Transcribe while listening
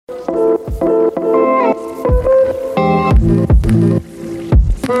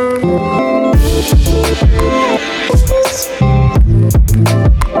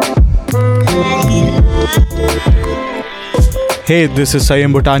Hey, this is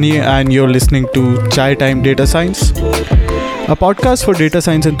Sayam Bhutani, and you're listening to Chai Time Data Science, a podcast for data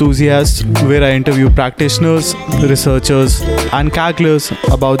science enthusiasts where I interview practitioners, researchers, and Kagglers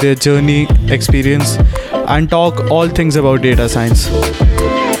about their journey, experience, and talk all things about data science.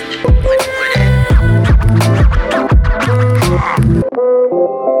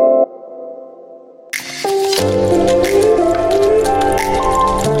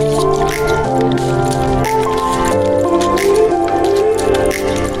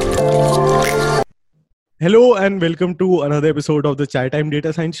 Hello and welcome to another episode of the Chai Time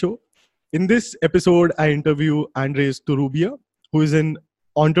Data Science Show. In this episode, I interview Andres Torrubia, who is an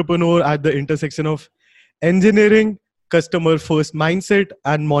entrepreneur at the intersection of engineering, customer first mindset,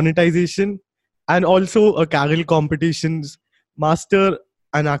 and monetization, and also a Kaggle competitions master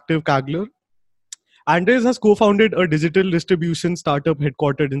and active Kaggler. Andres has co-founded a digital distribution startup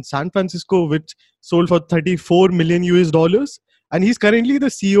headquartered in San Francisco, which sold for 34 million US dollars. And he's currently the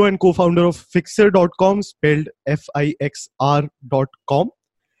CEO and co-founder of Fixer.com, spelled Fixr.com.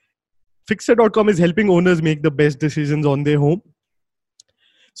 Fixer.com is helping owners make the best decisions on their home.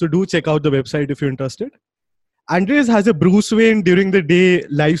 So do check out the website if you're interested. Andres has a Bruce Wayne during the day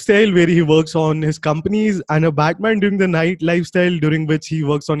lifestyle where he works on his companies, and a Batman during the night lifestyle during which he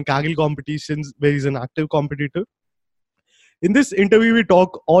works on Kaggle competitions where he's an active competitor. In this interview, we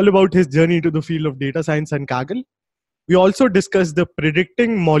talk all about his journey into the field of data science and Kaggle. We also discuss the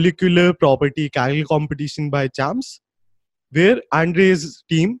predicting molecular property Kaggle competition by Champs, where Andres'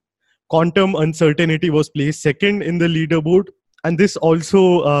 team, Quantum Uncertainty, was placed second in the leaderboard. And this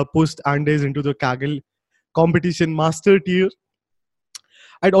also pushed Andres into the Kaggle competition master tier.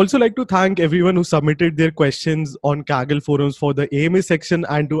 I'd also like to thank everyone who submitted their questions on Kaggle forums for the AMA section,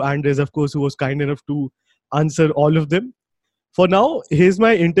 and to Andres, of course, who was kind enough to answer all of them. For now, here's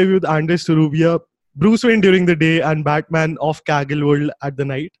my interview with Andres Torrubia, Bruce Wayne during the day and Batman of Kaggle world at the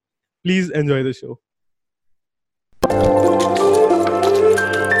night. Please enjoy the show.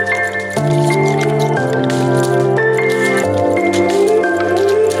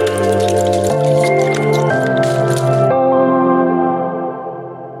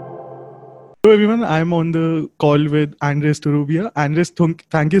 Hello everyone, I'm on the call with Andres Torrubia. Andres,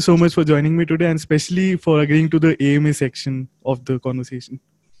 thank you so much for joining me today, and especially for agreeing to the AMA section of the conversation.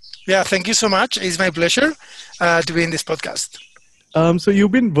 Yeah, thank you so much. It's my pleasure to be in this podcast. So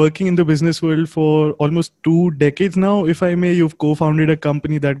you've been working in the business world for almost 2 decades now, if I may. You've co-founded a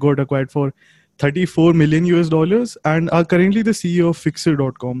company that got acquired for 34 million US dollars and are currently the CEO of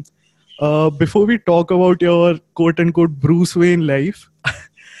Fixer.com. Before we talk about your quote-unquote Bruce Wayne life,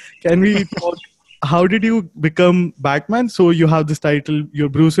 can we talk, how did you become Batman? So you have this title, you're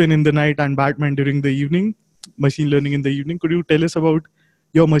Bruce Wayne in the night and Batman during the evening, machine learning in the evening. Could you tell us about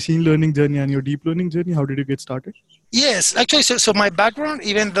your machine learning journey and your deep learning journey? How did you get started? Yes, actually, so my background,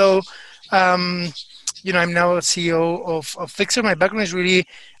 even though, I'm now a CEO of Fixer, my background is really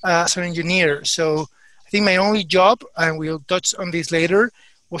as an engineer. So I think my only job, and we'll touch on this later,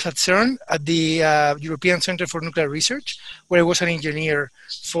 was at CERN, at the European Center for Nuclear Research, where I was an engineer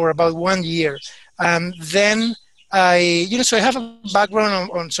for about 1 year. Then so I have a background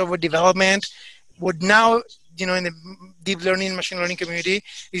on software development. What now, in the deep learning, machine learning community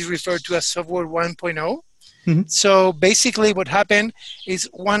is referred to as software 1.0. Mm-hmm. So basically what happened is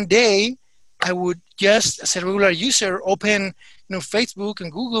one day I would just, as a regular user, open Facebook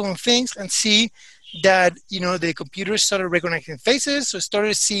and Google and things and see that the computers started recognizing faces. So I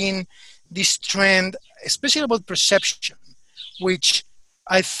started seeing this trend, especially about perception, which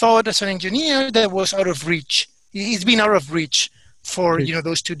I thought as an engineer that was out of reach. It's been out of reach for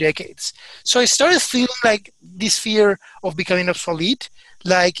those 2 decades. So I started feeling like this fear of becoming obsolete.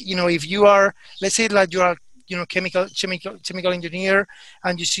 Like if you are, let's say, like you are chemical engineer,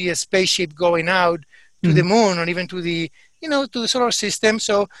 and you see a spaceship going out to the moon or even to the to the solar system.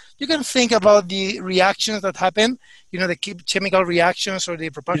 So you can think about the reactions that happen, the chemical reactions or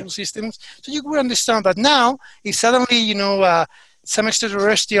the propulsion systems. So you would understand that now, if suddenly some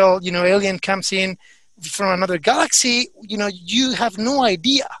extraterrestrial alien comes in from another galaxy, you have no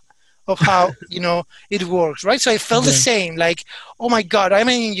idea of how it works, right? So I felt the same, like, oh my God, I'm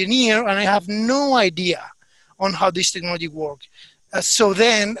an engineer and I have no idea on how this technology works. So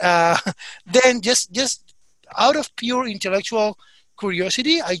then just out of pure intellectual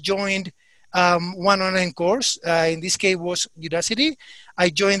curiosity, I joined one online course. In this case was Udacity. I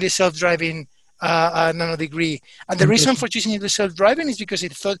joined the self-driving nano degree. And the reason for choosing the self-driving is because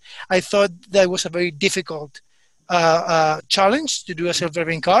I thought that was a very difficult challenge to do a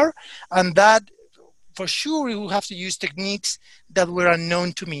self-driving car. And that for sure we will have to use techniques that were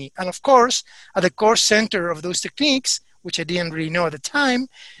unknown to me. And of course, at the core center of those techniques which I didn't really know at the time,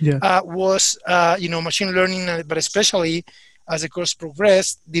 Yeah. was machine learning, but especially as the course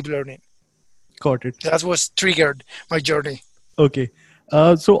progressed, deep learning. Got it. That was triggered my journey. Okay.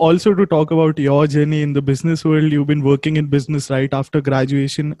 So also to talk about your journey in the business world, you've been working in business right after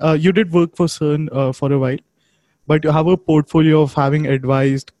graduation. You did work for CERN for a while, but you have a portfolio of having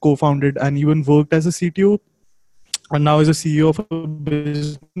advised, co-founded, and even worked as a CTO, and now as a CEO of a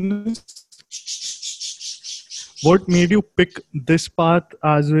business. What made you pick this path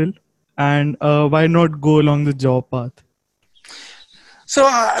as well, and why not go along the job path? So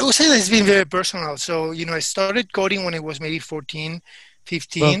I would say that it's been very personal. So, I started coding when I was maybe 14,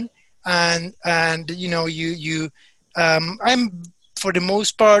 15. Well, And I'm, for the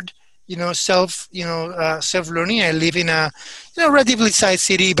most part, self-learning. I live in a, relatively sized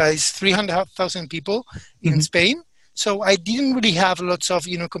city, but it's 300,000 people in mhm. Spain. So I didn't really have lots of,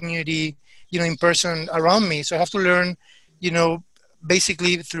 community, in person around me. So I have to learn, you know,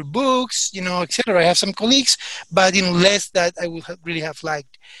 basically through books, etc. I have some colleagues, but less that I would really have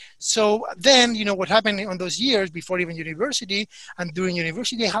liked. So then, what happened on those years before even university and during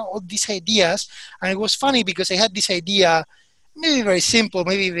university, I had all these ideas, and it was funny because I had this idea, maybe very simple,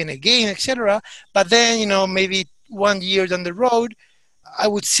 maybe even a game, etc. But then, maybe 1 year down the road, I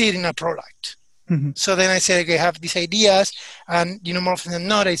would see it in a product. Mhm. So then I said, okay, I have these ideas, and more often than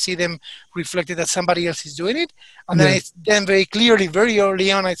not, I see them reflected that somebody else is doing it. And Yeah. then very clearly, very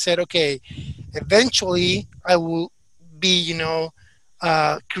early on, I said, okay, eventually I will be,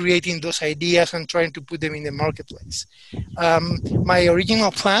 creating those ideas and trying to put them in the marketplace. My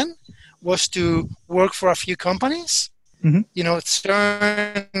original plan was to work for a few companies, Mhm.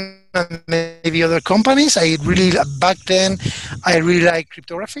 CERN and maybe other companies. Back then, I really liked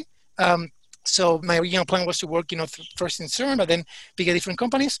cryptography. So my original plan was to work, first in CERN, but then pick a different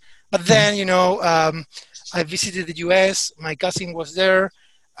companies. But then, I visited the US. My cousin was there,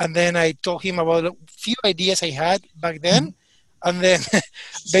 and then I told him about a few ideas I had back then, and then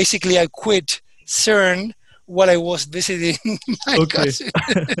basically I quit CERN while I was visiting my Okay. cousin.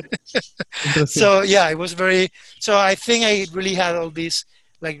 Interesting. So yeah, it was very. So I think I really had all this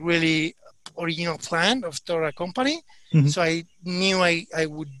like really original plan of start a company. Mhm. So I knew I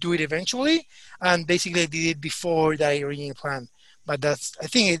would do it eventually, and basically I did it before that original plan. But I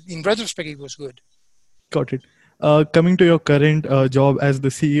think in retrospect it was good. Got it. Coming to your current job as the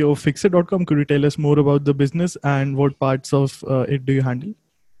CEO of Fixer.com, could you tell us more about the business and what parts of it do you handle?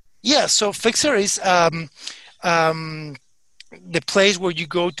 Yeah. So Fixer is um, the place where you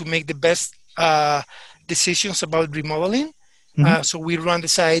go to make the best decisions about remodeling. Mhm. So we run the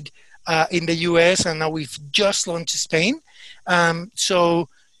site in the US, and now we've just launched Spain. So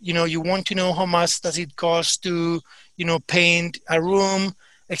you want to know how much does it cost to paint a room, Mhm.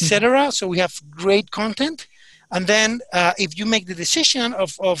 etc. So we have great content. And then if you make the decision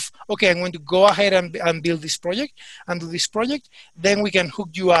of okay, I'm going to go ahead and build this project and do this project, then we can hook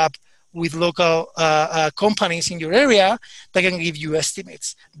you up with local companies in your area that can give you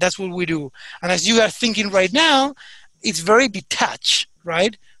estimates. That's what we do. And as you are thinking right now, it's very detached,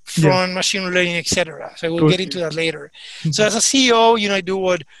 right, Yeah, from machine learning, etc. So we'll get into totally. that later. So Mhm. as a CEO, I do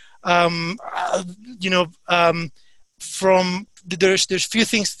what, you know, from there's few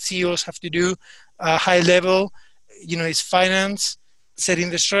things CEOs have to do. High level, is finance, setting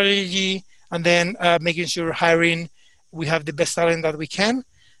the strategy, and then making sure hiring we have the best talent that we can.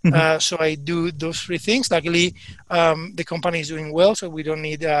 Mhm. So I do those three things. Luckily, the company is doing well, so we don't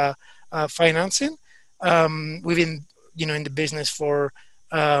need financing. We've been, in the business for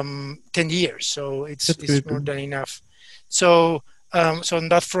 10 years, so it's That's great to more know. than enough. So so on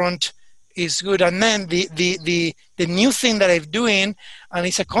that front is good. And then the new thing that I'm doing, and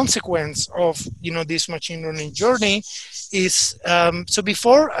it's a consequence of this machine learning journey, is so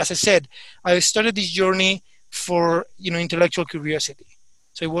before, as I said, I started this journey for intellectual curiosity.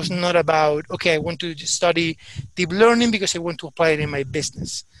 So it was not about, okay, I want to study deep learning because I want to apply it in my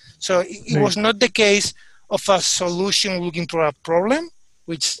business. So it Right. was not the case of a solution looking for a problem,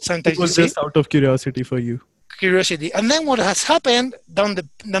 which It sometimes you was see, just out of curiosity for you. curiosity. And then what has happened down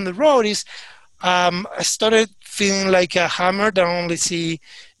the road is I started feeling like a hammer that only see,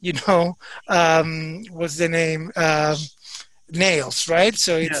 what's the name? Nails, right?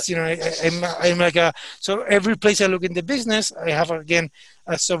 So Yeah. it's I'm like a so every place I look in the business, I have again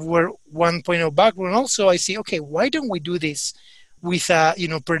a software 1.0 background. Also, I see, okay, why don't we do this with a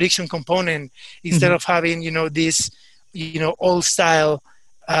prediction component instead Mhm. of having this old style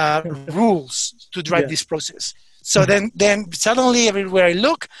rules to drive Yeah. this process. So then suddenly everywhere I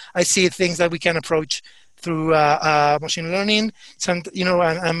look, I see things that we can approach through machine learning.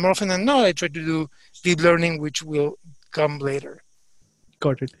 And more often than not, I try to do deep learning, which will come later.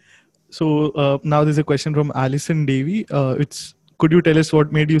 Got it. So now there's a question from Alison Davy. Could you tell us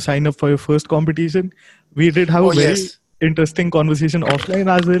what made you sign up for your first competition? We did have a very Yes. interesting conversation offline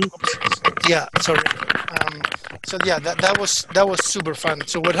as well. Yeah, sorry. So yeah, that was super fun.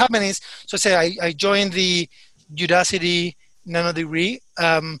 So what happened is, so say I joined the Udacity Nano Degree,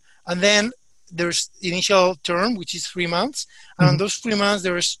 and then there's initial term, which is 3 months, and on those 3 months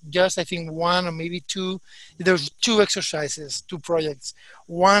there's just, I think, one or maybe two. There's two exercises, two projects.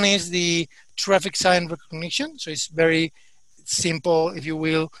 One is the traffic sign recognition, so it's very simple, if you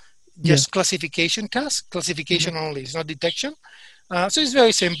will, just classification task, classification only. It's not detection. So it's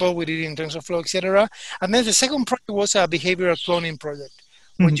very simple. We did it in TensorFlow, etc. And then the second project was a behavioral cloning project,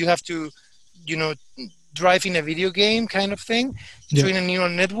 where you have to, drive in a video game kind of thing, train a neural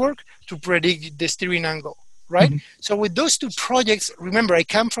network to predict the steering angle, right? So with those two projects, remember, I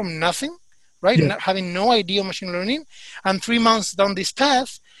come from nothing, right? Not having no idea of machine learning. And 3 months down this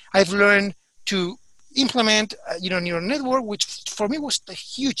path, I've learned to implement, neural network, which for me was a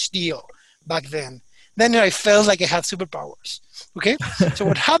huge deal back then. Then I felt like I had superpowers. Okay, so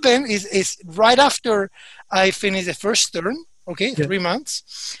what happened is right after I finished the first term, 3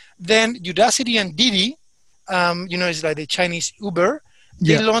 months, then Udacity and Didi, it's like the Chinese Uber,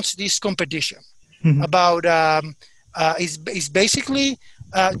 they launched this competition about, it's basically,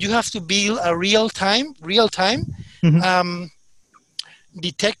 you have to build a real-time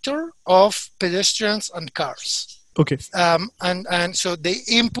detector of pedestrians and cars. Okay. And so the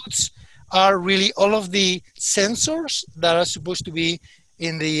inputs are really all of the sensors that are supposed to be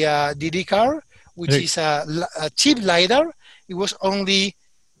in the Didi car, which is a cheap LiDAR. It was only,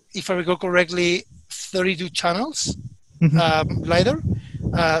 if I recall correctly, 32 channels LiDAR.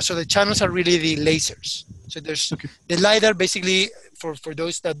 So the channels are really the lasers. So there's the LiDAR, basically, for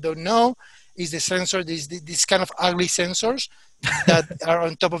those that don't know, is the sensor, this kind of ugly sensors that are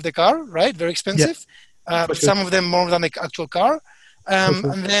on top of the car, right? Very expensive. Some of them more than the actual car.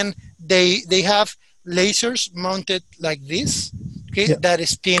 And then they have lasers mounted like this, that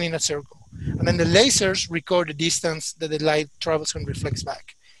spin in a circle. And then the lasers record the distance that the light travels and reflects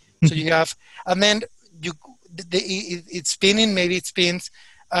back. So you have, and then it's spinning, maybe it spins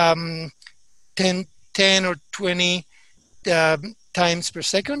 10 or 20 times per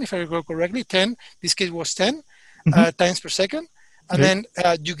second, if I recall correctly. 10, this case was 10 times per second. And then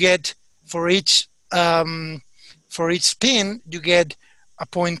you get, for each spin, you get a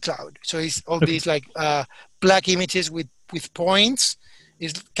point cloud. So it's all these like black images with points.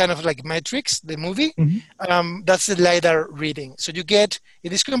 It's kind of like Matrix, the movie. That's the LiDAR reading. So you get,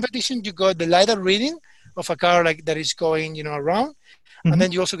 in this competition, you got the LiDAR reading of a car like that is going, around. And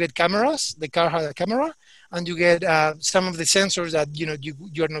then you also get cameras. The car has a camera. And you get some of the sensors that,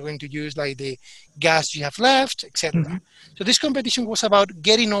 you're not going to use, like the gas you have left, etc. So this competition was about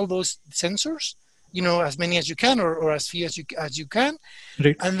getting all those sensors, as many as you can, or as few as you can,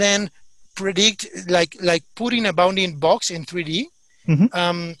 and then predict, like putting a bounding box in 3D,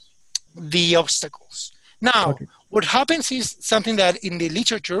 the obstacles. Now, what happens is something that in the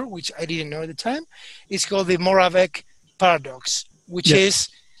literature, which I didn't know at the time, is called the Moravec paradox, which is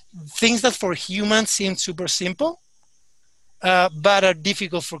things that for humans seem super simple, but are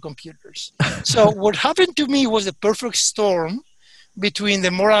difficult for computers. So what happened to me was the perfect storm between the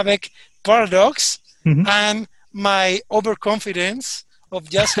Moravec paradox and my overconfidence of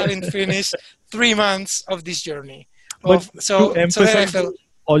just having finished 3 months of this journey. So you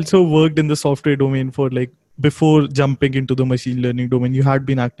also worked in the software domain for before jumping into the machine learning domain. You had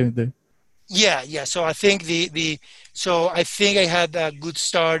been active there. Yeah. So I think I had a good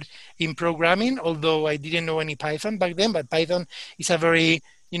start in programming, although I didn't know any Python back then. But Python is a very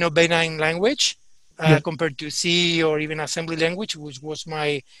benign language compared to C or even assembly language, which was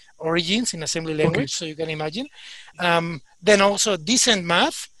my origins in assembly language. So you can imagine. Then also decent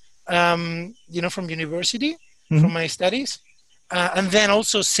math, from university, from my studies, and then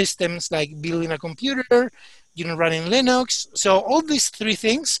also systems like building a computer, running Linux. So all these three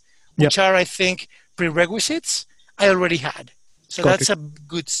things, which are, I think, prerequisites, I already had. So that's a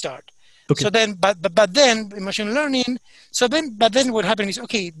good start. So then, but then in machine learning, but then what happened is,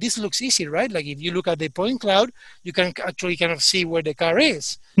 this looks easy, right? Like if you look at the point cloud, you can actually kind of see where the car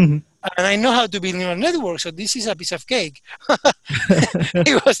is. And I know how to build neural networks, so this is a piece of cake.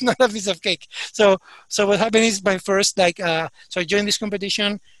 It was not a piece of cake. So what happened is my first, so I joined this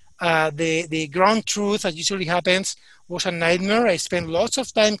competition. The ground truth, as usually happens, was a nightmare. I spent lots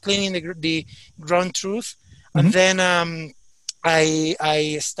of time cleaning the ground truth. And then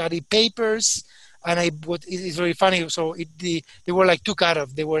I studied papers. And it's very funny. So they were like two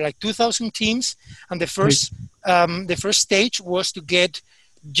cutoff. They were like 2,000 teams, and the first stage was to get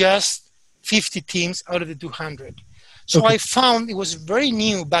just 50 teams out of the 200. So I found it was very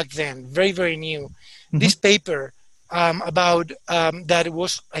new back then, very, very new. This paper about that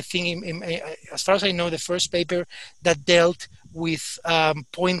was, I think, as far as I know, the first paper that dealt with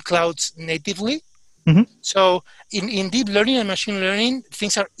point clouds natively. So in deep learning and machine learning,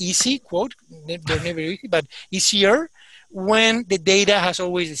 things are easy, quote, they're never easy, but easier when the data has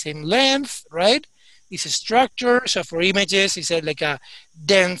always the same length, right? It's a structure. So for images, it's like a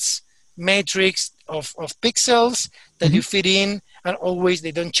dense matrix of pixels that you fit in, and always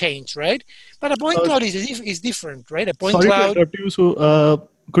they don't change, right? But a point cloud is different, right? A point cloud. To interrupt you. So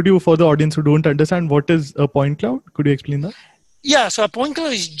could you, for the audience who don't understand, what is a point cloud? Could you explain that? Yeah, so a point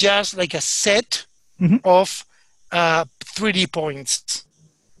cloud is just like a set of 3D points.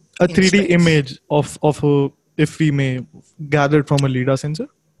 A 3D image of if we may, gathered from a LiDAR sensor?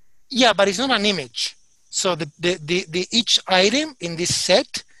 Yeah, but it's not an image. So the each item in this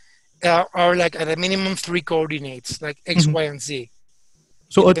set are like at a minimum 3 coordinates, like X, Y, and Z.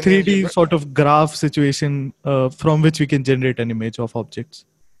 So a 3D sort of graph situation from which we can generate an image of objects.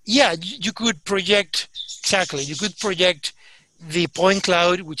 Yeah, you could project, exactly. You could project the point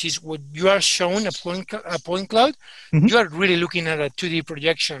cloud, which is what you are shown, a point cloud. You are really looking at a 2D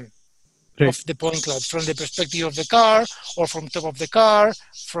projection of the point cloud from the perspective of the car, or from top of the car,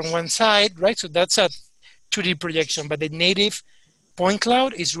 from one side, right? So that's a 2D projection, but the native point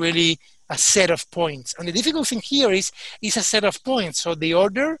cloud is really a set of points. And the difficult thing here is a set of points. So the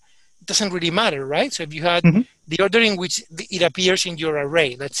order doesn't really matter, right? So if you had the order in which it appears in your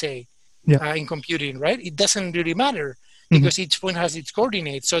array, let's say, in computing, right? It doesn't really matter because each point has its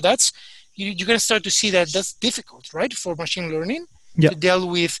coordinates. So that's, you're going to start to see that that's difficult, right? For machine learning to deal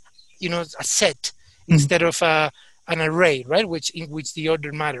with, a set instead of an array, right? In which the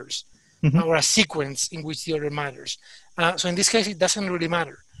order matters, or a sequence in which the order matters. So in this case, it doesn't really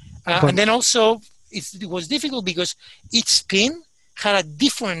matter. And then also, it was difficult because each spin had a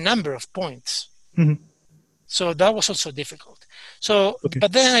different number of points. So that was also difficult. So,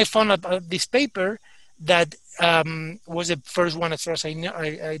 but then I found out this paper that was the first one, as far as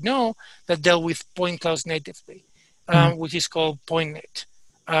I know, that dealt with point clouds natively, which is called PointNet,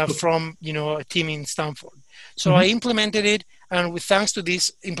 from a team in Stanford. So I implemented it, and thanks to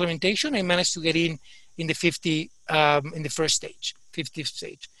this implementation, I managed to get in the 50 in the first stage, 50th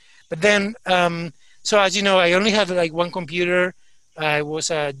stage. But then, so as you know, I only had like one computer. I was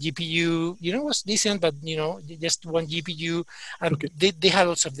a GPU, it was decent, but just one GPU, and they had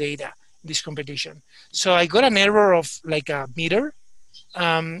lots of data in this competition. So I got an error of like a meter,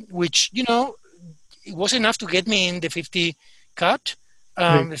 which it was enough to get me in the 50 cut,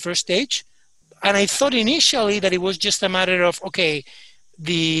 the first stage. And I thought initially that it was just a matter of,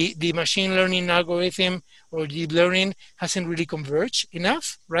 the machine learning algorithm or deep learning hasn't really converged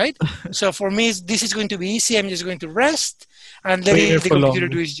enough, right? So for me, this is going to be easy. I'm just going to rest and let the computer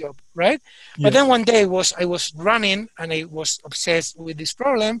do its job, right? Yeah. But then one day I was running and I was obsessed with this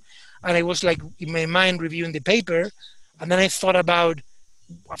problem, and I was like in my mind reviewing the paper, and then I thought about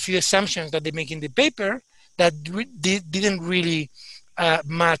a few assumptions that they make in the paper that didn't really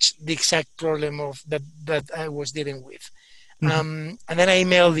match the exact problem that I was dealing with. And then I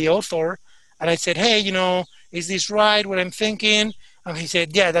emailed the author and I said, hey, is this right, what I'm thinking? And he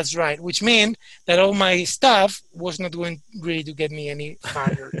said, yeah, that's right, which meant that all my stuff was not going really to get me any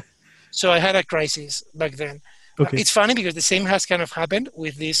farther. So I had a crisis back then. It's funny because the same has kind of happened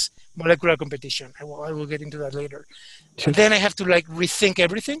with this molecular competition. I will get into that later. Sure. Then I have to rethink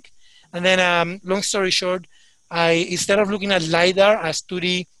everything. And then long story short, instead of looking at LiDAR as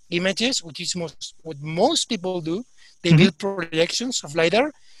 2D images, which is what most people do, they build projections of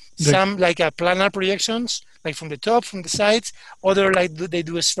LiDAR. Some like planar projections, like from the top, from the sides. Other they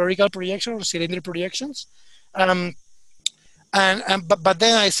do a spherical projection or cylinder projections. But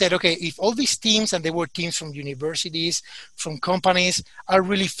then I said, if all these teams, and they were teams from universities, from companies, are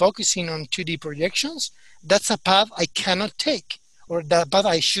really focusing on 2D projections, that's a path I cannot take, or that path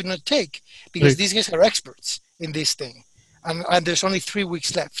I should not take, because these guys are experts in this thing, and there's only 3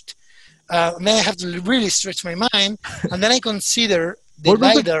 weeks left. And then I have to really stretch my mind, and then I consider the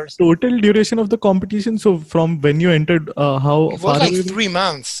LiDAR. Was the total duration of the competition? So from when you entered, how it was like 3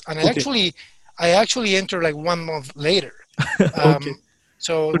 months, and I actually entered like 1 month later.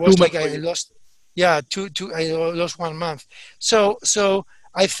 So it was like I lost, I lost 1 month. So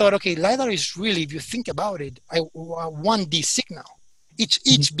I thought, LiDAR is really, if you think about it, a 1D signal,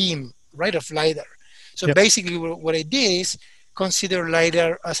 each beam, right, of LiDAR. So basically what I did is consider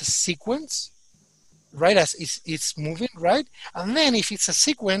LiDAR as a sequence right, as it's moving, right? And then if it's a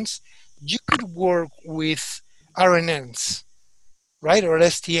sequence, you could work with RNNs, right, or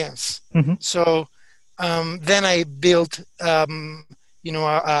STMs. Mm-hmm. So then I built, a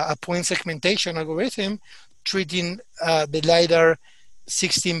point segmentation algorithm treating the LiDAR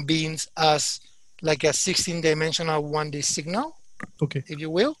 16 beams as like a 16-dimensional 1D signal, Okay. if you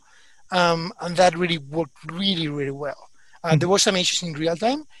will. And that really worked really, really well. There Mm-hmm. were some issues in real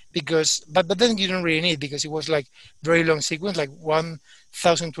time but then you don't really need, because it was like very long sequence, like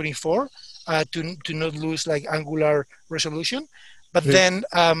 1024, to not lose like angular resolution. But Right. then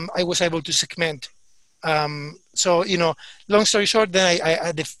I was able to segment. So long story short, then I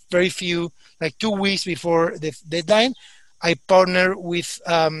had the very few, like 2 weeks before the deadline, I partnered with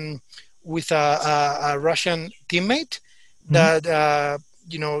a Russian teammate Mm-hmm. that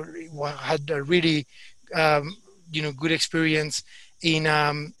had a really good experience in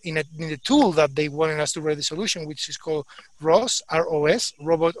the tool that they wanted us to write the solution, which is called ROS,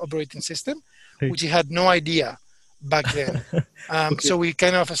 Robot Operating System, Right. which he had no idea back then. Okay. So we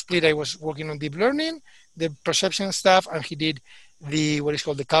kind of split. I was working on deep learning, the perception stuff, and he did the what is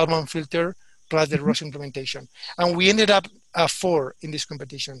called the Kalman filter plus the Mm-hmm. ROS implementation, and we ended up four in this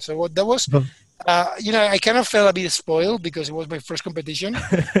competition. So that was Wow. I kind of felt a bit spoiled because it was my first competition,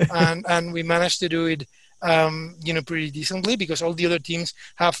 and we managed to do it, pretty decently, because all the other teams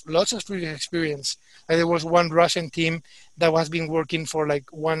have lots of previous experience. There was one Russian team that has been working for like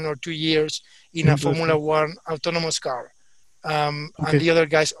 1 or 2 years in a Formula Interesting. One autonomous car, and Okay. the other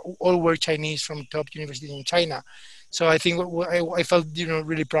guys all were Chinese from top universities in China. So I think I felt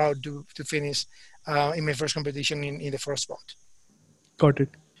really proud to finish in my first competition in the first spot. Got it.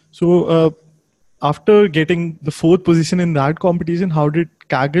 So, after getting the fourth position in that competition, how did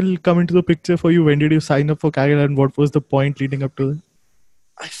Kaggle come into the picture for you? When did you sign up for Kaggle, and what was the point leading up to it?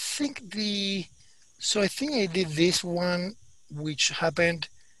 I think I think I did this one, which happened.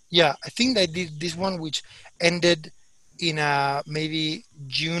 Yeah, I think I did this one, which ended in maybe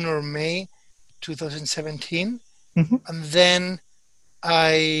June or May 2017, Mm-hmm. and then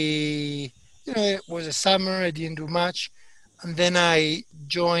it was a summer. I didn't do much, and then I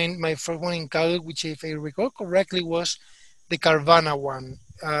joined my first one in Kaggle, which, if I recall correctly, was the Carvana one.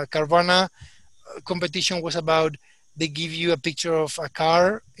 Carvana competition was about, they give you a picture of a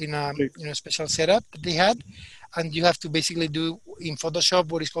car in a Right. special setup that they had, and you have to basically do in Photoshop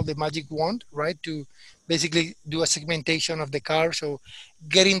what is called the magic wand, right? To basically do a segmentation of the car, so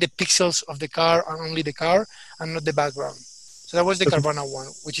getting the pixels of the car and only the car and not the background. So that was the Okay. Carvana one,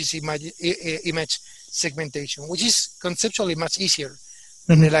 which is image segmentation, which is conceptually much easier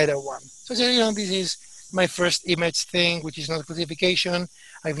than Mm-hmm. the LiDAR one. So this is my first image thing, which is not classification.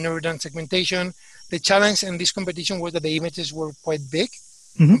 I've never done segmentation. The challenge in this competition was that the images were quite big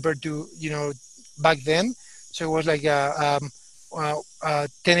Mm-hmm. compared to back then. So it was like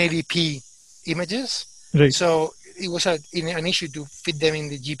 1080p images. Right. So it was an issue to fit them in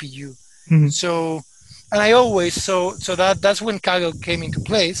the GPU. Mm-hmm. So, and I always so that's when Kaggle came into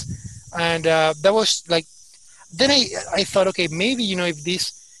place, and that was like, then I thought, okay, maybe if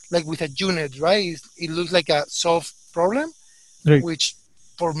this, like with a unit, right, it looks like a solved problem, Right. which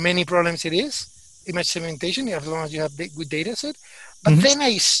for many problems it is, image segmentation, as long as you have good data set. But Mm-hmm. then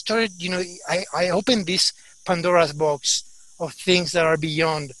I started, I opened this Pandora's box of things that are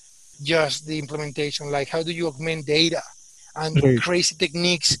beyond just the implementation, like how do you augment data, and Right. crazy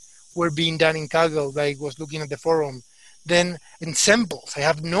techniques were being done in Kaggle. Like, was looking at the forum. Then ensembles, I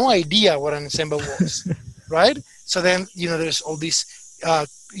have no idea what an ensemble was, right? So then there's all these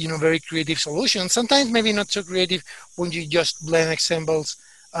very creative solutions, sometimes maybe not so creative when you just blend examples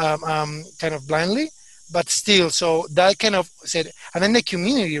kind of blindly, but still. So that kind of said, and then the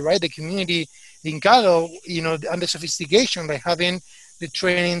community, right? The community in Kaggle, and the sophistication, like having the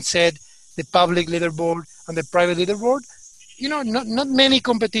training set, the public leaderboard and the private leaderboard. Not many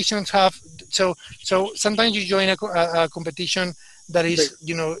competitions have. So sometimes you join a competition that Right. is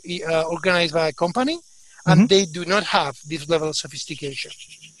organized by a company, Mm-hmm. and they do not have this level of sophistication.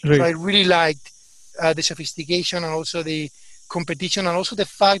 So Right. I really liked the sophistication, and also the competition, and also the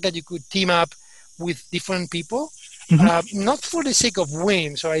fact that you could team up with different people, Mm-hmm. not for the sake of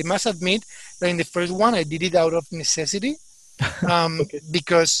winning. So I must admit that in the first one, I did it out of necessity, Okay.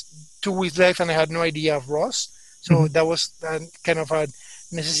 because 2 weeks left and I had no idea of ROS. Mm-hmm. So that was kind of a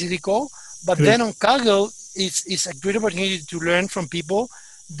necessity call. But Right. then on Kaggle, it's a great opportunity to learn from people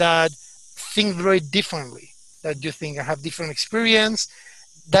that think very differently, that you think have different experience.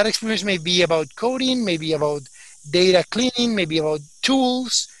 That experience may be about coding, maybe about data cleaning, maybe about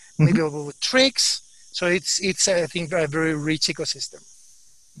tools, Mm-hmm. maybe about tricks. So it's I think a very rich ecosystem.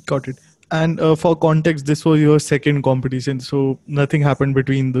 Got it. And for context, this was your second competition, so nothing happened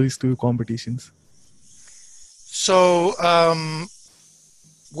between these two competitions. So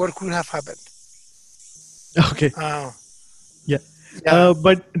what could have happened? Okay. Uh, Yeah. yeah.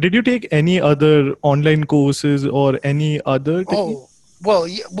 But did you take any other online courses or any other technique? Oh, well,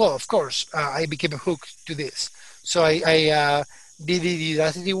 yeah, well, of course, I became hooked to this. So I did the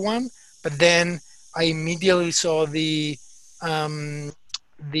Udacity one, but then I immediately saw um,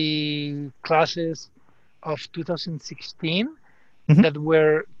 the classes of 2016 Hmm. that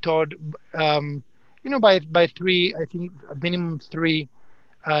were taught, um, by three, I think minimum three.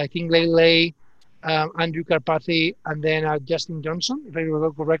 I think Lele, Andrew Karpathy, and then Justin Johnson, if I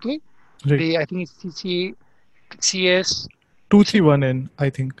remember correctly. Right. I think it's CS. Two, Is three, it one, N, I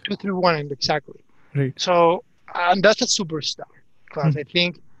think. 231 and exactly. Right. So, and that's a superstar class. I Mhm.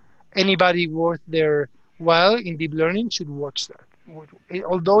 think anybody worth their while in deep learning should watch that.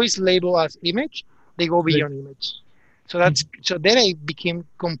 Although it's labeled as image, they go Right. beyond image. So then I became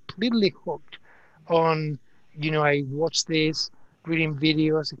completely hooked on, I watched this, reading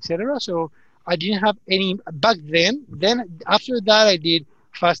videos, etc. So I didn't have any back then. Then after that, I did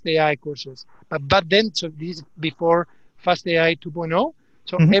fast AI courses. But back then, so this is before fast AI 2.0.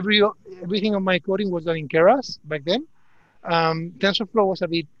 So Mhm. everything of my coding was done in Keras back then. TensorFlow was a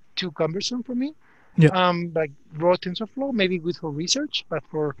bit too cumbersome for me. Yeah. Like raw TensorFlow, maybe good for research, but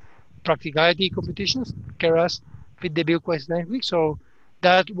for practicality competitions, Keras fit the bill quite nicely. So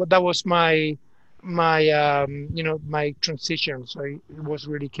that was my transition. So it was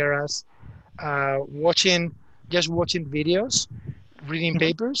really Keras, just watching videos, reading Mhm.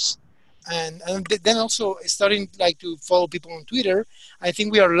 papers, and then also starting like to follow people on Twitter. I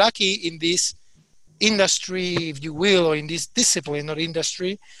think we are lucky in this industry, if you will, or in this discipline or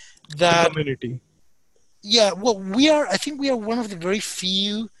industry, The that community. yeah, well, I think we are one of the very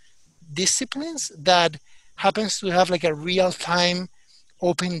few disciplines that happens to have like a real time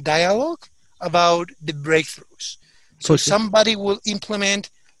open dialogue about the breakthroughs. So For sure. somebody will implement,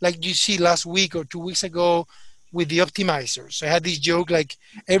 like you see last week or 2 weeks ago with the optimizers. I had this joke like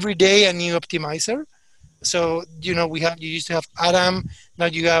every day a new optimizer. So you used to have Adam, now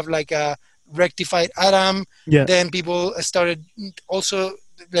you have like a rectified Adam. Yeah. Then people started also,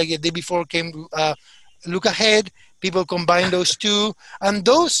 like the day before came look ahead. People combine those two, and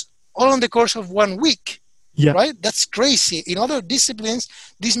those all in the course of 1 week. Yeah. Right? That's crazy. In other disciplines,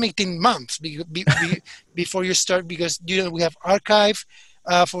 this may take months before you start, because we have archive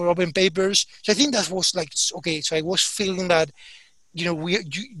for open papers. So I think that was like okay. So I was feeling that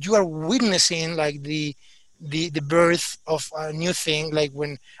you are witnessing like the birth of a new thing, like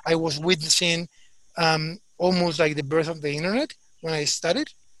when I was witnessing almost like the birth of the internet when I studied.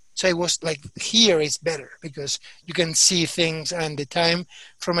 So I was like, here is better because you can see things, and the time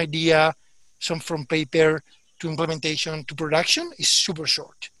from idea, some from paper to implementation to production is super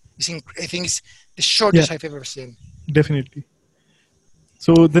short. I think it's the Yeah. shortest I've ever seen. Definitely.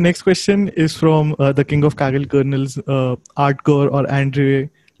 So the next question is from the king of Kaggle kernels, Artgur or Andrei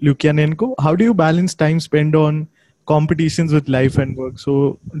Lukianenko. How do you balance time spent on competitions with life and work?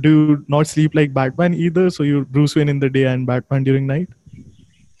 So do you not sleep like Batman either? So you're Bruce Wayne in the day and Batman during night?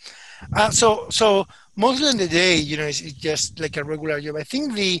 So mostly in the day, it's just like a regular job. I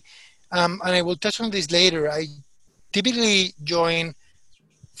think and I will touch on this later. I typically join,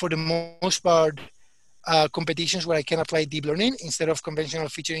 for the most part, competitions where I can apply deep learning instead of conventional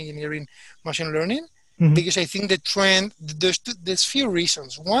feature engineering, machine learning, Hmm. because I think the trend, there's few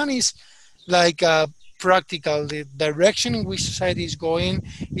reasons. One is like practical. The direction in which society is going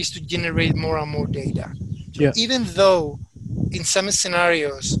is to generate more and more data. So Yeah. even though in some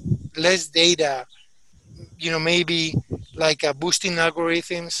scenarios less data, maybe like boosting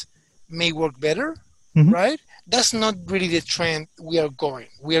algorithms may work better, Hmm. right? That's not really the trend we are going.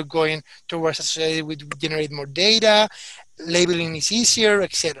 We are going towards a society with generate more data, labeling is easier,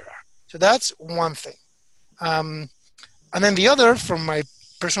 etc. So that's one thing. Um, and then the other, from my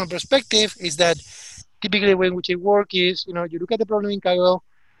personal perspective, is that typically the way in which I work is, you look at the problem in Kaggle,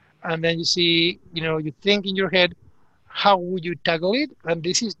 and then you see, you think in your head, how would you tackle it? And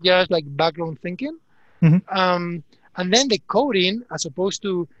this is just like background thinking. Hmm. Um, and then the coding, as opposed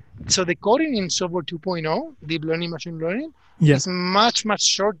to, so the coding in software 2.0, deep learning, machine learning, Yeah. is much, much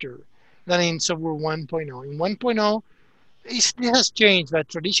shorter than in software 1.0. In 1.0, it has changed, but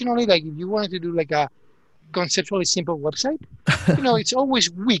traditionally, like if you wanted to do like a conceptually simple website, it's always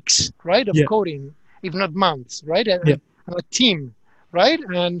weeks, right, of Yeah. coding, if not months, right? Yeah. And a team, right?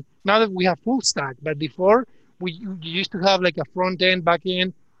 And now that we have full stack, but before you used to have like a front end, back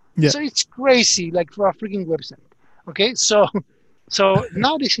end. Yeah. So it's crazy, like for a freaking website. Okay, so So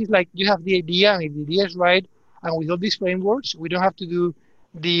now this is like you have the idea, and if the idea is right, and with all these frameworks, we don't have to do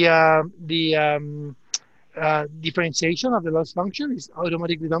the differentiation of the loss function is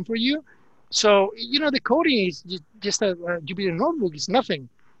automatically done for you. So the coding is just a Jupyter notebook. It's nothing.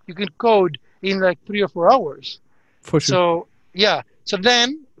 You can code in like 3 or 4 hours. For sure. So yeah. So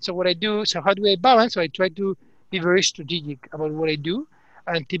what I do. So how do I balance? So I try to be very strategic about what I do,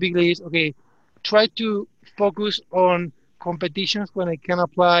 and typically it's okay. Try to focus on competitions when I can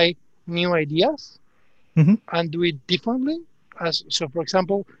apply new ideas Hmm. and do it differently. So, for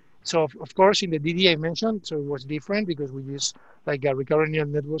example, so of course in the DD I mentioned, so it was different because we use like a recurrent neural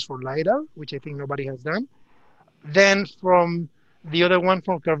networks for LiDAR, which I think nobody has done. Then from the other one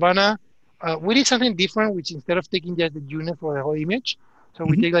from Carvana, we did something different, which instead of taking just the unit for the whole image, so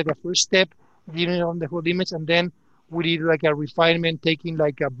we Hmm. take like a first step, unit on the whole image, and then we did like a refinement, taking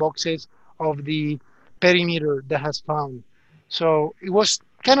like boxes of the perimeter that has found. So it was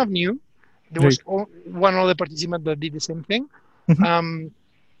kind of new. There was Right. one other participant that did the same thing. Hmm. Um,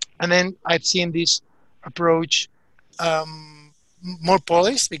 and then I've seen this approach more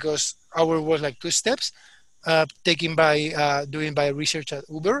polished because our was like 2 steps, taken by doing by research at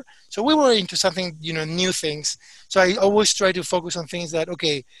Uber. So we were into something, new things. So I always try to focus on things that,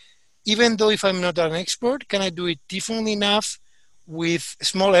 okay, even though if I'm not an expert, can I do it differently enough with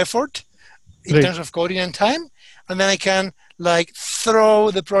small effort in Right. terms of coding and time? And then I can like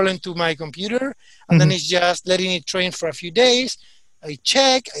throw the problem to my computer, and then Hmm. it's just letting it train for a few days. I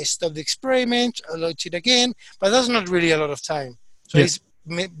check, I stop the experiment, I launch it again, but that's not really a lot of time. So Yeah. it's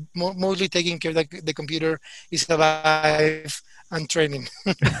mostly taking care that the computer is alive and training.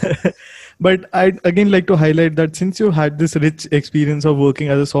 But I'd again like to highlight that since you had this rich experience of working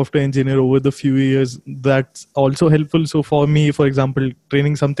as a software engineer over the few years, that's also helpful. So for me, for example,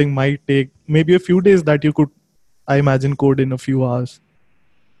 training something might take maybe a few days that you could, I imagine, code in a few hours.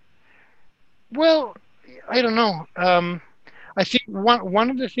 Well, I don't know. I think one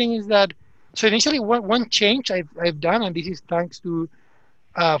of the things is that so initially one change I've done, and this is thanks to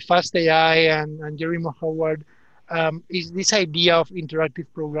Fast AI and Jeremy Howard, is this idea of interactive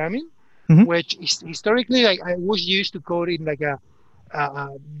programming, Hmm. which is historically like I was used to code in like a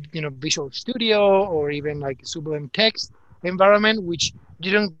Visual Studio or even like Sublime Text environment, which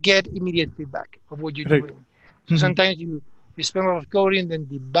you don't get immediate feedback of what you're Right. doing. So Hmm. sometimes you spend a lot of coding, then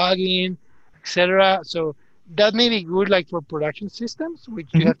debugging, etc. So that may be good like for production systems, which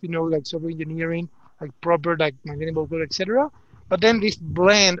you Hmm. have to know like software engineering, like proper like maintainable code, etc. But then this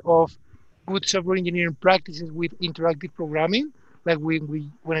blend of good software engineering practices with interactive programming, like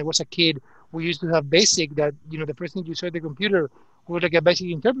when I was a kid, we used to have basic that the first thing you saw at the computer was like a basic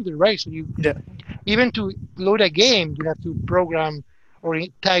interpreter, right? So you Yeah. even to load a game, you have to program or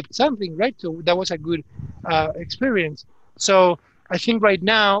type something, right? So that was a good experience. So I think right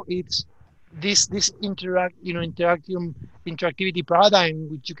now it's this interactivity paradigm,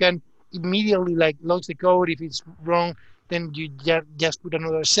 which you can immediately like launch the code. If it's wrong, then you just put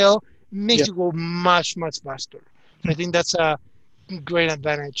another cell. Makes Yeah. you go much faster. So I think that's a great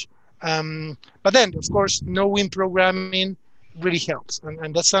advantage. But then, of course, knowing programming really helps,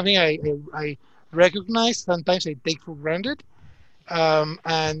 and that's something I recognize. Sometimes I take for granted,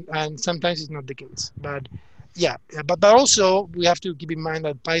 and sometimes it's not the case. But yeah, but also we have to keep in mind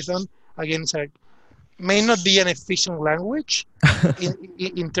that Python again may not be an efficient language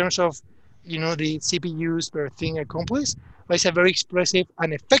in terms of the CPUs per thing accomplished, but it's a very expressive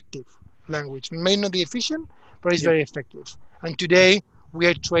and effective language. It may not be efficient, but it's Yeah. very effective. And today we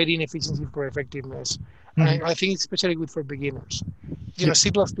are trading efficiency for effectiveness. Hmm. And I think it's especially good for beginners. Yeah.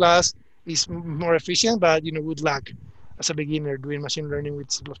 C++ is more efficient, but would lack as a beginner doing machine learning with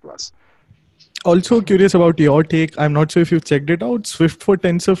C++. Also curious about your take. I'm not sure if you've checked it out. Swift for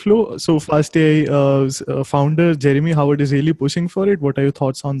TensorFlow. So FastAI founder Jeremy Howard is really pushing for it. What are your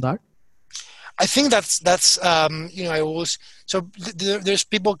thoughts on that? I think that's I always there's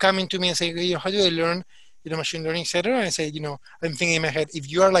people coming to me and say, how do I learn machine learning, etc. And I say, I'm thinking in my head, if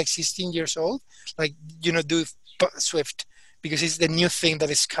you are like 16 years old, like do Swift because it's the new thing that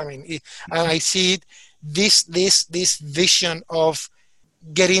is coming. And I see it this vision of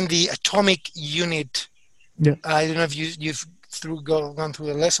getting the atomic unit. Yeah, I don't know if you've gone through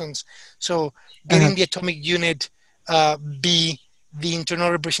the lessons. So I getting have. the atomic unit be the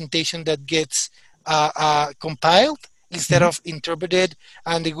internal representation that gets compiled instead Mhm. of interpreted.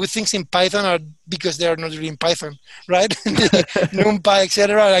 And the good things in Python are because they are not really in Python, right? The NumPy,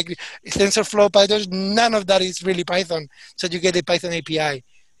 etc. Like TensorFlow, Python, none of that is really Python. So you get the Python API.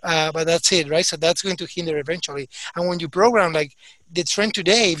 But that's it, right? So that's going to hinder eventually. And when you program, like the trend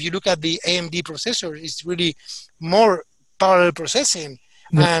today, if you look at the AMD processor, it's really more parallel processing.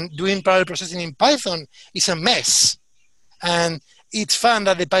 Yeah. And doing parallel processing in Python is a mess. And it's fun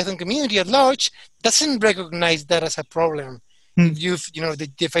that the Python community at large doesn't recognize that as a problem. Hmm. If you've,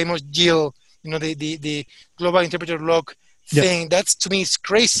 the famous GIL, the global interpreter lock Yeah. thing, that's, to me, it's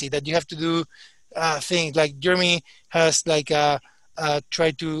crazy that you have to do things like Jeremy has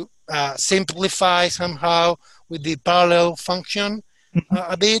tried to simplify somehow with the parallel function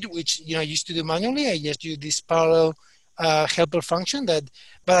a bit, which I used to do manually. I just use this parallel helper function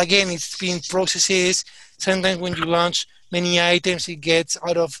but again, it's been processes. Sometimes when you launch many items, it gets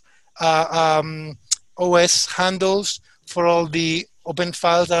out of OS handles for all the open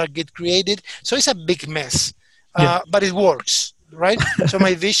files that get created. So it's a big mess, but it works, right? So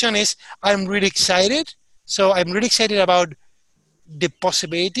my vision is I'm really excited. So I'm really excited about the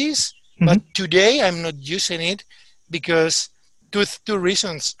possibilities, but today I'm not using it because two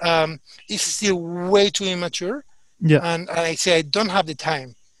reasons. It's still way too immature. Yeah. And I say I don't have the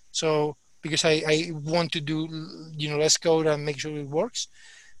time. So because I want to do less code and make sure it works.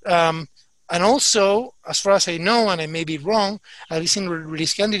 And also, as far as I know, and I may be wrong, at least in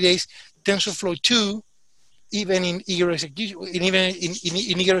release candidates, TensorFlow 2, even in eager execution, in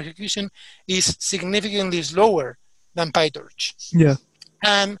eager execution, is significantly slower than PyTorch. Yeah.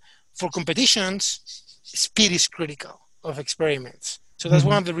 And for competitions, speed is critical of experiments. So that's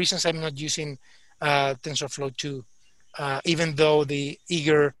one of the reasons I'm not using TensorFlow 2, even though the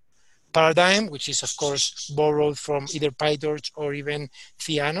eager paradigm, which is of course borrowed from either PyTorch or even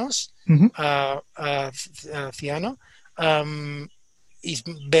Theanos, Theano, is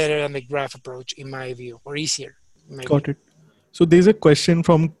better than the graph approach in my view, or easier. Got it. So there's a question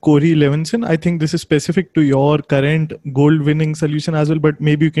from Corey Levinson. I think this is specific to your current gold winning solution as well, but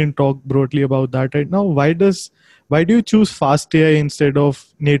maybe you can talk broadly about that right now. Why do you choose FastAI instead of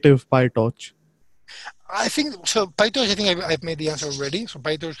native PyTorch? I think so. PyTorch, I think I've made the answer already. So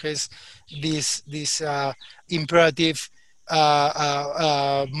PyTorch has this imperative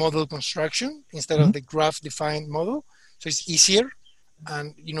model construction instead of the graph-defined model. So it's easier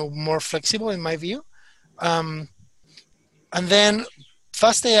and more flexible in my view. And then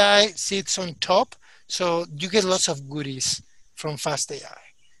FastAI sits on top, so you get lots of goodies from FastAI.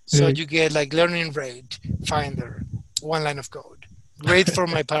 So you get like learning rate, Finder, one line of code. Great for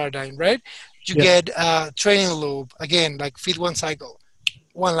my paradigm, right? You get training loop, again, like feed one cycle,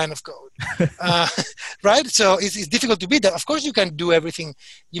 one line of code, right? So it's difficult to beat that. Of course, you can do everything,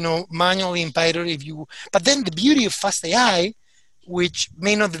 manually in Python but then the beauty of FastAI, which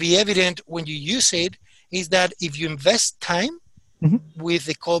may not be evident when you use it, is that if you invest time with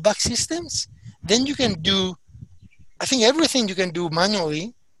the callback systems, then you can do, I think everything you can do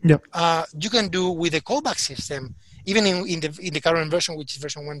manually, you can do with the callback system, even in the current version, which is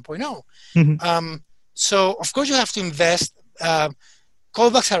version 1.0. So of course you have to invest.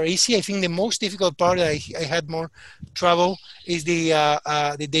 Callbacks are easy. I think the most difficult part that I had more trouble is the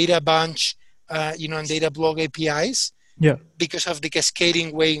data bunch, and data blog APIs, because of the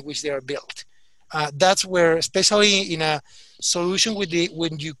cascading way in which they are built. That's where, especially in a solution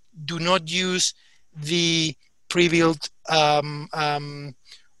when you do not use the pre-built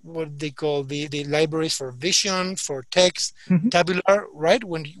what they call the libraries for vision, for text, tabular, right?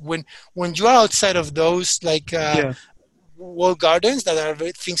 When you are outside of those walled gardens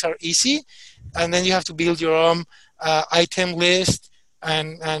things are easy, and then you have to build your own item list,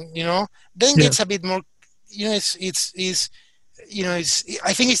 and then gets a bit more, I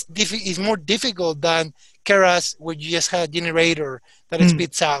think it's more difficult than Keras, where you just have a generator that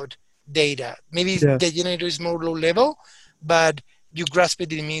spits out data. Maybe the generator is more low level, but you grasp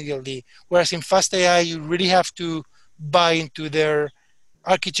it immediately. Whereas in FastAI, you really have to buy into their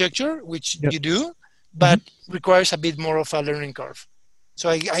architecture, which you do, but requires a bit more of a learning curve. So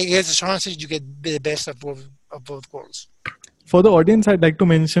I guess the short answer is you get the best of both worlds. For the audience, I'd like to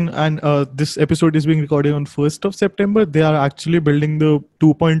mention, and this episode is being recorded on 1st of September. They are actually building the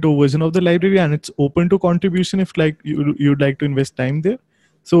 2.0 version of the library, and it's open to contribution if you'd like to invest time there.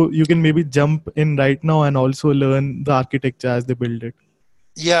 So you can maybe jump in right now and also learn the architecture as they build it.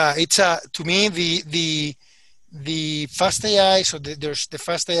 Yeah, it's to me the FastAI. So there's the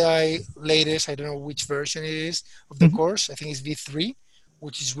FastAI latest. I don't know which version it is of the course. I think it's V3,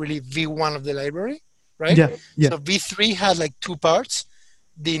 which is really V1 of the library, right? Yeah. So V3 had like two parts.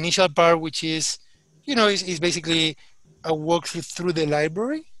 The initial part, which is, is basically a walkthrough through the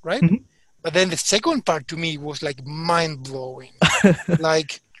library, right? But then the second part to me was like mind-blowing,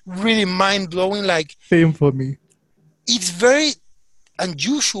 like really mind-blowing. Like, same for me. It's very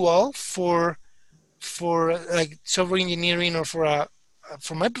unusual for like software engineering or for a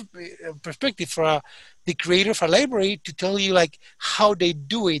from my perspective, for the creator of a library to tell you like how they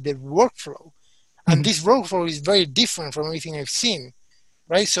do it, the workflow. And this workflow is very different from anything I've seen,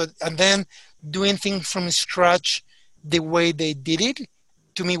 right? So, and then doing things from scratch the way they did it,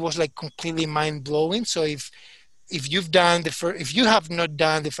 to me was like completely mind blowing. So if you've done if you have not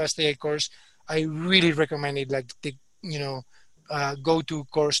done the Fast AI course, I really recommend it. Like the go-to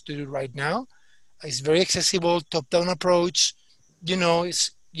course to do right now. It's very accessible, top-down approach.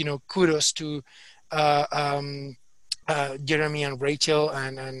 It's kudos to Jeremy and Rachel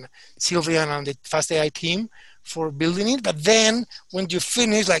and Sylvia and the Fast AI team for building it. But then when you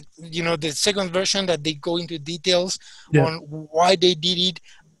finish, like the second version that they go into details on why they did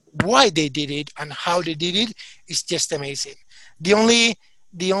it, and how they did it, is just amazing. The only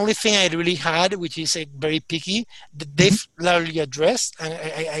thing I really had, which is very picky, that they've largely addressed, and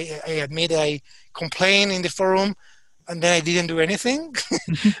I admit that I complained in the forum, and then I didn't do anything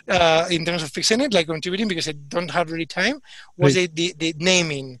in terms of fixing it, like contributing, because I don't have really time, was the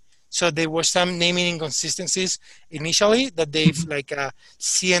naming. So there were some naming inconsistencies initially that they've, like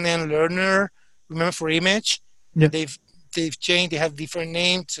CNN Learner, remember, for image, they've changed, they have different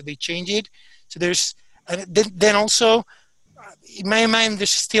names, so they change it. So there's, and then also, in my mind, there's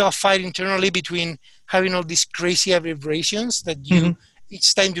still a fight internally between having all these crazy abbreviations that you,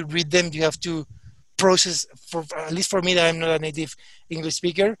 each time you read them, you have to process, for at least for me, that I'm not a native English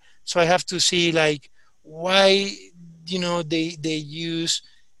speaker. So I have to see like why, they use,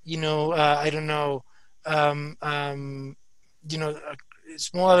 I don't know, a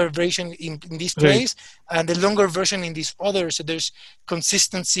smaller version in this place and the longer version in this other. So there's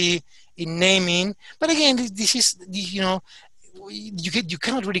consistency in naming. But again, this is, you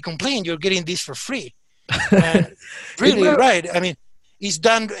cannot really complain. You're getting this for free. Really, right? I mean,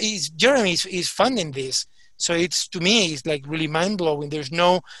 Jeremy is funding this. So it's, to me, it's like really mind blowing. There's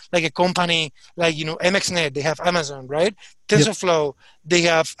no, like, a company like, MXNet, they have Amazon, right? TensorFlow, they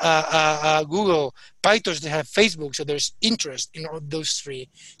have Google, PyTorch, they have Facebook. So there's interest in all those three.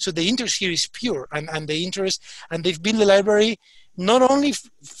 So the interest here is pure, and the interest, and they've built the library not only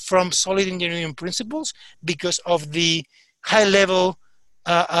from solid engineering principles, because of the high level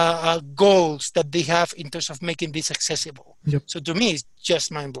goals that they have in terms of making this accessible. So to me, it's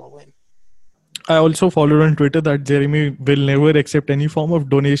just mind blowing. I also followed on Twitter that Jeremy will never accept any form of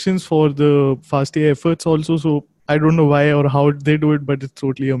donations for the Fast AI efforts also. So I don't know why or how they do it, but it's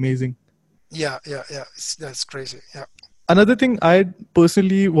totally amazing. Yeah. That's crazy. Yeah. Another thing I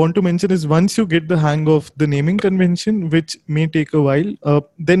personally want to mention is, once you get the hang of the naming convention, which may take a while,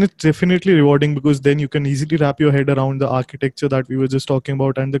 then it's definitely rewarding, because then you can easily wrap your head around the architecture that we were just talking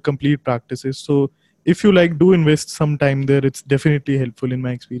about and the complete practices. So if you do invest some time there, it's definitely helpful in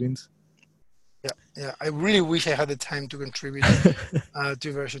my experience. Yeah. I really wish I had the time to contribute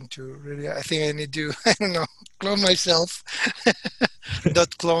to version 2. Really, I think I need to, I don't know, clone myself.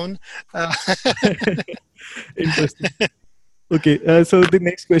 .clone. Interesting. Okay, so the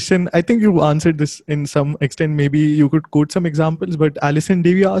next question, I think you answered this in some extent. Maybe you could quote some examples, but Alison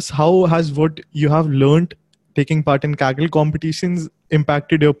Davy asks, how has what you have learned taking part in Kaggle competitions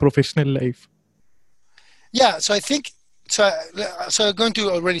impacted your professional life? Yeah, so I think, so I'm going to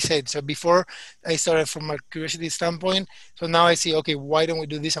already say it. So before I started from a curiosity standpoint, so now I see, okay, why don't we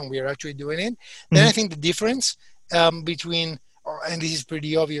do this? And we are actually doing it. Then I think the difference between, and this is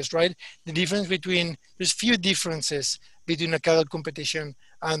pretty obvious, right? The difference between, there's few differences between a Kaggle competition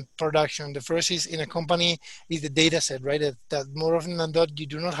and production. The first is, in a company, is the data set, right? That more often than not, you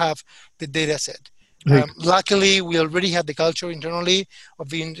do not have the data set. Right. Luckily, we already had the culture internally of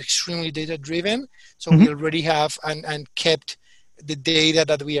being extremely data driven. So we already have and kept the data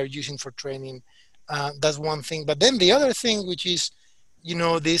that we are using for training. That's one thing. But then the other thing, which is,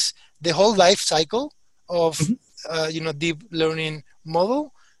 the whole life cycle of, deep learning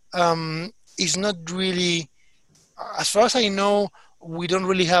model is not really, as far as I know, we don't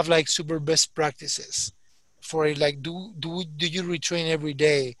really have like super best practices for it. Like, do you retrain every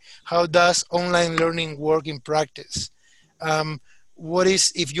day? How does online learning work in practice? What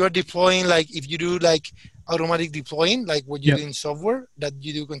is, if you're deploying, like if you do like automatic deploying, like what you do in software, that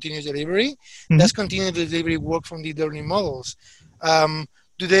you do continuous delivery, does continuous delivery work from the learning models?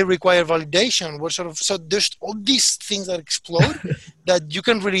 Do they require validation? What sort of, so there's all these things that explode that you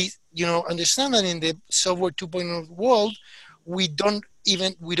can really, understand that in the software 2.0 world, we don't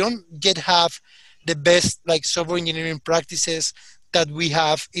yet have the best like software engineering practices that we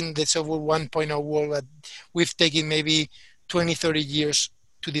have in the software 1.0 world that we've taken maybe 20, 30 years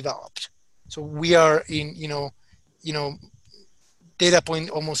to develop. So we are in, data point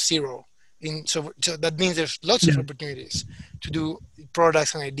almost zero So that means there's lots of opportunities to do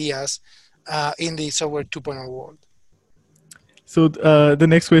products and ideas in the software 2.0 world. So the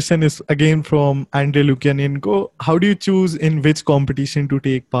next question is again from Andrei Lukianenko. How do you choose in which competition to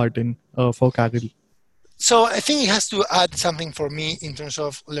take part in for Kaggle? So I think it has to add something for me in terms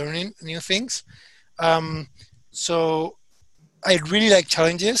of learning new things. So I really like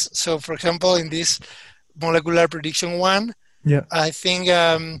challenges. So for example, in this molecular prediction one, I think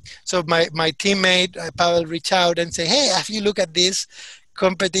so. My teammate Pavel reached out and say, "Hey, have you looked at this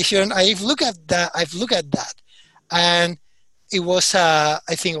competition? I've looked at that, and it was. I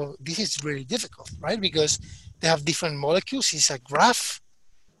think this is really difficult, right? Because they have different molecules. It's a graph.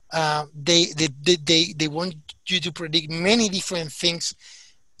 They want you to predict many different things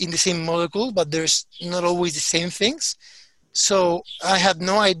in the same molecule, but there's not always the same things. So I had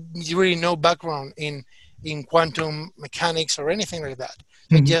really no background in quantum mechanics or anything like that.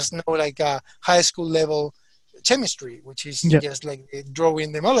 I just know like a high school level chemistry, which is just like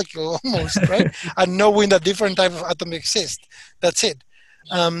drawing the molecule almost, right? And knowing that different type of atoms exist. That's it.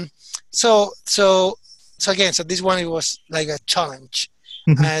 So again, so this one, it was like a challenge.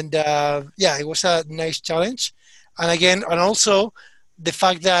 And it was a nice challenge. And again, and also the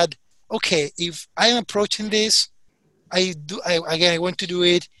fact that, okay, if I'm approaching this, I want to do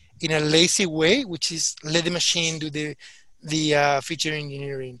it in a lazy way, which is let the machine do the feature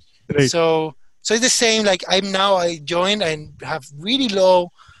engineering. Right. So it's the same. Like I joined and have really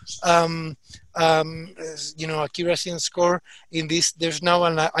low, accuracy and score in this. There's now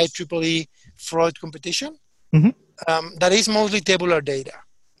an IEEE fraud competition that is mostly tabular data.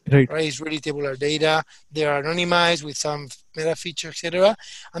 Right. It's really tabular data. They are anonymized with some meta feature, etc.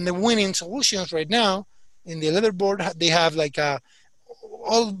 And the winning solutions right now in the leaderboard, they have like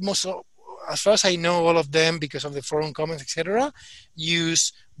almost, as far as I know, all of them, because of the forum comments, etc.,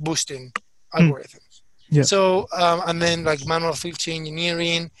 use boosting algorithms. Yeah. So and then like manual feature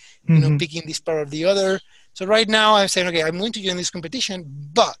engineering, picking this part or the other. So right now I'm saying, okay, I'm going to join this competition,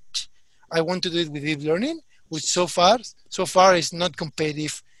 but I want to do it with deep learning, which so far is not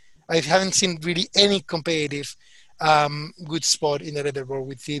competitive. I haven't seen really any competitive good spot in the leaderboard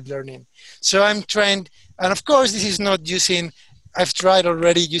with deep learning. So I'm trying, and of course this is not using, I've tried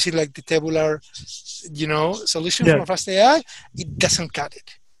already using like the tabular, solution from FastAI. It doesn't cut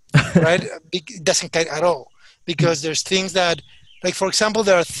it, right? It doesn't cut it at all, because there's things that, like for example,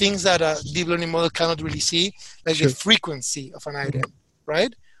 there are things that a deep learning model cannot really see, like the frequency of an item,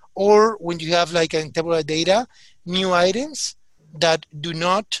 right? Or when you have like in tabular data, new items that do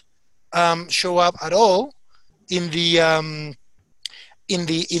not show up at all in the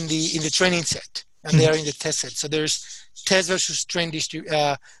training set, and they are in the test set. So there's test versus train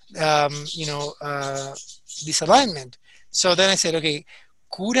disalignment. So then I said, okay,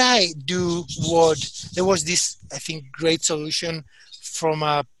 could I do what there was this, I think, great solution from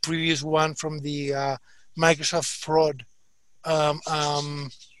a previous one from the Microsoft fraud,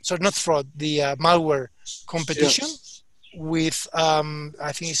 not fraud, the malware competition with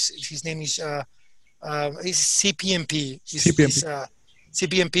I think his name is CPMP.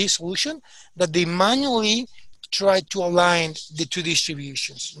 CPMP solution that they manually try to align the two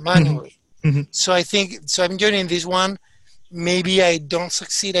distributions manually. So I think, so I'm joining this one. Maybe I don't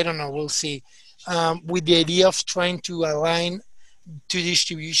succeed. I don't know. We'll see. With the idea of trying to align two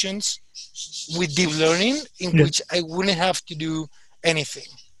distributions with deep learning, in which I wouldn't have to do anything.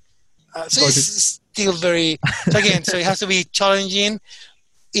 So it's still very, so again, so it has to be challenging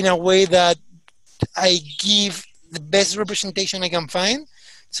in a way that I give the best representation I can find,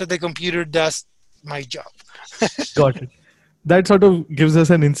 so the computer does my job. Got it. That sort of gives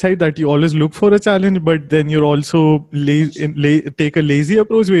us an insight that you always look for a challenge, but then you're also take a lazy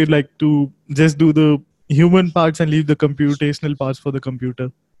approach where you like to just do the human parts and leave the computational parts for the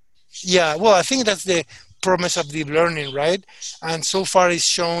computer. Yeah, well, I think that's the promise of deep learning, right? And so far it's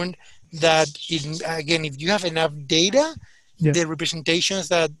shown that, again, if you have enough data, the representations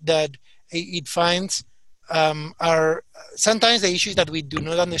that it finds are sometimes the issues that we do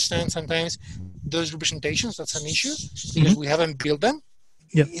not understand. Sometimes those representations, that's an issue because we haven't built them.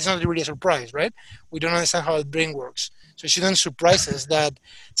 It's not really a surprise, right? We don't understand how the brain works. So it shouldn't surprise us that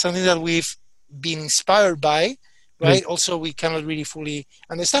something that we've been inspired by, right? Also, we cannot really fully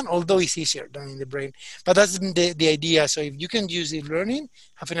understand, although it's easier than in the brain. But that's the idea. So if you can use deep learning,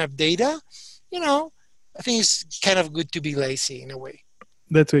 have enough data, I think it's kind of good to be lazy in a way.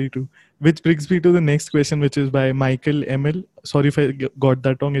 That's very true. Which brings me to the next question, which is by Michael ML. Sorry if I got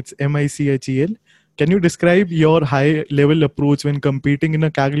that wrong. It's Michel. Can you describe your high-level approach when competing in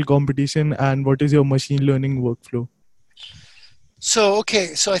a Kaggle competition, and what is your machine learning workflow? So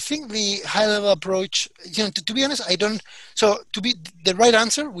I think the high level approach, to be honest, I don't. So to be the right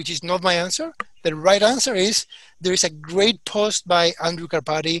answer, which is not my answer, the right answer is there is a great post by Andrew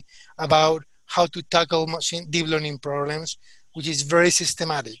Karpathy about how to tackle machine deep learning problems, which is very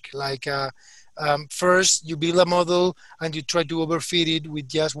systematic. Like first, you build a model and you try to overfit it with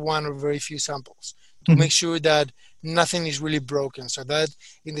just one or very few samples to make sure that nothing is really broken. So that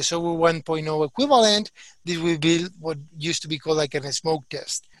in the software 1.0 equivalent, this will be what used to be called like a smoke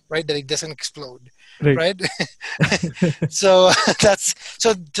test, right? That it doesn't explode, right? So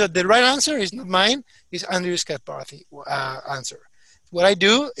so the right answer is not mine, is Andrew Karpathy answer. What I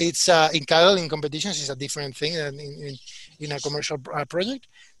do, it's in Kaggle in competitions is a different thing than in a commercial project.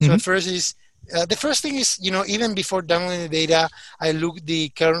 So at first is the first thing is, even before downloading the data, I look the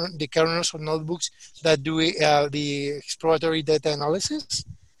kernels or notebooks that do the exploratory data analysis,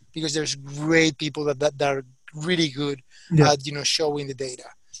 because there's great people that are really good at showing the data.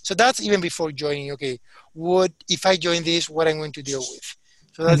 So that's even before joining. Okay, what if I join this? What I'm going to deal with?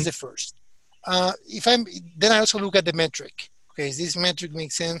 So that's the first. Then I also look at the metric. Okay, does this metric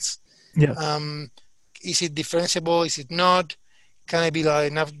make sense? Yeah. Is it differentiable? Is it not? Can I be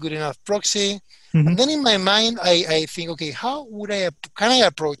like good enough proxy? And then in my mind, I think, okay, how would can I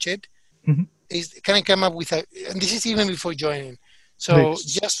approach it? Can I come up with and this is even before joining. So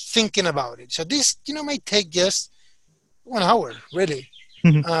just thinking about it. So this, might take just 1 hour, really.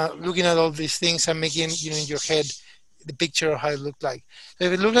 Looking at all these things and making, in your head, the picture of how it looked like. So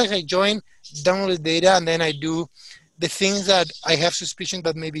if it looks like I join, download the data, and then I do the things that I have suspicion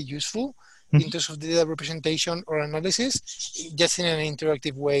that may be useful in terms of data representation or analysis, just in an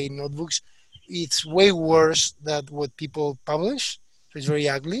interactive way in notebooks. It's way worse than what people publish. So it's very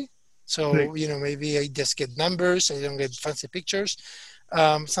ugly. So, maybe I just get numbers. I don't get fancy pictures.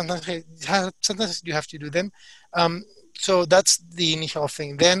 Sometimes you have to do them. So that's the initial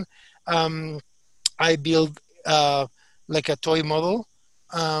thing. Then I build like a toy model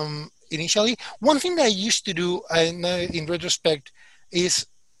initially. One thing that I used to do in retrospect is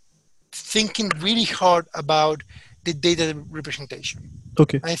thinking really hard about the data representation.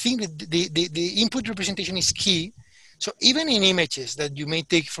 Okay. I think that the input representation is key. So even in images that you may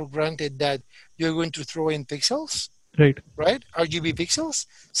take for granted that you're going to throw in pixels, right? RGB pixels.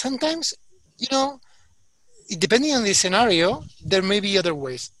 Sometimes, depending on the scenario, there may be other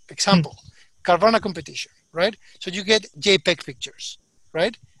ways. Example, Carvana competition, right? So you get JPEG pictures,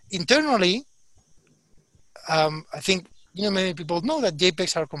 right? Internally, I think, many people know that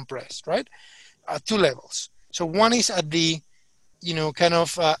JPEGs are compressed, right? At 2 levels. So one is at the, kind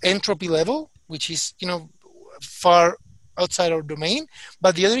of entropy level, which is, far outside our domain,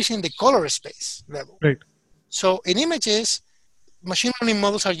 but the other is in the color space level. Right. So in images, machine learning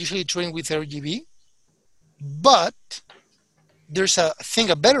models are usually trained with RGB, but there's a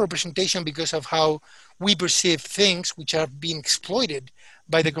better representation because of how we perceive things, which are being exploited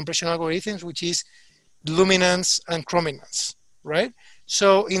by the compression algorithms, which is luminance and chrominance, right?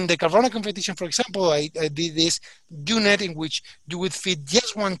 So in the Carvana competition, for example, I did this UNet in which you would feed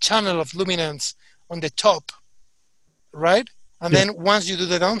just one channel of luminance on the top, right? And then once you do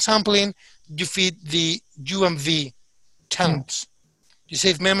the downsampling, you feed the U and V channels. You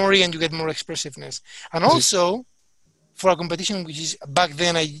save memory and you get more expressiveness. And also, for a competition, which is back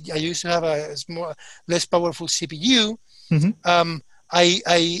then, I used to have a less powerful CPU.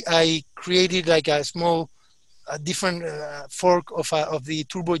 I created like a small, different fork of the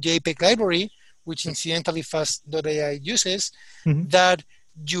Turbo JPEG library, which incidentally Fast.ai uses, that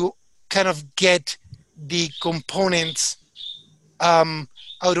you kind of get the components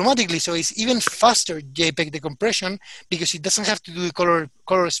automatically. So it's even faster JPEG decompression because it doesn't have to do the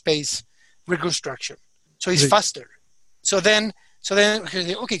color space reconstruction. So it's faster. So then,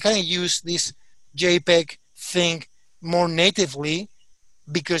 okay, can I use this JPEG thing more natively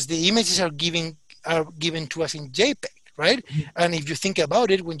because the images are given to us in JPEG, right? And if you think about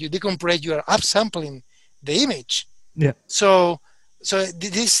it, when you decompress, you are upsampling the image. Yeah. So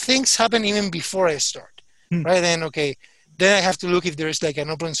these things happen even before I start, right? Then then I have to look if there's like an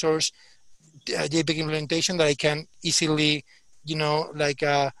open source JPEG implementation that I can easily,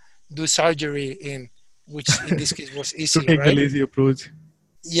 do surgery in, which in this case was easy, to take right? the lazy approach.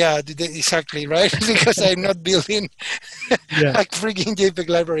 Yeah, exactly, right? Because I'm not building a freaking JPEG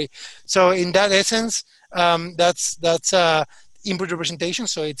library. So in that essence, that's input representation.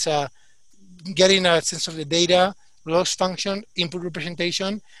 So it's getting a sense of the data, loss function, input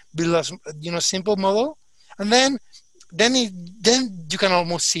representation, build a simple model, and then you can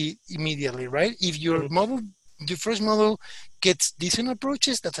almost see immediately, right? If your first model gets decent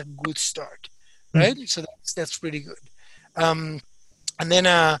approaches, that's a good start, right? So that's pretty good.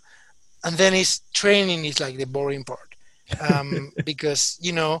 and then it's training is like the boring part, because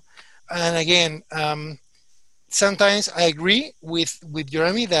and again, sometimes I agree with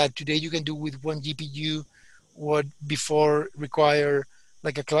Jeremy that today you can do with one GPU what before require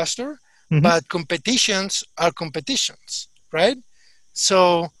like a cluster, Mhm. but competitions are competitions, right?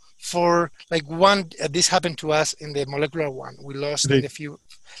 So for like this happened to us in the molecular one. We lost in Right. the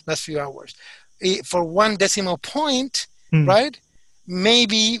last few hours. For 1 decimal point, Hmm. right?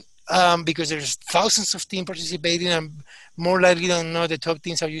 Maybe because there's thousands of teams participating, and more likely than not, the top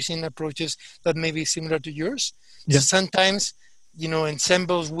teams are using approaches that may be similar to yours. So Yeah. sometimes,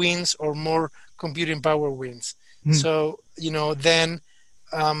 ensembles wins or more computing power wins. Hmm. So then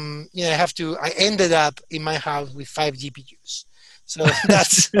I ended up in my house with 5 GPUs. So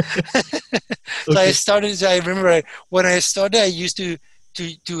that's so Okay. I remember when I started, I used to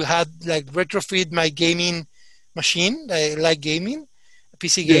have like retrofit my gaming machine. I like gaming,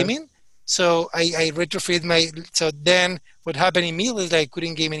 PC Yeah. gaming. So I retrofit so then what happened immediately is I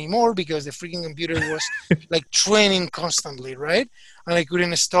couldn't game anymore because the freaking computer was like training constantly, right? And I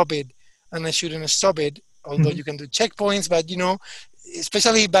couldn't stop it, and I shouldn't stop it, although Mhm. you can do checkpoints, but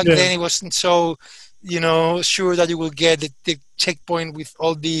especially back Yeah. then it wasn't so sure that you will get the checkpoint with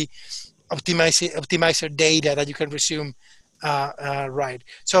all the optimizer data that you can resume right.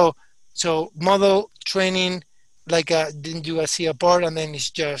 So model training, like then you see a part, and then it's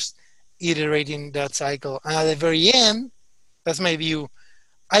just iterating that cycle. And at the very end, that's my view.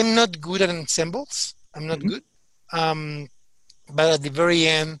 I'm not good at ensembles. I'm not Mhm. good. Um, but at the very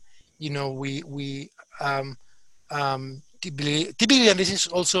end, we typically, and this is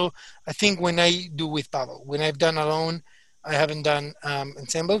also, I think, when I do with Pavel, when I've done alone, I haven't done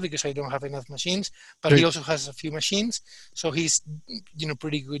ensemble because I don't have enough machines, but he Right. also has a few machines, so he's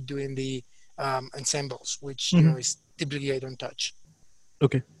pretty good doing the ensembles, which Mhm. is typically I don't touch.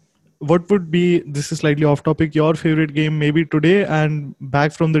 Okay. What would be, this is slightly off topic, your favorite game maybe today and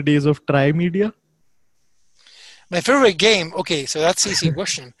back from the days of Tri Media? My favorite game, okay, so that's easy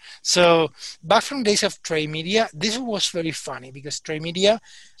question. So back from days of Trade Media, this was very funny because Trade Media,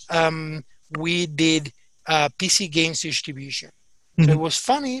 we did PC games distribution. So it Mhm. was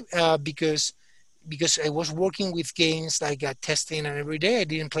funny because I was working with games like testing, and every day I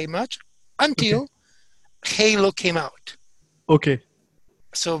didn't play much Okay. until Halo came out. Okay.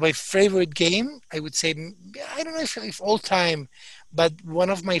 So my favorite game, I would say, I don't know if all time, but one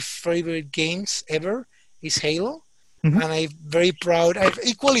of my favorite games ever is Halo, Mhm. and I'm very proud. I'm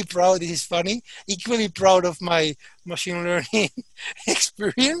equally proud. This is funny. Equally proud of my machine learning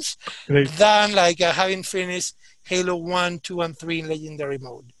experience Right. than like having finished Halo 1, 2, and 3 in legendary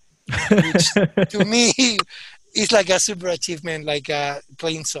mode, which to me is like a super achievement, like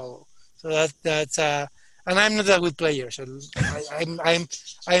playing solo. So that's and I'm not a good player, so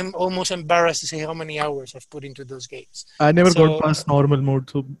I'm almost embarrassed to say how many hours I've put into those games. I never got So past normal mode,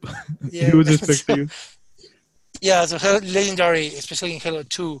 so yeah, huge respect to so, you. yeah. So legendary, especially in Halo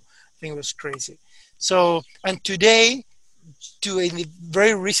 2, I think it was crazy. So and today, to in the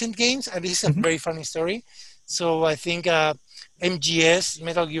very recent games, and this is a Mhm. very funny story. So I think MGS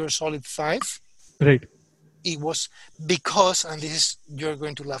Metal Gear Solid 5. Right. It was because, and this is, you're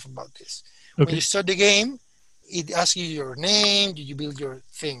going to laugh about this. When you Okay. start the game, it asks you your name, did you build your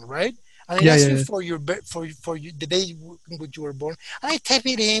thing, right? And it Yeah, asks yeah, you yeah. for the day in which you were born. And I type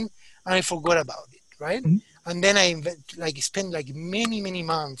it in, and I forgot about it, right? Mhm. And then I spent like many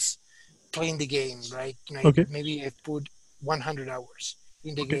months playing the game, right? Okay. Maybe I put 100 hours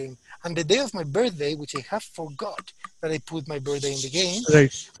in the Okay. game. And the day of my birthday, which I have forgot that I put my birthday in the game,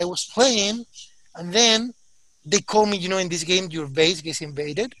 Right. I was playing, and then they call me, in this game, your base gets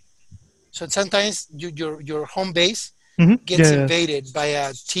invaded. So sometimes your home base Mhm. gets Yeah, yeah. invaded by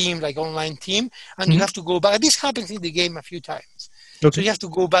a team, like online team, and you Mhm. have to go back. This happens in the game a few times. So Okay. you have to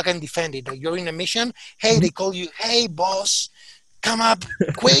go back and defend it. Like you're in a mission. Hey, Mhm. they call you, hey, boss, come up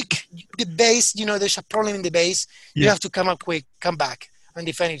quick. The base, there's a problem in the base. You Yeah. have to come up quick, come back and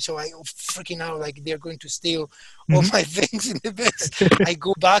defend it. So I freaking out, like they're going to steal all Mhm. my things in the base. I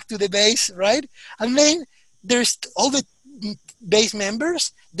go back to the base, right? And then there's all the base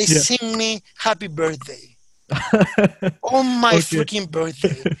members, they Yeah. sing me happy birthday on my Okay. freaking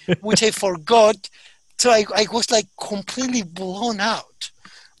birthday, which I forgot. So I was like completely blown out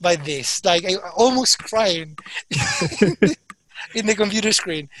by this, like I almost crying in the computer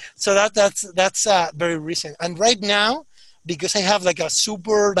screen. So that's very recent. And right now, because I have like a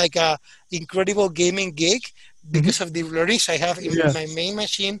super like a incredible gaming gig, Mhm. because of the release I have in Yeah. my main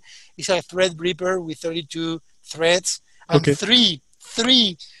machine is a Threadripper with 32 threads and Okay.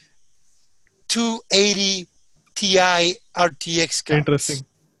 three 280 Ti RTX cards. Interesting.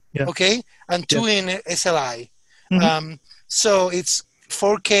 Yeah. Okay, and two in SLI. Mhm. So it's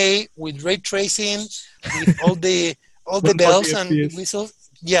 4K with ray tracing, with all the 140 bells and FPS. whistles.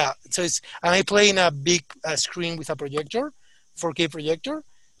 Yeah, so it's, and I play in a big screen with a projector, 4K projector.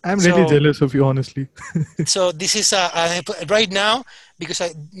 I'm really So jealous of you, honestly. this is right now, because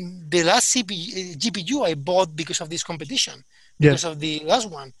the last GPU I bought because of this competition, Yeah. because of the last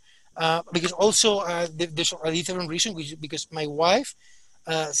one, because also there's a different reason, because my wife,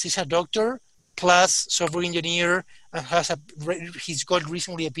 she's a doctor plus software engineer, and he's got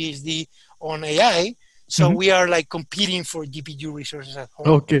recently a PhD on AI. So Mhm. we are like competing for GPU resources at home.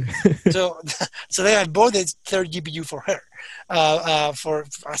 Okay. So, so then I bought the third GPU for her, for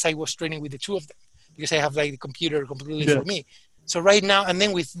as I was training with the two of them, because I have like the computer completely Yeah. for me. So right now, and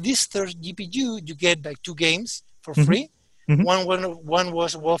then with this third GPU, you get like 2 games for Mhm. free. Mhm. One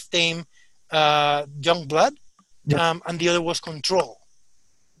was Wolfenstein Young Blood, Yeah. and the other was Control,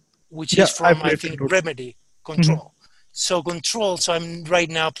 which Yeah. is I from, I played think, Control. Remedy. Mhm. Control. So Control. So I'm right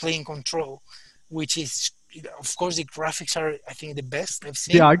now playing Control, which is, of course, the graphics are, I think, the best I've The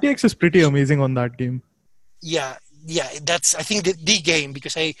seen. RTX is pretty amazing on that game. Yeah, that's, I think, the game,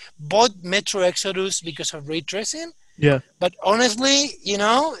 because I bought Metro Exodus because of ray tracing, Yeah. but honestly,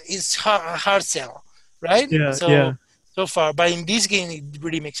 it's hard sell, right? Yeah. Yeah. So far, but in this game it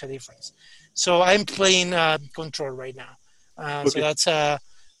really makes a difference. So I'm playing Control right now. So Okay. that's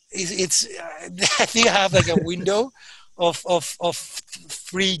it's I think I have like a window of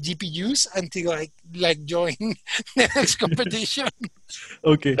free GPUs until like join the next competition.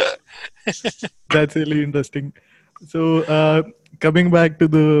 Okay. That's really interesting. So, coming back to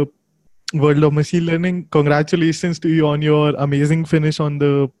the world of machine learning, congratulations to you on your amazing finish on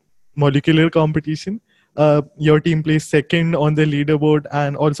the molecular competition. Your team placed second on the leaderboard,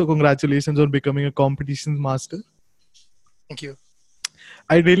 and also congratulations on becoming a competitions master. Thank you.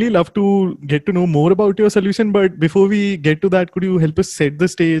 I'd really love to get to know more about your solution, but before we get to that, could you help us set the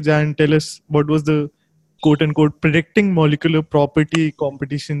stage and tell us what was the quote unquote predicting molecular property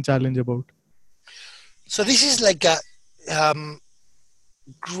competition challenge about? So this is like a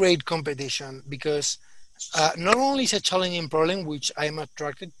great competition, because not only is a challenging problem which I'm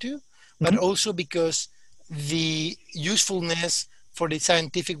attracted to, but Mhm. also because the usefulness for the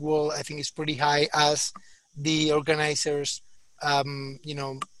scientific world, I think, is pretty high, as the organizers,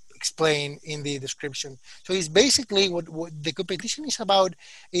 explain in the description. So it's basically what the competition is about.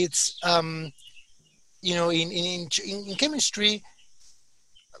 It's in chemistry,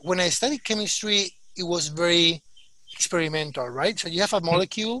 when I studied chemistry, it was very experimental, right? So you have a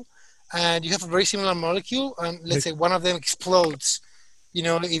molecule, and you have a very similar molecule, and let's Right. say one of them explodes.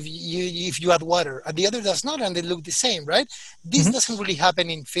 If you add water, and the other does not, and they look the same, right? This Mhm. doesn't really happen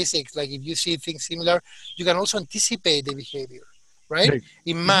in physics. Like, if you see things similar, you can also anticipate the behavior, right? Right.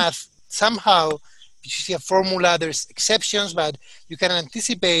 In Mhm. math, somehow, if you see a formula, there's exceptions, but you can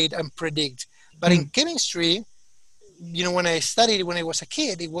anticipate and predict. But in Mhm. chemistry, when I studied when I was a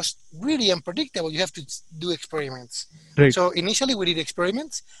kid, it was really unpredictable. You have to do experiments. Right. So initially we did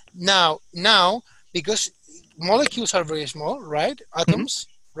experiments. Now, because molecules are very small, right? Mhm. Atoms,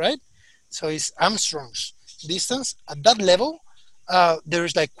 right? So it's Armstrong's distance. At that level,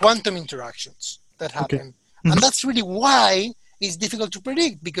 there's like quantum interactions that Okay. happen, and Mhm. that's really why it's difficult to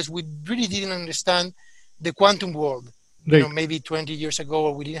predict, because we really didn't understand the quantum world. Right. Maybe 20 years ago,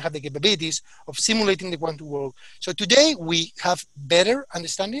 or we didn't have the capabilities of simulating the quantum world. So today we have better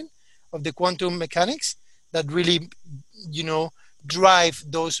understanding of the quantum mechanics that really, you know, drive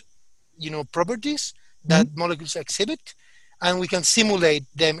those, properties Mhm. that molecules exhibit, and we can simulate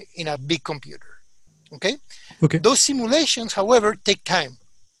them in a big computer. Okay. Okay. Those simulations, however, take time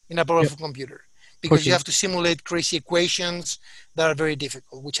in a Yeah. powerful computer, For because you sure. have to simulate crazy equations that are very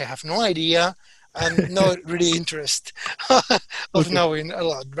difficult, which I have no idea and no really interest of Okay. knowing a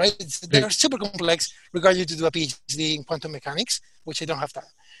lot, right? They're Right. super complex, require you to do a PhD in quantum mechanics, which I don't have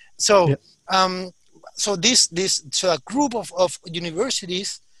time. So, Yeah. um, so a group of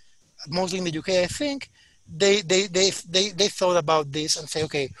universities, mostly in the UK, I think, they thought about this and say,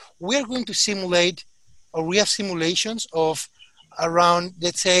 okay, we are going to simulate, or we have simulations of around,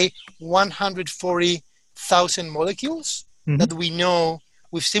 let's say, 140,000 molecules Mhm. that we know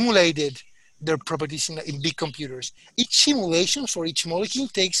we've simulated their properties in big computers. Each simulation for each molecule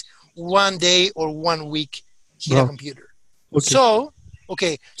takes 1 day or 1 week in a Wow. computer. Okay. So,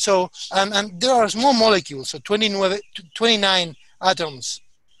 okay, so, and there are small molecules, so 29 atoms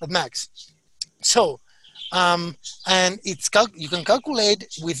at max. So, and you can calculate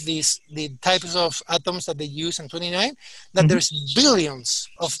with the types of atoms that they use in 29, that Mhm. there's billions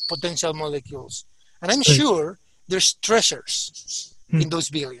of potential molecules. And I'm Right. sure there's treasures in those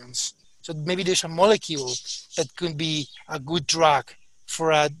billions. So maybe there's a molecule that could be a good drug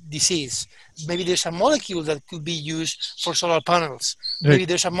for a disease. Maybe there's a molecule that could be used for solar panels. Right. Maybe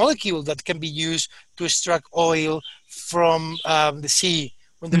there's a molecule that can be used to extract oil from the sea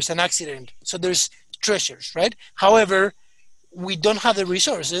when there's an accident. So there's treasures, right? However, we don't have the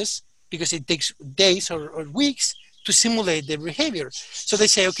resources because it takes days or weeks to simulate the behavior. So they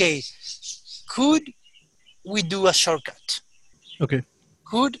say, okay, could we do a shortcut? Okay.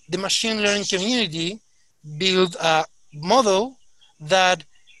 Could the machine learning community build a model that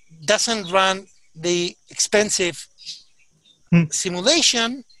doesn't run the expensive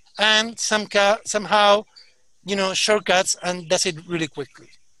simulation and somehow, shortcuts and does it really quickly?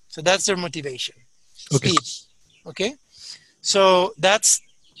 So that's their motivation. Okay. Speed. Okay. So that's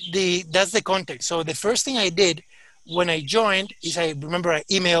the context. So the first thing I did when I joined is I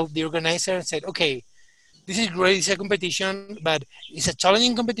emailed the organizer and said, okay, this is great, it's a competition, but it's a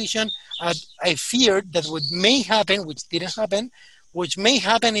challenging competition. I feared that what may happen, which didn't happen, which may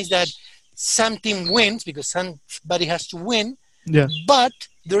happen is that some team wins because somebody has to win, Yeah. but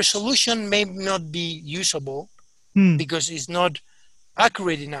their solution may not be usable because it's not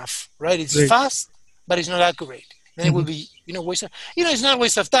accurate enough, right? It's Right. fast, but it's not accurate. Then it will be, waste of, it's not a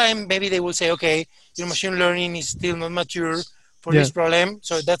waste of time. Maybe they will say, okay, machine learning is still not mature for this problem.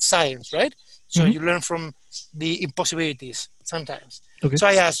 So that's science, right? So you learn from the impossibilities sometimes. Okay. So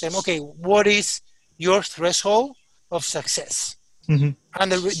I asked them, okay, what is your threshold of success? And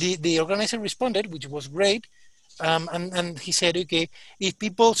the organizer responded, which was great. And he said, okay, if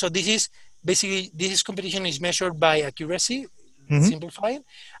people, so this competition is measured by accuracy, simplifying,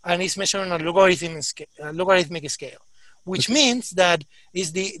 and it's measured on a logarithmic scale, which means that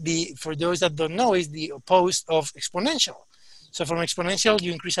is for those that don't know, is the opposite of exponential. So from exponential,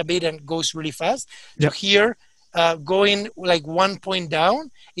 you increase a bit and goes really fast. So here, going like 1 point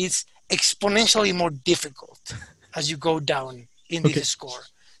down is exponentially more difficult as you go down in this score.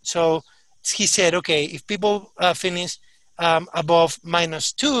 So he said, okay, if people finish above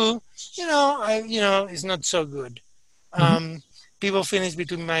 -2, it's not so good. People finish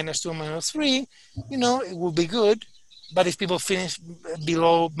between -2 and -3, it will be good. But if people finish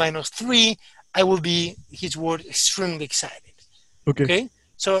below -3, I will be, his word, extremely excited. Okay.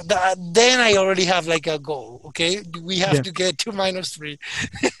 So then I already have like a goal. Okay. We have to get to -3.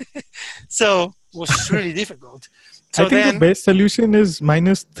 So it was really difficult. So I think the best solution is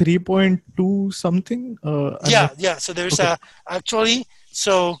 -3.2 something. Yeah. So there's actually,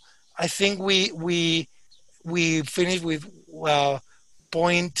 so I think we finished with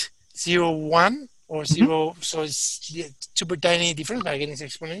 0.01 or 0. So it's super tiny difference, but again, it's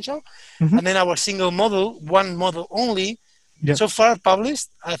exponential. And then our single model, one model only, so far published,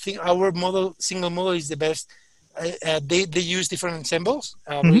 I think our single model is the best. They use different ensembles,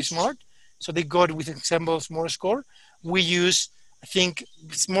 very smart. So they got with ensembles more score. We use, I think,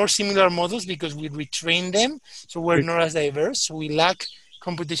 more similar models because we retrain them. So we're not as diverse. So we lack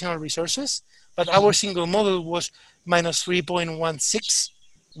computational resources. But our single model was -3.16,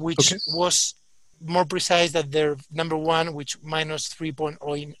 which was more precise than their number one, which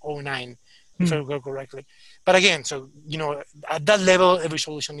 -3.09, if I recall correctly. But again, so, at that level, every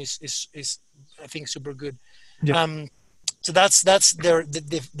solution is I think, super good. So that's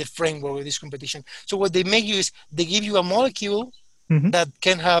the framework of this competition. So what they make you is they give you a molecule that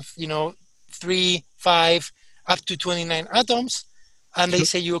can have, 3, 5, up to 29 atoms. And they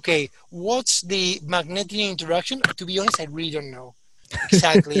say you, okay, what's the magnetic interaction? To be honest, I really don't know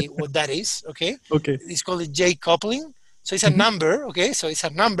exactly what that is. Okay. It's called a J coupling. So it's a number. Okay. So it's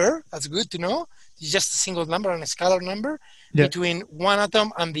a number. That's good to know. It's just a single number and a scalar number between one atom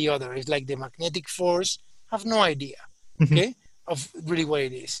and the other. It's like the magnetic force. I have no idea. Okay. Of really what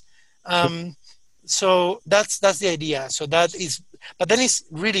it is. So that's the idea. So that is, but then it's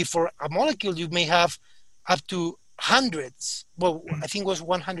really for a molecule, you may have up to hundreds. Well, I think it was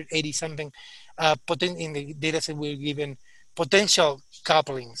 180 something in the data set we were given potential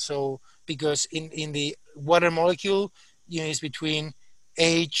coupling. So because in the water molecule, it's between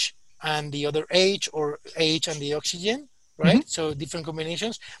H and the other H, or H and the oxygen, right? So different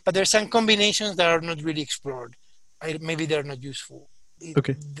combinations, but there's some combinations that are not really explored. Maybe they're not useful.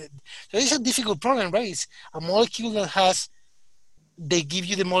 So it's a difficult problem, right? It's a molecule that they give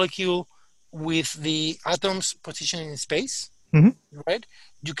you the molecule with the atoms positioned in space, right?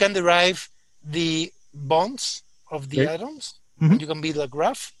 You can derive the bonds of the atoms, and you can build a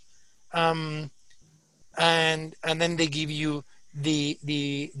graph, and then they give you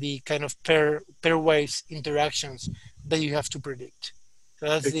the kind of pairwise interactions that you have to predict. So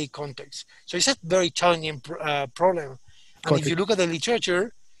that's the context. So it's a very challenging problem. And if you look at the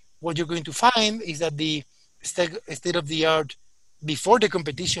literature, what you're going to find is that the state of the art before the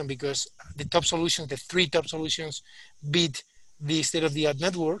competition, because the top solutions, the 3 top solutions beat the state of the art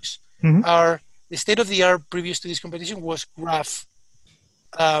networks, are the state of the art previous to this competition was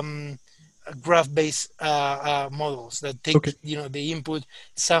graph-based models that take the input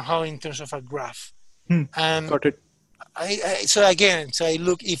somehow in terms of a graph. Got it. So I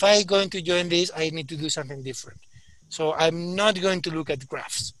look, if I'm going to join this, I need to do something different. So I'm not going to look at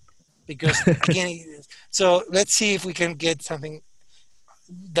graphs because again, so let's see if we can get something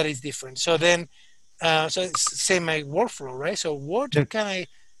that is different. So then, so it's say my workflow, right? So what can I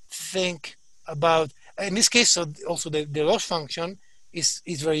think about? In this case, so also the loss function is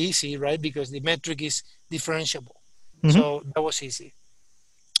very easy, right? Because the metric is differentiable. So that was easy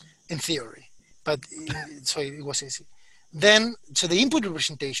in theory, but so it was easy. Then, so the input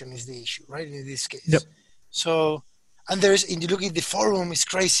representation is the issue, right? In this case. So, and there's, and you look at the forum, is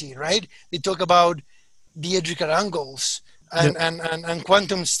crazy, right? They talk about diedric angles and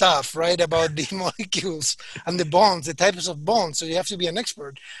quantum stuff, right? About the molecules and the bonds, the types of bonds. So you have to be an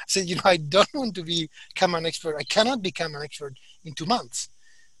expert. I said, I don't want to become an expert. I cannot become an expert in 2 months.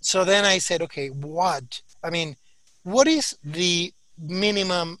 So then I said, okay, what is the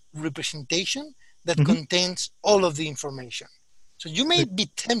minimum representation that contains all of the information? So you may be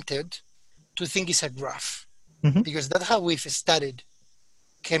tempted to think it's a graph because that's how we've studied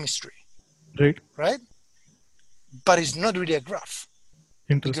chemistry, right? But it's not really a graph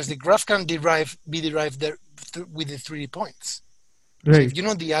because the graph can be derived there with the 3D points. So if you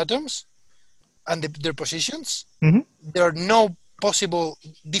know the atoms and their positions, there are no possible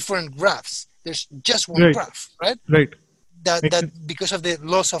different graphs. There's just one graph, right? That because of the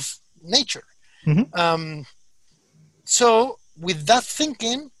laws of nature. So with that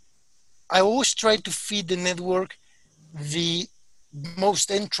thinking, I always try to feed the network the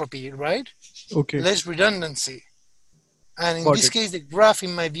most entropy, right? Less redundancy. And in this case, the graph,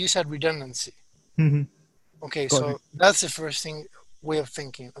 in my view, is a redundancy. Okay, so that's the first way of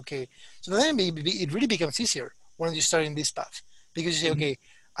thinking. Okay, so then it really becomes easier when you start in this path because you say, okay,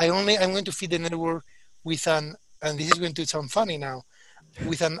 I'm going to feed the network with and this is going to sound funny now,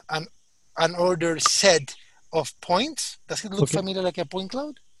 with an ordered set of points. Does it look familiar like a point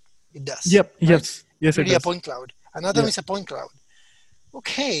cloud? It does. Yep. Right? Yes. Yes. Really a point cloud. An atom is a point cloud.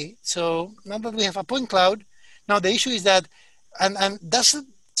 Okay. So now that we have a point cloud, now the issue is that, and that's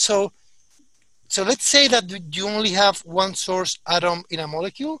so. So let's say that you only have one source atom in a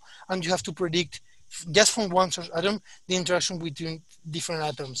molecule, and you have to predict just from one source atom the interaction between different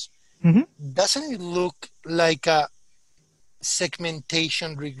atoms. Doesn't it look like a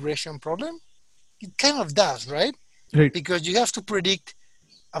segmentation regression problem? It kind of does, right? Because you have to predict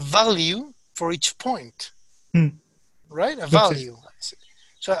a value for each point, right? A value.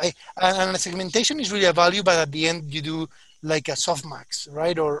 So, and a segmentation is really a value, but at the end you do like a softmax,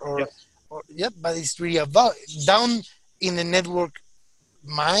 right? But it's really a value. Down in the network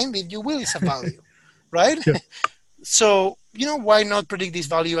mind, if you will, it's a value, right? So, why not predict this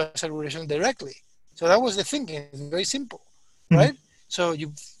value as a regression directly? So that was the thinking. It's very simple, right? So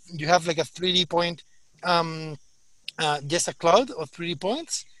you have like a 3D point, just a cloud of 3D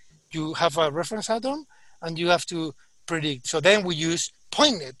points. You have a reference atom, and you have to predict. So then we use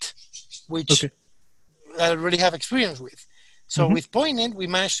PointNet, which I already have experience with. So with PointNet, we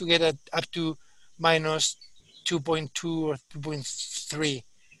managed to get up to minus 2.2 or 2.3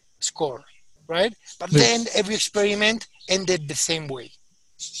 score, right? But then every experiment ended the same way.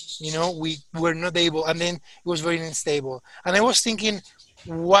 We were not able, and then it was very unstable. And I was thinking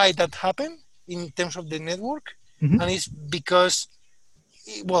why that happened in terms of the network. And it's because,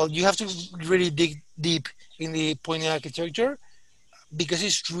 you have to really dig deep in the PointNet architecture because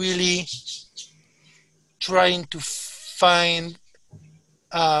it's really trying to find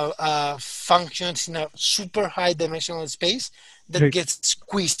functions in a super high dimensional space that gets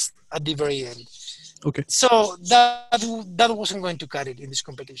squeezed at the very end. So that wasn't going to cut it in this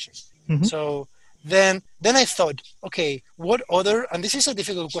competition. So then I thought, okay, what other, and this is a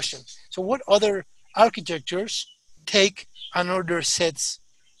difficult question. So what other architectures take unordered sets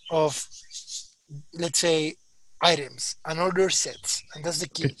of, let's say, items, unordered sets, and that's the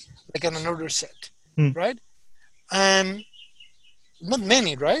key, like an unordered set, right? And not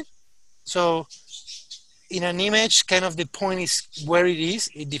many, right? So in an image, kind of the point is where it is.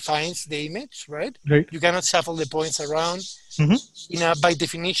 It defines the image, right? You cannot shuffle the points around. By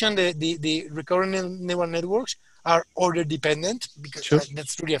definition, the recurrent neural networks are order dependent because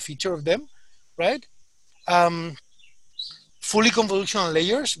that's really a feature of them, right? fully convolutional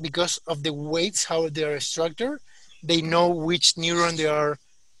layers, because of the weights, how they are structured, they know which neuron they are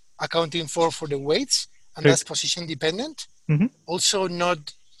accounting for the weights, and Right. that's position dependent. Mm-hmm. Also, not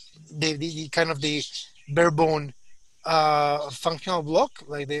the kind of the bare bone functional block,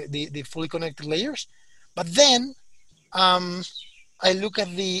 like the fully connected layers. But then I look at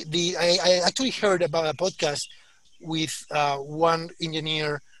I actually heard about a podcast with one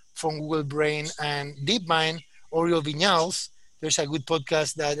engineer from Google Brain and DeepMind, Oriol Viñals. There's a good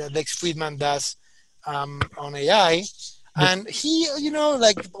podcast that Lex Friedman does on AI. Yep. And he,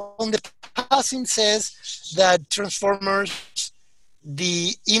 like on the passing says that transformers,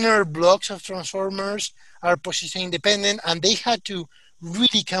 the inner blocks of transformers are position independent, and they had to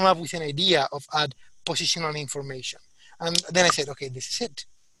really come up with an idea of add positional information. And then I said, okay, this is it,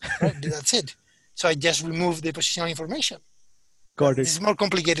 right? That's it. So I just removed the positional information. Got it. It's more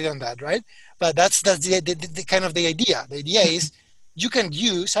complicated than that, right? But that's the kind of the idea. The idea is you can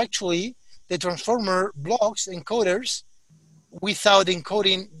use actually the transformer blocks encoders without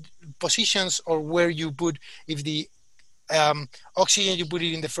encoding positions or where you put, if the oxygen you put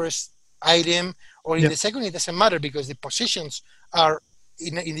it in the first item or in Yeah. the second, it doesn't matter because the positions are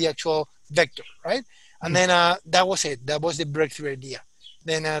in the actual vector, right? And then that was it. That was the breakthrough idea.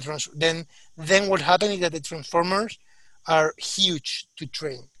 Then then what happened is that the transformers are huge to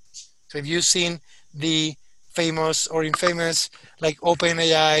train. So if you've seen the famous or infamous like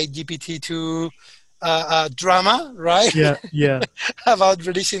OpenAI GPT-2 drama, right? Yeah. Yeah. About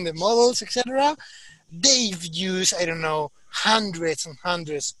releasing the models, etc. They've used, I don't know, hundreds and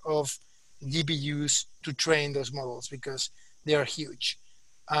hundreds of GPUs to train those models because they are huge.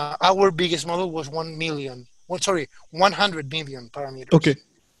 Our biggest model was 1 million, 100 million parameters. Okay.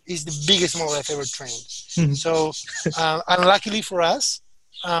 It's the biggest model I've ever trained. Mhm. So, unluckily for us,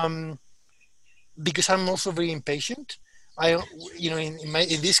 because I'm also very impatient,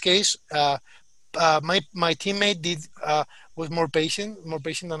 in this case, my teammate was more patient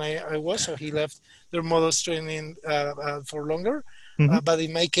than I was, so he left their models training for longer. Mhm. But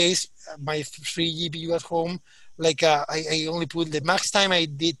in my case, my free GPU at home, like I only put the max time I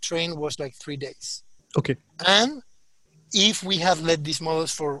did train was like 3 days. Okay. And if we have let these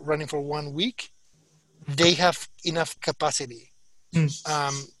models for running for 1 week, they have enough capacity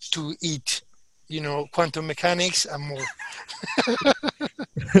to eat, quantum mechanics and more.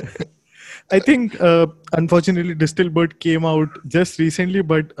 I think, unfortunately, Distilbert came out just recently,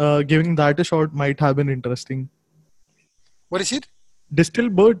 but giving that a shot might have been interesting. What is it?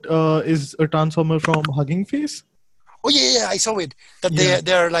 Distilbert is a transformer from Hugging Face. Oh yeah, I saw it. That Yeah.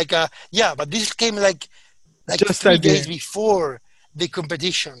 they're like but this came like Just 3 at the days end. before the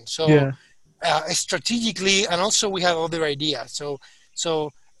competition. So Yeah. strategically, and also we have other ideas. So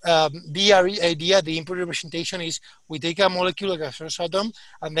the idea, the input representation is we take a molecule like a source atom,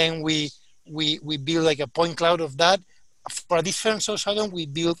 and then we build like a point cloud of that. For a different source atom, we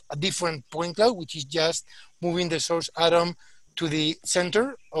build a different point cloud, which is just moving the source atom to the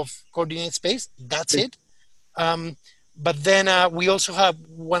center of coordinate space. That's Right. it. But then we also have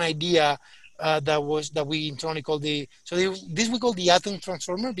one idea that we internally call this we call the atom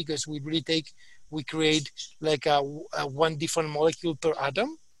transformer, because we create like a one different molecule per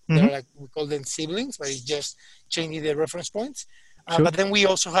atom. They're Mhm. like, we call them siblings, but it's just changing the reference points. Sure. But then we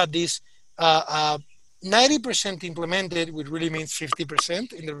also have this 90% implemented, which really means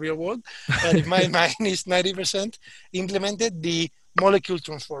 50% in the real world. But in my mind, is 90% implemented, the molecule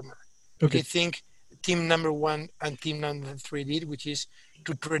transformer. Okay. I think team number 1 and team number 3 did, which is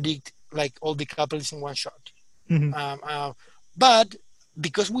to predict like all the couples in one shot. Mhm. But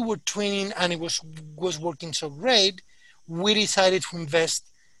because we were training and it was working so great, we decided to invest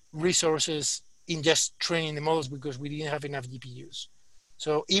resources in just training the models because we didn't have enough GPUs.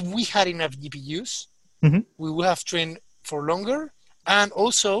 So if we had enough GPUs, Mhm. we would have trained for longer, and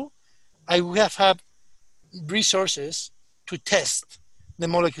also I would have had resources to test the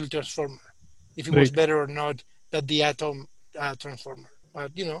molecule transformer if it was Right. better or not than the atom transformer.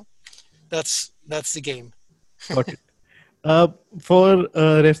 But that's the game. Got it. For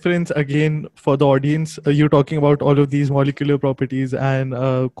reference again for the audience, you're talking about all of these molecular properties and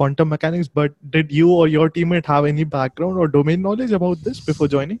quantum mechanics, but did you or your teammate have any background or domain knowledge about this before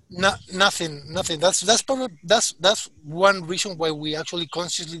joining? Nothing. That's one reason why we actually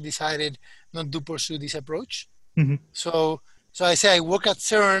consciously decided not to pursue this approach. Mhm. So I say I work at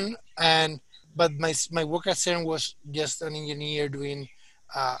CERN, but my work at CERN was just an engineer doing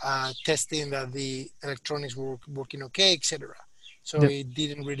testing that the electronics were working okay, etc. So Yeah. it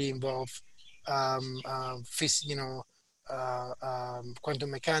didn't really involve quantum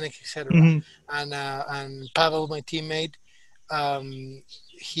mechanics, etc. Mhm. And Pavel, my teammate,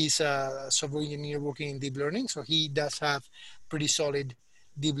 he's a software engineer working in deep learning, so he does have pretty solid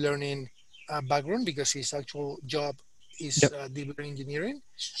deep learning background because his actual job is Yep. deep learning engineering,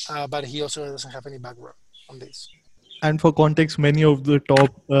 but he also doesn't have any background on this. And for context, many of the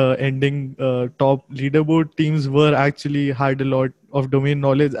top leaderboard teams were actually had a lot of domain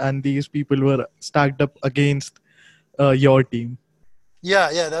knowledge, and these people were stacked up against your team.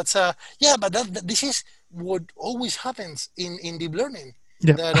 Yeah, that's yeah, but this is what always happens in deep learning.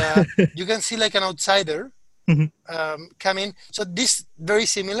 Yeah. That you can see like an outsider Mhm. come in. So this very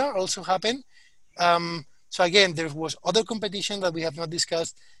similar also happened. So again, there was other competition that we have not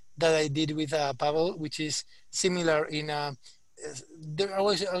discussed that I did with Pavel, which is similar in. There are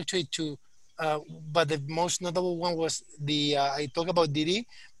always actually two, but the most notable one was the I talk about Didi,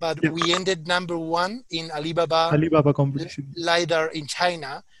 but Yep. we ended number one in Alibaba Alibaba competition. LiDAR in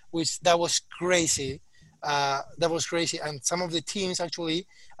China, which that was crazy. That was crazy, and some of the teams actually,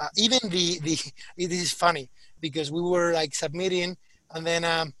 even the it is funny because we were like submitting, and then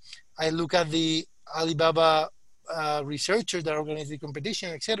I look at the Alibaba researchers that organized the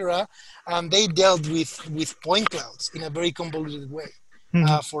competition, etc., and they dealt with point clouds in a very convoluted way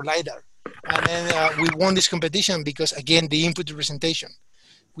Mhm. for LiDAR, and then we won this competition because again the input representation.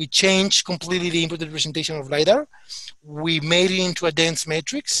 We changed completely the input representation of LiDAR. We made it into a dense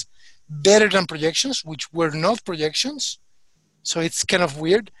matrix, better than projections, which were not projections. So it's kind of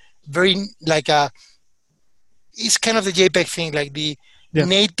weird. Very like it's kind of the JPEG thing, like the Yeah.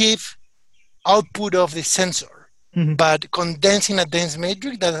 native output of the sensor, Mhm. but condensing a dense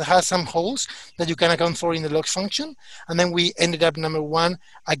matrix that has some holes that you can account for in the logs function. And then we ended up number one.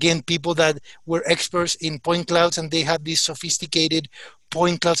 Again, people that were experts in point clouds, and they had these sophisticated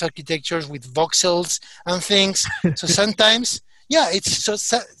point clouds architectures with voxels and things. So sometimes, yeah, it's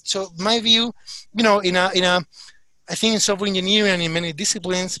so my view, in a I think in software engineering and in many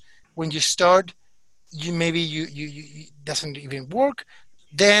disciplines, when you start, you doesn't even work.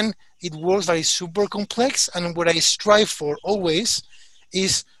 Then it works, but it's super complex. And what I strive for always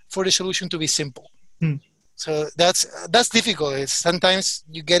is for the solution to be simple. Hmm. So that's difficult. Sometimes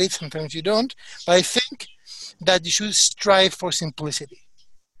you get it, sometimes you don't. But I think that you should strive for simplicity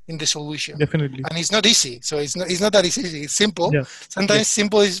in the solution. Definitely. And it's not easy. So it's not that easy. It's simple. Yeah. Sometimes Yeah.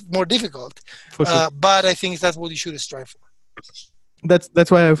 simple is more difficult. For sure. But I think that's what you should strive for. That's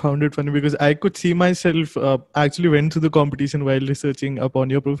why I found it funny, because I could see myself actually went to the competition while researching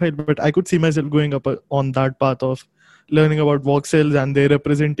upon your profile, but I could see myself going up on that path of learning about voxels and their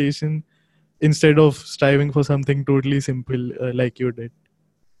representation instead of striving for something totally simple like you did.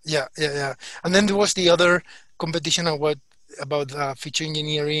 Yeah. And then there was the other competition about feature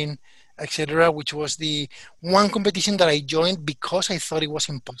engineering, etc., which was the one competition that I joined because I thought it was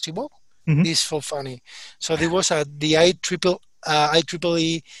impossible. Mhm. This is so funny. So there was the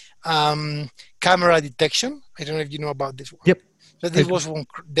IEEE camera detection. I don't know if you know about this one. Yep. But this was one.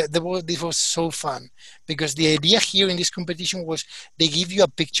 This was so fun because the idea here in this competition was they give you a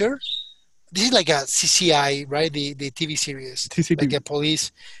picture. This is like a CCI, right? The TV series, CCTV. like a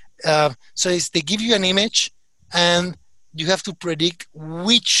police. So they give you an image, and you have to predict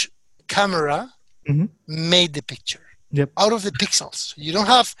which camera Mhm. made the picture. Yep. Out of the pixels. You don't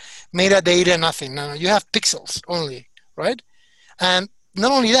have metadata, nothing. No, you have pixels only, right? And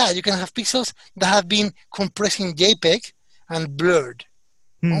not only that, you can have pixels that have been compressed in JPEG and blurred.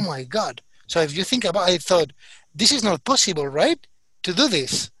 Hmm. Oh my God. So if you think about it, I thought, this is not possible, right? To do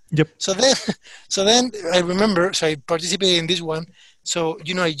this. Yep. So then I remember, so I participated in this one. So,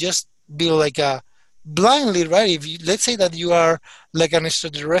 I just build like a blindly, right? If you, let's say that you are like an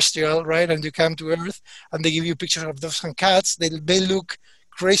extraterrestrial, right? And you come to Earth and they give you pictures of dogs and cats, they look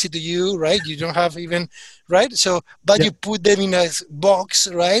crazy to you, right? You don't have even, right? So, but Yep. you put them in a box,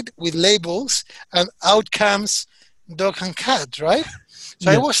 right? With labels, and out comes dog and cat, right? So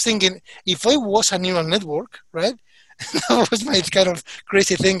I Yeah. was thinking, if I was a neural network, right? That was my kind of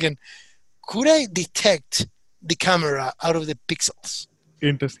crazy thinking. Could I detect the camera out of the pixels?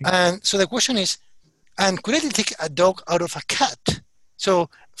 Interesting. And so the question is, and could I detect a dog out of a cat? So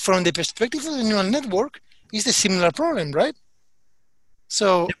from the perspective of the neural network, it's a similar problem, right?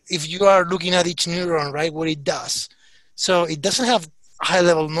 So if you are looking at each neuron, right, what it does. So it doesn't have high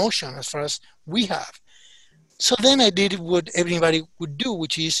level motion as far as we have. So then I did what everybody would do,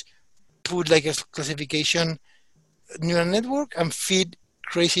 which is put like a classification neural network and feed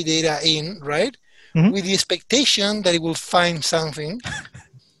crazy data in, right? Mhm. With the expectation that it will find something, Yeah.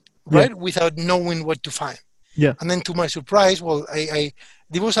 right? Without knowing what to find. Yeah. And then to my surprise, well,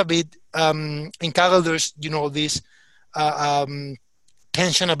 there was a bit, in Kaggle, there's, this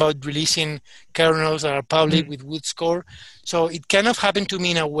tension about releasing kernels that are public with good score. So it kind of happened to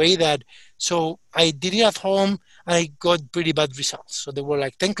me in a way that, so I did it at home and I got pretty bad results. So there were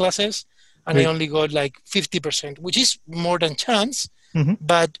like 10 classes and I Right. only got like 50%, which is more than chance, Mhm.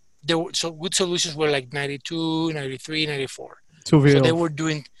 but there were, so good solutions were like 92, 93, 94. So way So they off. were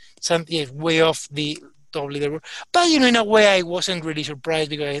doing something way off the top leaderboard. But in a way, I wasn't really surprised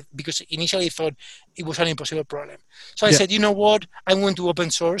because initially I thought it was an impossible problem. So I Yeah. said, you know what? I'm going to open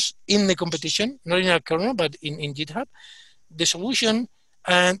source in the competition, not in our kernel, but in GitHub, the solution,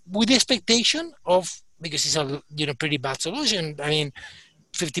 and with the expectation of, because it's a pretty bad solution. I mean,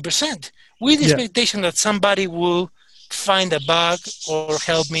 50%, with the Yeah. expectation that somebody will find a bug or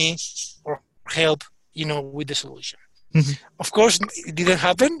help me or help with the solution. Mhm. Of course, it didn't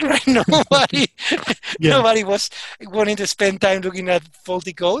happen, right? Nobody, Yeah. nobody was wanting to spend time looking at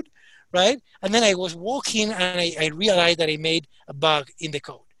faulty code, right? And then I was walking and I realized that I made a bug in the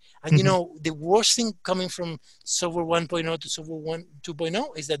code. And Mhm. the worst thing coming from software 1.0 to software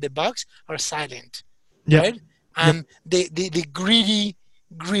 2.0 is that the bugs are silent, Yeah. right? Yep. And the greedy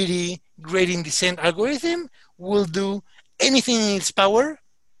gradient descent algorithm will do anything in its power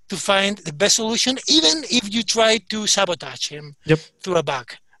to find the best solution, even if you try to sabotage him Yep. through a bug,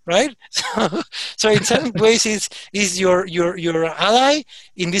 right? So in some ways, is your ally.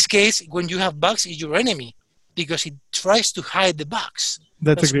 In this case, when you have bugs, is your enemy because it tries to hide the bugs.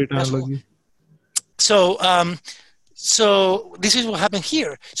 That's a That's great that's all. analogy. So so this is what happened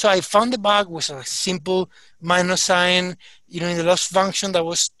here. So I found the bug was a simple minus sign, in the loss function that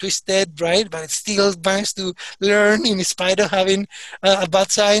was twisted, right? But it still managed to learn in spite of having a bad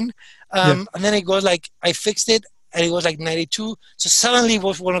sign. Yeah. And then it goes like, I fixed it and it was like 92. So suddenly it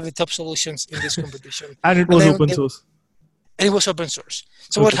was one of the top solutions in this competition. And it And was then open source. and it was open source.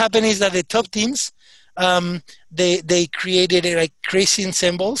 So what Okay. happened is that the top teams, they created like crazy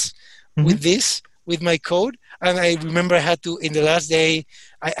ensembles Mhm. with my code. And I remember I had to, in the last day,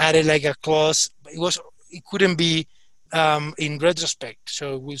 I added like a clause. It couldn't be in retrospect.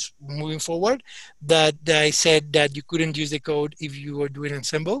 So it was moving forward that I said that you couldn't use the code if you were doing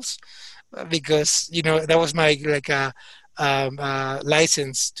ensembles because, that was my like a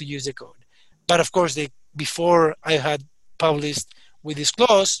license to use the code. But of course, before I had published with this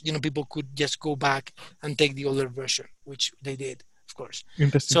clause, people could just go back and take the older version, which they did, of course.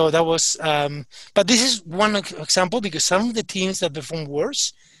 Interesting. So that was, but this is one example because some of the teams that performed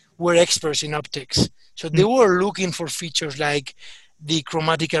worse were experts in optics. So they Mm. were looking for features like the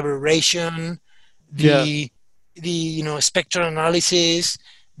chromatic aberration, Yeah. the spectral analysis,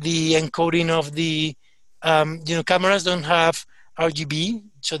 the encoding of the cameras don't have RGB,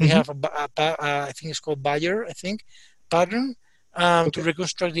 so they Mhm. have I think it's called Bayer, I think, pattern to Okay.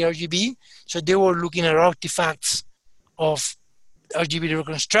 reconstruct the RGB. So they were looking at artifacts of RGB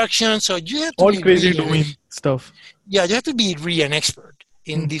reconstruction. So you have to All be crazy really, domain stuff. yeah, you have to be really an expert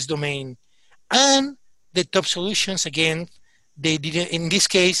in Mm. this domain. And the top solutions, again, they didn't, in this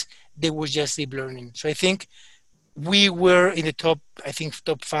case, they were just deep learning. So I think we were in the top, I think,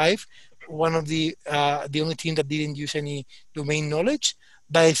 top 5, one of the only team that didn't use any domain knowledge.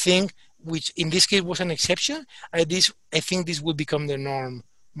 But I think, which in this case was an exception, I think this will become the norm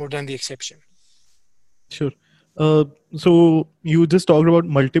more than the exception. Sure. Uh, so you just talked about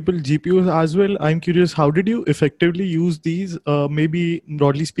multiple GPUs as well. I'm curious, how did you effectively use these? Maybe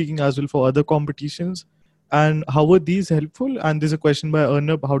broadly speaking, as well for other competitions, and how were these helpful? And there's a question by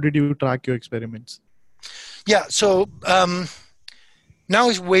Arnab: how did you track your experiments? Yeah, so now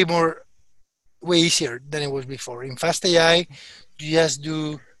it's way easier than it was before. In FastAI, you just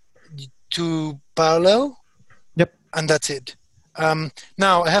do 2 parallel, Yep. and that's it.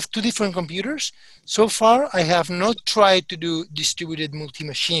 Now I have 2 different computers. So far, I have not tried to do distributed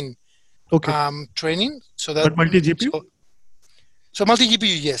multi-machine Okay. training. So But multi GPU. so multi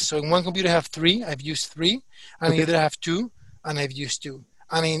GPU, yes. So in one computer I have 3. I've used 3, and in the Okay. other I have 2, and I've used 2.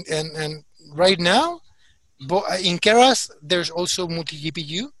 And right now, in Keras there's also multi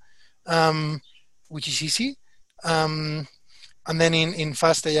GPU, which is easy. Um, and then in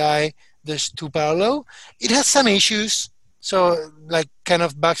FastAI, there's 2 parallel. It has some issues, so like kind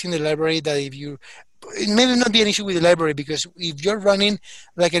of bugs in the library that it may not be an issue with the library because if you're running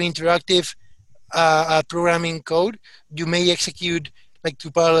like an interactive programming code, you may execute like 2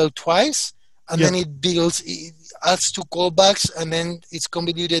 parallel twice, and Yeah. then it adds 2 callbacks, and then it's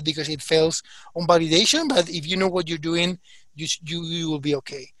convoluted because it fails on validation. But if you know what you're doing, you will be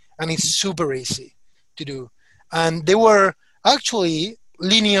okay, and it's super easy to do. And they were actually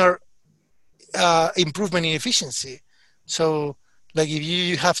linear improvement in efficiency. So Like if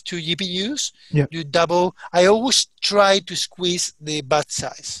you have two GPUs, Yeah. you double. I always try to squeeze the batch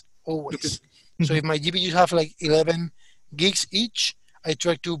size, Okay. always. So Mhm. if my GPUs have like 11 gigs each, I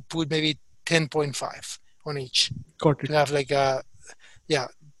try to put maybe 10.5 on each Got it. to have like a, yeah,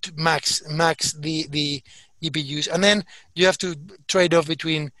 to max the GPUs. And then you have to trade off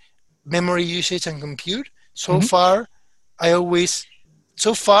between memory usage and compute. So Mhm. far, I always,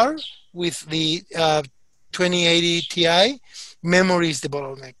 so far with the 2080 Ti, memory is the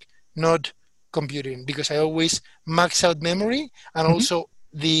bottleneck, not computing, because I always max out memory, and Mhm. also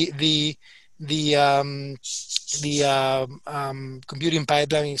the um, computing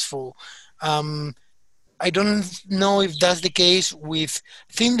pipeline is full. Um, I don't know if that's the case with.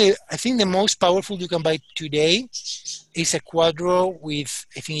 I think the most powerful you can buy today is a Quadro with,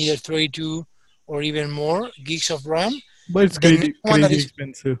 I think, either 32 or even more gigs of RAM. But it's The next crazy, one that crazy is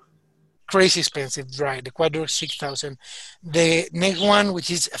expensive. crazy expensive, right? The Quadro 6000. The next one, which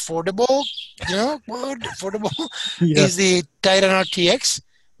is affordable, what affordable, Yeah. is the Titan RTX,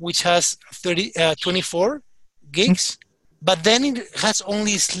 which has 24 Mhm. gigs, but then it has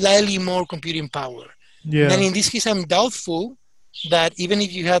only slightly more computing power. And then Yeah. in this case, I'm doubtful that even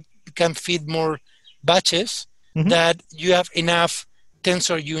if you can feed more batches, Mhm. that you have enough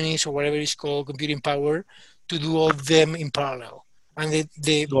tensor units or whatever it's called, computing power, to do all of them in parallel. And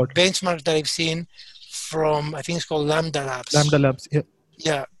the Got it. benchmark that I've seen from, I think it's called Lambda Lambda Labs. Labs. Yeah.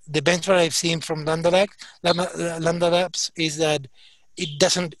 Yeah, the benchmark I've seen from Lambda Labs is that it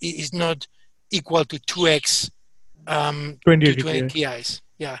is not equal to 2x 2080 220 Ti. Ti's.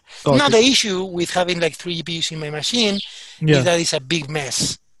 Yeah. Now Got it. the issue with having like three GPUs in my machine is Yeah. that it's a big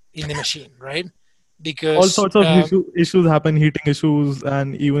mess in the machine, right? All Because sorts of issues happen, heating issues,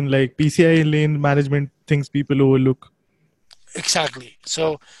 and even like PCI lane management things people overlook. exactly.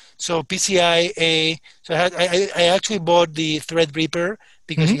 So PCIe. So I actually bought the Threadripper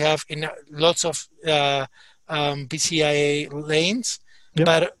because Hmm. you have lots of PCIe lanes. Yep.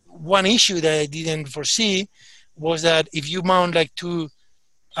 But one issue that I didn't foresee was that if you mount like two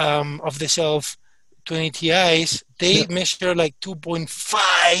of the shelf 20 Ti's, Yeah. they measure like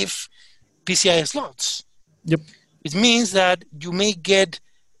 2.5 PCI slots. Yep. It means that you may get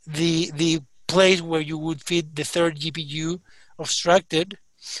the place where you would fit the third GPU obstructed.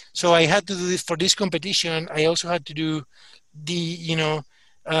 So I had to do this for this competition. I also had to do the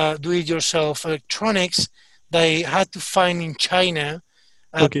do-it-yourself electronics that I had to find in China,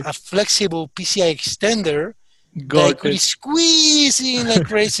 Okay. a flexible PCI extender that I Got could it. squeeze in like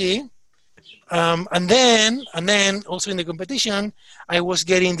crazy. And then also in the competition, I was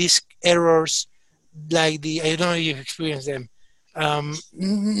getting these errors, like I don't know if you've experienced them.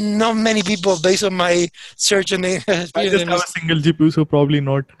 Not many people, based on my search and I experience just them, have is a single GPU, so probably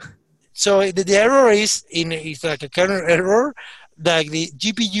not. so the error is like a kernel error, like the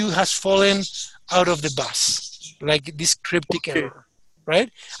GPU has fallen out of the bus, like this cryptic Okay. error, right?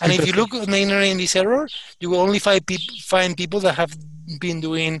 And if you Interesting. look on the internet in this error, you will only find people that have been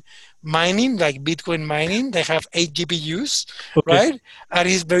doing mining, like Bitcoin mining. They have 8 GPUs, Okay. right? And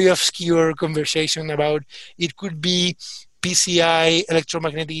it's very obscure conversation about it could be PCI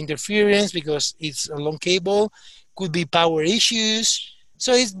electromagnetic interference because it's a long cable, could be power issues.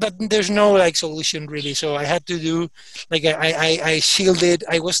 So but there's no like solution really. So I had to do like I shielded.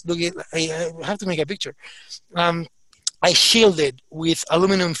 I was looking. I have to make a picture. Um, I shielded with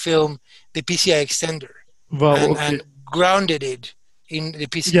aluminum film the PCI extender Wow. and Okay. grounded it in the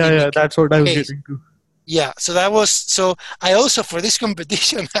PC Yeah. in the Yeah. That's what I was case. getting to. Yeah, so that was so. I also for this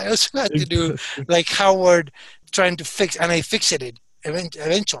competition, I also had to do Interesting. like Howard trying to fix, and I fixed it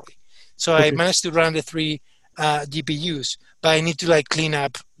eventually. So I Okay. managed to run the three GPUs, but I need to like clean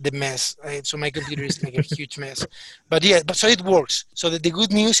up the mess. So my computer is like a huge mess. But yeah, but so it works. So the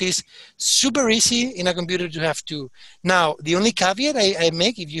good news is super easy in a computer to have two. Now the only caveat I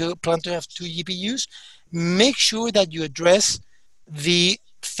make, if you plan to have two GPUs, make sure that you address the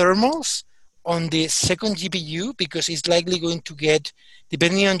thermals on the second GPU because it's likely going to get,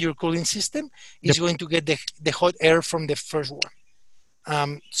 depending on your cooling system, Yep. it's going to get the hot air from the first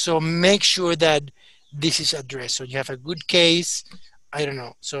one. So make sure that this is addressed. So you have a good case. I don't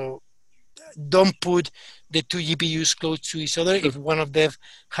know. So don't put the two GPUs close to each other Sure. if one of them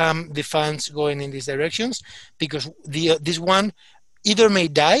have the fans going in these directions, because this one either may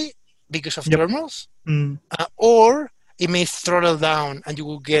die because of Yep. thermals, Mm. or it may throttle down and you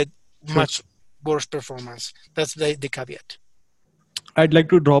will get Sure. much worse performance. That's the caveat. I'd like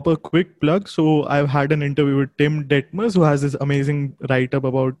to drop a quick plug. So I've had an interview with Tim Detmers, who has this amazing write-up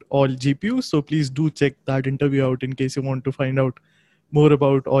about all GPUs. So please do check that interview out in case you want to find out more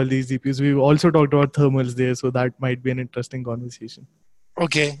about all these GPUs. We've also talked about thermals there, so that might be an interesting conversation.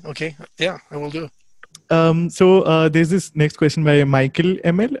 Okay. Yeah, I will do. So there's this next question by Michael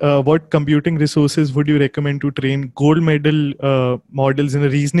ML. What computing resources would you recommend to train gold medal models in a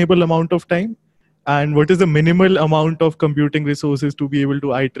reasonable amount of time? And what is the minimal amount of computing resources to be able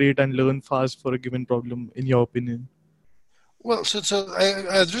to iterate and learn fast for a given problem, in your opinion? Well, so I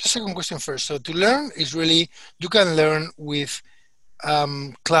address the second question first. So to learn is really, you can learn with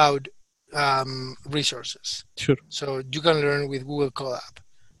cloud resources. Sure. So you can learn with Google Colab.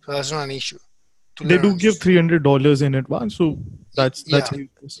 So that's not an issue to They learn. do give $300 in advance, so that's Yeah.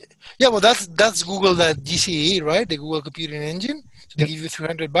 useless. Yeah, well, that's Google, that GCE, right? The Google Computing Engine. So they Yeah. give you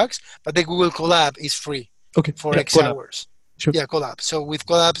 $300, but the Google Colab is free Okay. for Yeah, X Colab. hours. Sure. Yeah, Colab. So with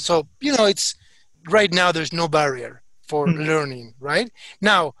Colab, so it's right now there's no barrier for learning, right?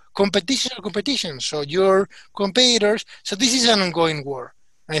 Now, competition are competition. So your competitors. So this is an ongoing war.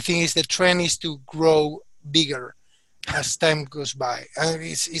 I think the trend is to grow bigger as time goes by, and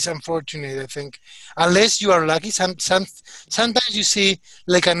it's unfortunate. I think unless you are lucky, sometimes you see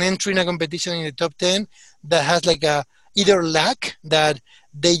like an entry in a competition in the top 10 that has like a either luck that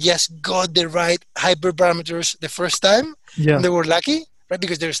they just got the right hyperparameters the first time, Yeah. and they were lucky, right?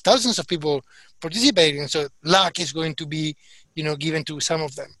 Because there's thousands of people participating, so luck is going to be given to some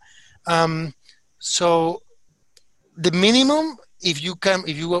of them. So the minimum, if you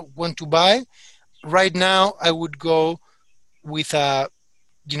want to buy right now, I would go with a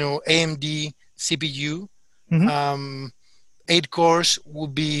AMD CPU. 8 cores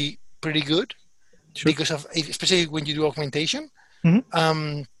would be pretty good. Sure. Because of, especially when you do augmentation.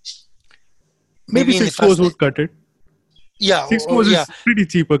 Maybe 6 cores would cut it. Yeah, 6 cores is pretty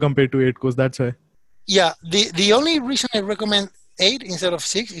cheaper compared to 8 cores. That's why. Yeah, the only reason I recommend 8 instead of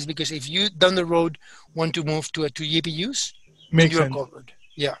 6 is because if you down the road want to move to 2 GPUs, then you are covered.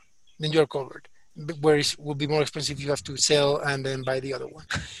 Yeah, then you are covered. Where it will be more expensive, you have to sell and then buy the other one.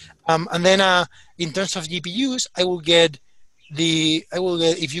 And then in terms of GPUs, I will get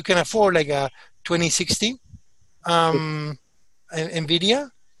if you can afford like a 2060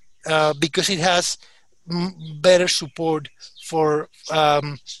 NVIDIA, because it has better support for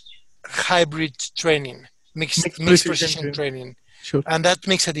hybrid training, mixed precision training. Sure. And that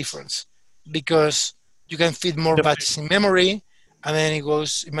makes a difference because you can fit more batches in memory, and then it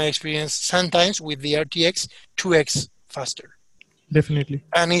goes, in my experience, sometimes with the RTX 2x faster. Definitely.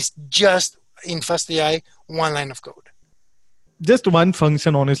 And it's just in FastAI one line of code. Just one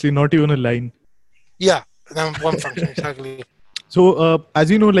function, honestly, not even a line. Yeah, one function, exactly. So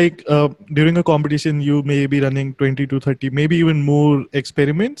as you know, like during a competition, you may be running 20 to 30, maybe even more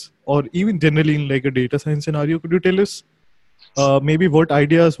experiments, or even generally in like a data science scenario. Could you tell us maybe what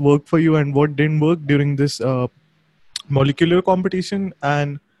ideas worked for you and what didn't work during this molecular competition,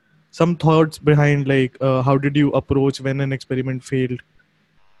 and some thoughts behind like how did you approach when an experiment failed?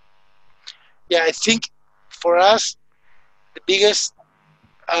 Yeah, I think for us, the biggest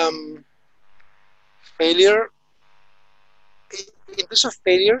failure, in terms of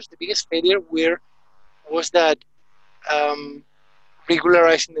failures, the biggest failure was that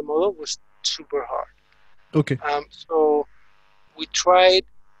regularizing the model was super hard. Okay. So we tried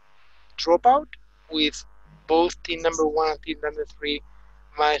dropout with both team number 1 and team number 3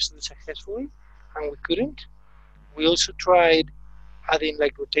 managed to successfully, and we couldn't. We also tried adding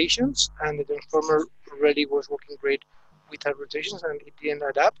like rotations, and the transformer already was working great with our rotations, and it didn't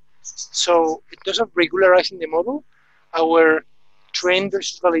add up. So in terms of regularizing the model, our train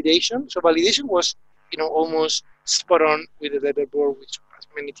versus validation. So validation was, almost spot on with the leaderboard, which has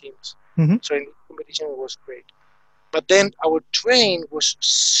many teams. So in the competition, it was great. But then our train was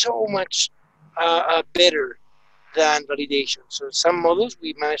so much better than validation. So some models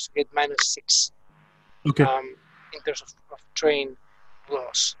we managed to get -6. Okay. In terms of train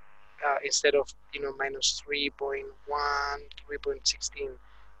loss, instead of -3.1, 3.16,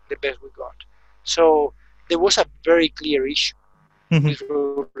 the best we got. So there was a very clear issue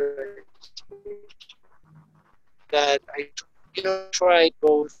that I tried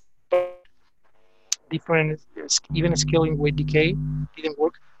both different, even scaling weight decay didn't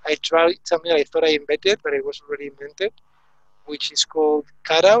work. I tried something I thought I invented, but it was already invented, which is called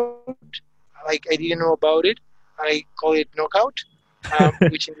cutout. Like I didn't know about it. I call it knockout,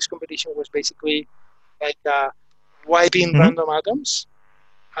 which in this competition was basically like wiping random atoms,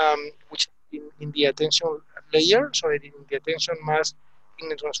 which in the attention layer. So I did in the attention mask in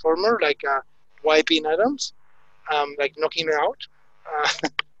the transformer, like wiping atoms, like knocking it out.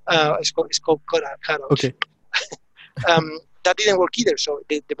 It's called cutout. Okay. That didn't work either. So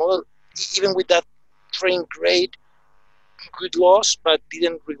the model, even with that trained great, good laws, but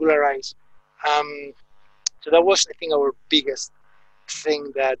didn't regularize. Um, so that was, I think, our biggest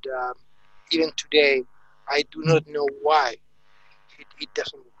thing that even today I do Mhm. not know why it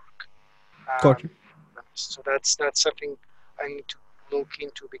doesn't work. Got it. So that's something I need to look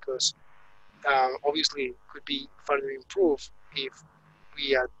into because obviously could be further improved if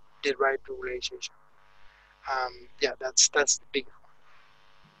we did right regulation. Yeah, that's the big.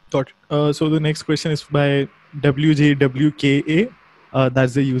 Got it. So the next question is by WJWKA.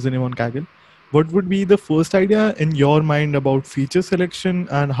 That's the username on Kaggle. What would be the first idea in your mind about feature selection,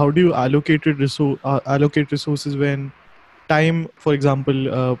 and how do you allocate resources when time, for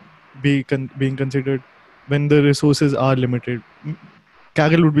example, being considered when the resources are limited?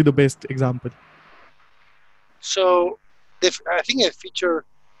 Kaggle would be the best example. So I think a feature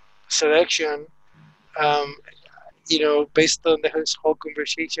selection, um, based on this whole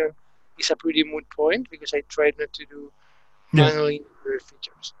conversation, is a pretty moot point because I tried not to do Yeah. manually generated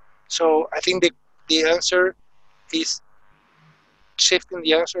features. So I think the answer is shifting.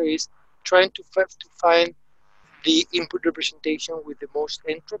 The answer is trying to find the input representation with the most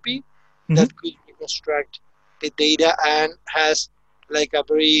entropy Hmm. that could reconstruct the data and has like a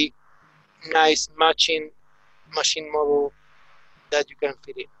very nice matching machine model that you can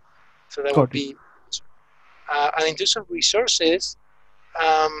fit in. So that would Got it. be, and in terms of resources,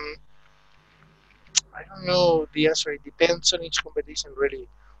 um, I don't know the answer. It depends on each competition, really,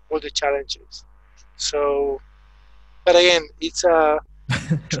 what the challenge is. So, but again, it's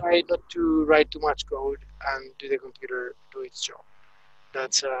try not to write too much code and do the computer do its job.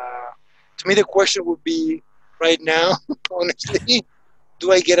 That's to me the question would be right now, honestly,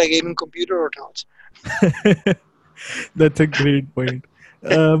 do I get a gaming computer or not? That's a great point.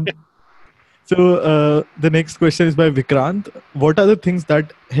 Um, so the next question is by Vikrant. What are the things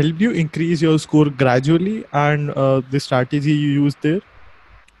that help you increase your score gradually, and the strategy you use there?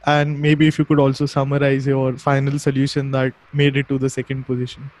 And maybe if you could also summarize your final solution that made it to the second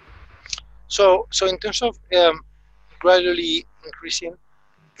position. So in terms of gradually increasing,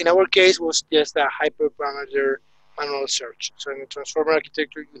 in our case was just a hyperparameter manual search. So in the transformer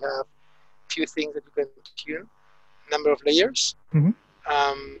architecture, you have few things that you can tune: number of layers, Mhm.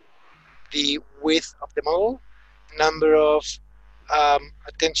 um, the width of the model, number of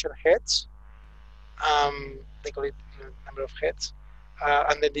attention heads, they call it number of heads,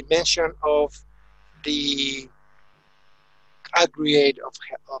 and the dimension of the aggregate of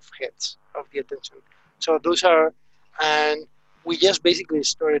heads of the attention. So those are, and we just basically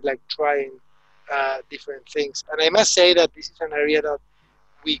started like trying different things. And I must say that this is an area that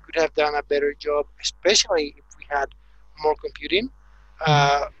we could have done a better job, especially if we had more computing,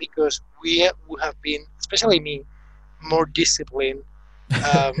 Mhm. because we would have been, especially me, more disciplined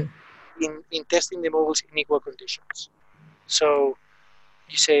um, in testing the models in equal conditions. So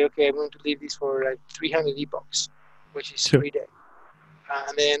you say, okay, I'm going to leave this for like 300 epochs, which is Sure. 3 days.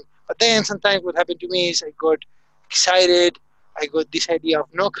 But then sometimes what happened to me is I got excited. I got this idea of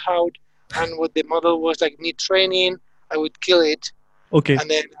knockout, and what the model was like need training, I would kill it, Okay. and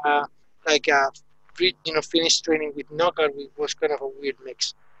then like finish training with knockout was kind of a weird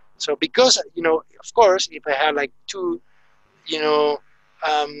mix. So because of course, if I had like two you know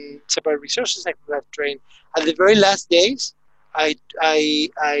separate resources, I could have trained. At the very last days, I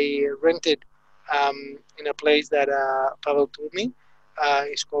rented in a place that Pavel told me.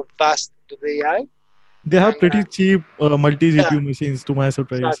 It's called Vast.ai, They have and pretty cheap multi yeah, GPU machines, to my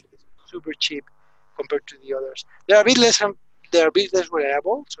surprise. exactly, super cheap compared to the others. They are a bit less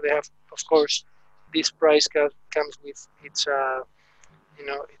reliable, so they have, of course, this price comes with its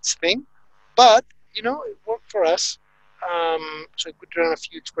thing, but it worked for us. So I could run a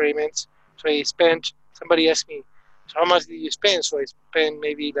few experiments. So I spent. Somebody asked me, so how much did you spend? So I spent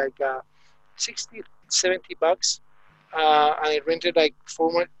maybe like 60, $70, and I rented like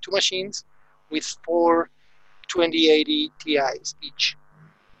two machines with four 2080 Ti's each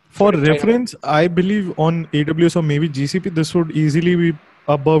for For the final. reference, I believe on AWS or maybe GCP, this would easily be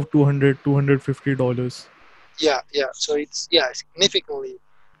above 200, $250. Yeah. So it's significantly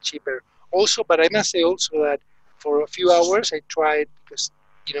cheaper. Also, but I must say also that for a few hours I tried because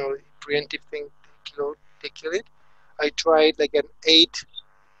preemptive thing they kill it. I tried like an eight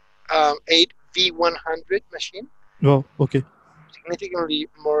V100 machine, Wow. Okay. significantly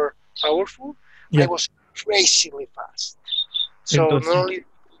more powerful, and Yeah. it was crazily fast. So not Interesting. only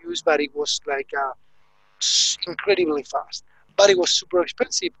used, but it was like incredibly fast. But it was super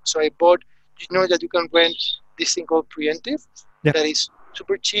expensive, so I bought. That you can rent this thing called preemptive, Yeah. that is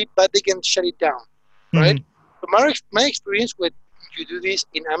super cheap, but they can shut it down, right? Mhm. So my experience when you do this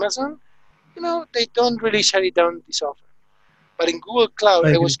in Amazon, they don't really shut it down this often. But in Google Cloud, I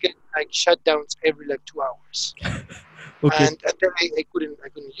I agree. was getting like shutdowns every like 2 hours, Okay. and then I couldn't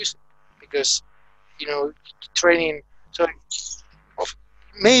use it because training. So of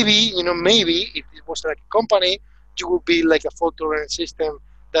maybe if it was like a company, you would be like a fault tolerance system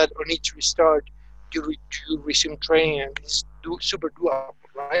that on each restart you resume training, and it's super doable,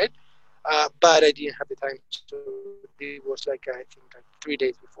 right? But I didn't have the time, so it was like I think like 3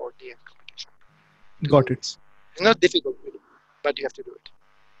 days before the end competition to do Got it. this. It's not difficult really, but you have to do it.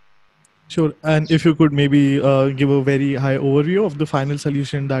 Sure. And if you could maybe give a very high overview of the final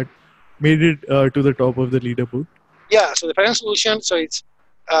solution that made it to the top of the leaderboard. Yeah. So the final solution. So it's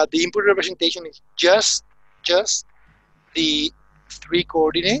the input representation is just the 3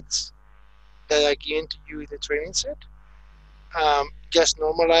 coordinates that are given to you in the training set. Just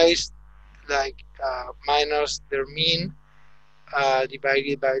normalized, like minus their mean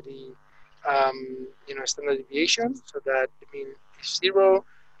divided by the standard deviation, so that the mean is 0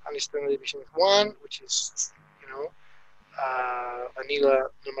 and the standard deviation is 1, which is vanilla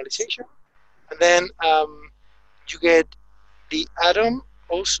normalization. And then you get the atom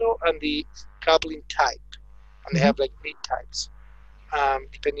also and the coupling type, and they Mhm. have like 8 types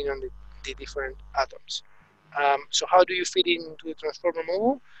depending on the different atoms. So how do you fit it into the transformer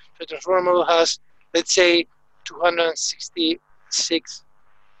model? So the transformer model has, let's say, 266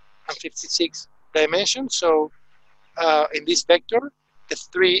 and 56 dimensions. So in this vector, the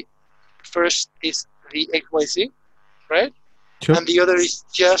 3 first is the XYZ, right? Sure. And the other is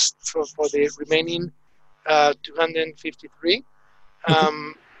just for the remaining 253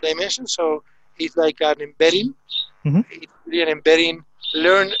 Okay. dimensions. So it's like an embedding. Mhm. It's really an embedding,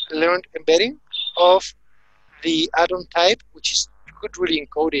 learned embedding of the atom type, which is you could really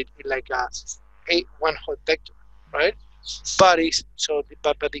encode it in like a one hot vector, right? But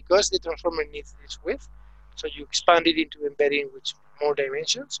because the transformer needs this width, so you expand it into embedding with more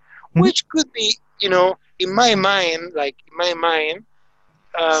dimensions, Mhm. which could be, in my mind,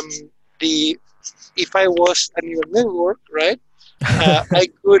 um, the if I was a neural network, right? I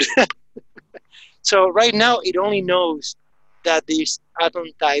could. So right now it only knows that this atom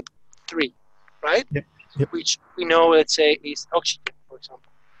type 3, right? Yep. Yep. Which we know, let's say, is oxygen, for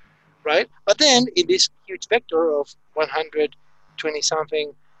example, right? But then in this huge vector of 120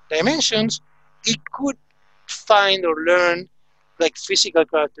 something dimensions, it could find or learn like physical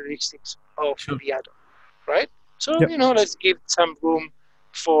characteristics of Sure. the atom, right? So, Yep. let's give some room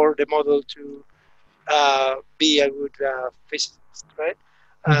for the model to be a good physicist, right?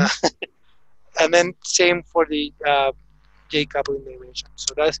 Mhm. Uh, and then same for the J coupling dimension.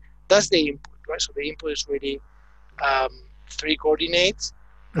 So that's the input, right? So the input is really 3 coordinates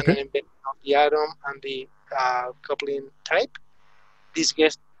and Okay. an embedding of the atom and the coupling type. This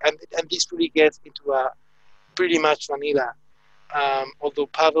gets and this really gets into a pretty much vanilla. Although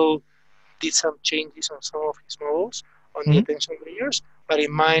Pavel did some changes on some of his models on the Mhm. attention layers, but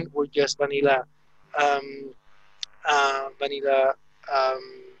in mine were just um, vanilla um,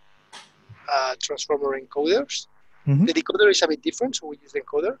 transformer encoders. Mhm. The decoder is a bit different, so we use the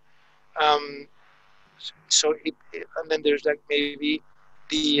encoder. Um, and then there's like maybe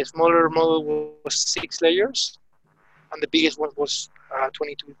the smaller model was 6 layers, and the biggest one was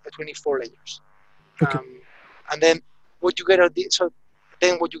 24 layers. Okay. And then what you get at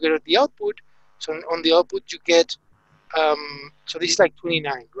what you get at the output. So on the output you get so this is like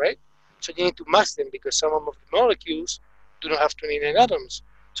 29, right? So you need to mask them because some of the molecules do not have 29 atoms.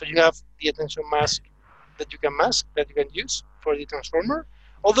 So you have the attention mask that you can use for the transformer.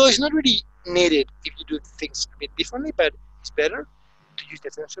 Although it's not really needed if you do things a bit differently, but it's better to use the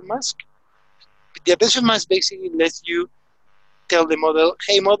attention mask. The attention mask basically lets you tell the model,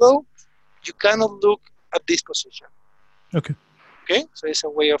 hey model, you cannot look at this position. Okay. Okay, so it's a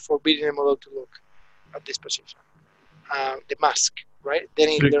way of forbidding the model to look at this position. The mask, right? Then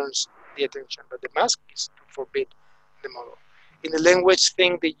it Great. learns the attention, but the mask is to forbid the model. In the language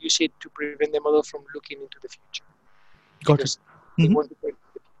thing, they use it to prevent the model from looking into the future Got it. because they Mhm. want to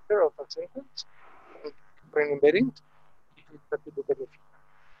predict the future of a sentence. When embedding, you have to look at the future.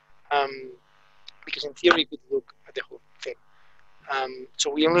 Because in theory, you could look at the whole thing. So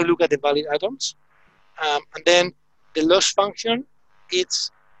we only look at the valid atoms. And then the loss function,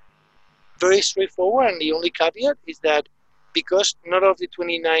 it's very straightforward. And the only caveat is that because none of the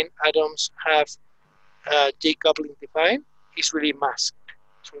 29 atoms have J coupling defined, it's really masked.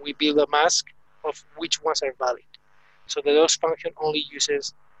 So we build a mask of which ones are valid. So the loss function only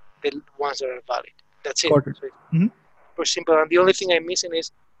uses the ones that are valid. That's it. Got it. So it's Mhm. super simple. And the only thing I'm missing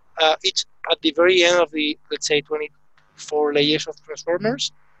is it's at the very end of the, let's say, 24 layers of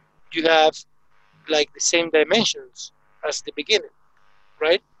transformers, you have like the same dimensions as the beginning,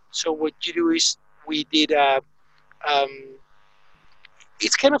 right? So what you do is we did um,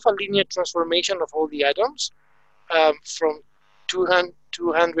 it's kind of a linear transformation of all the atoms from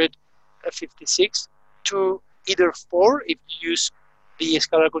 256 to either 4 if you use the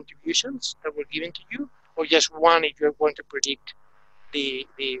scalar contributions that were given to you, or just 1 if you want to predict the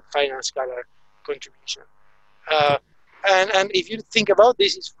final scalar contribution. And if you think about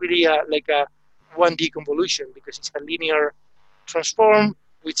this, it's really like a 1D convolution because it's a linear transform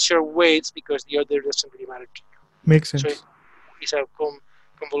with shared weights because the order doesn't really matter to you. Makes So sense. it's a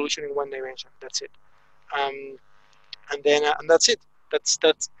convolution in 1 dimension. That's it. And that's it. That's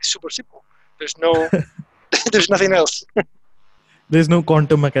super simple. There's no there's nothing else. There's no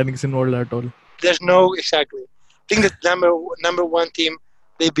quantum mechanics involved at all. There's no exactly. I think that number one team,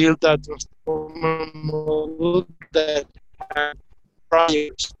 they built a transformer model that had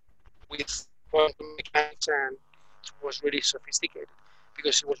priors with quantum mechanics, and it was really sophisticated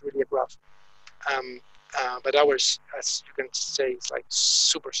because it was really a graph. But ours, as you can say, is like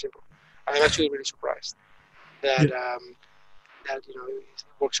super simple. I'm actually really surprised that that it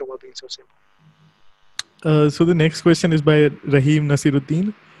works so well being so simple. So the next question is by Rahim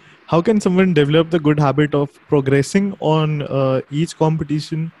Nasiruddin. How can someone develop the good habit of progressing on each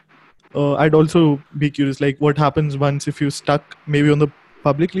competition? I'd also be curious, like what happens once if you're stuck maybe on the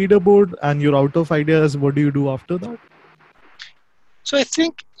public leaderboard and you're out of ideas? What do you do after that? So I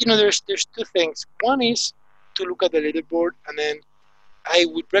think there's two things. One is to look at the leaderboard, and then I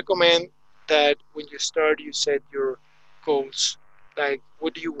would recommend that when you start, you set your goals. Like,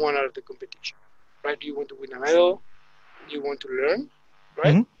 what do you want out of the competition? Right? Do you want to win a medal? Do you want to learn?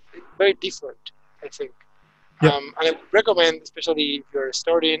 Right? Mm-hmm. It's very different, I think. Yep. And I would recommend, especially if you're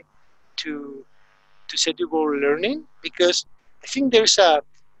starting, to set your goal learning, because I think there's a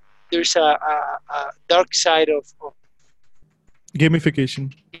dark side of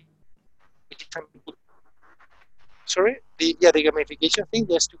Gamification. sorry, the gamification thing.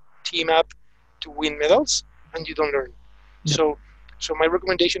 There's to team up to win medals, and you don't learn. Yep. So my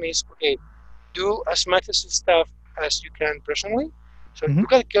recommendation is, okay, do as much as stuff as you can personally. So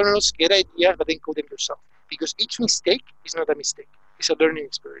look at kernels, get ideas, but then code them yourself. Because each mistake is not a mistake; it's a learning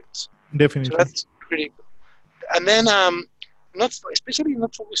experience. Definitely. So that's pretty good. And then especially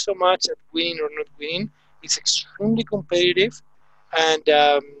not focus so much at winning or not winning. It's extremely competitive, and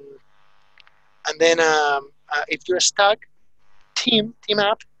then if you're stuck, team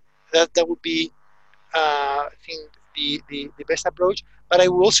up. That would be I think the best approach. But I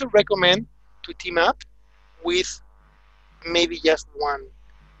would also recommend to team up with maybe just one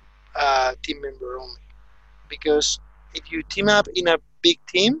team member only, because if you team up in a big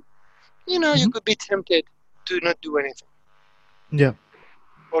team, you could be tempted to not do anything. Yeah.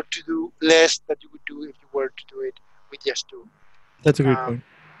 Or to do less than you would do if you were to do it with just two. That's a great point.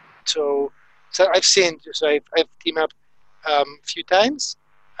 So I've seen. So I've teamed up a few times,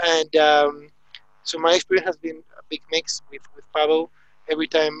 and so my experience has been a big mix with Pavel. Every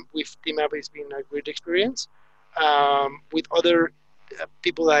time we've teamed up, it's been a great experience. With other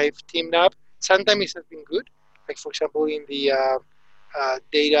people I've teamed up, sometimes it has been good. Like, for example, in the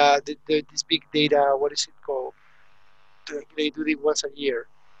data, this big data, what is it called? They do it once a year.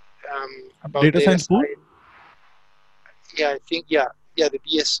 About data science pool? Yeah, I think, the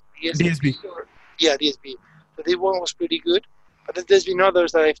DSB. DSB. So this one was pretty good. But then there's been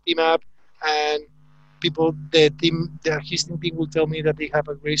others that I've teamed up, and people, his team will tell me that they have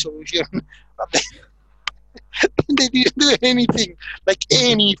a great solution. They didn't do anything,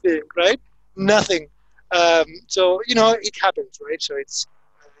 right? Nothing. So, it happens, right? So it's,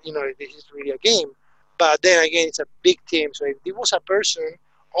 this is really a game. But then again, it's a big team. So if it was a person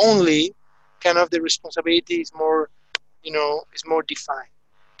only, kind of the responsibility is more, is more defined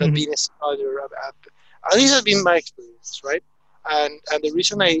than being a other. At least has been my experience, right? And the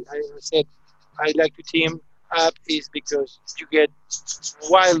reason I said I like to team up is because you get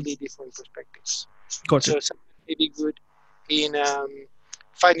wildly different perspectives. Gotcha. So it's really good in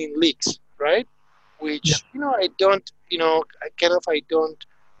finding leaks, right? Which I don't,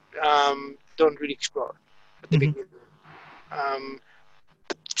 I don't really explore at the beginning.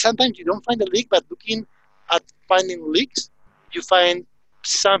 Sometimes you don't find a leak, but looking at finding leaks, you find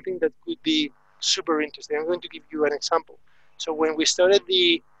something that could be super interesting. I'm going to give you an example. So when we started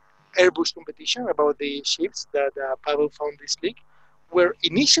the Airbus competition about the ships that Pavel found this leak, we're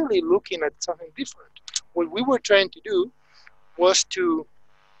initially looking at something different. What we were trying to do was to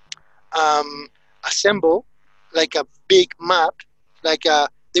assemble like a big map, like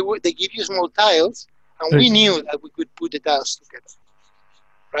they give you small tiles, and we knew that we could put the tiles together,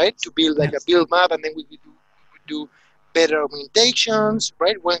 right? To build like a build map, and then we could do better augmentations,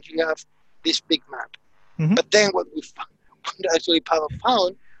 right? Once you have this big map. Mhm. But then what we found, what actually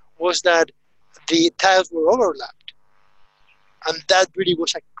found was that the tiles were overlapped, and that really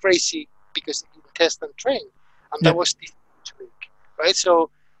was a crazy because in test and train, and Yeah. that was this leak, right? So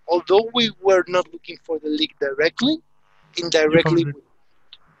although we were not looking for the leak directly, You found indirectly it. we,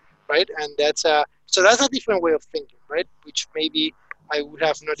 right? And that's a different way of thinking, right? Which maybe I would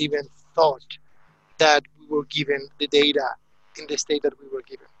have not even thought that we were given the data in the state that we were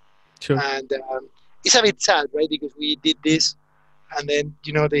given. Sure. And it's a bit sad, right? Because we did this, and then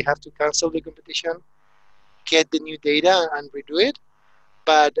they have to cancel the competition, get the new data, and redo it.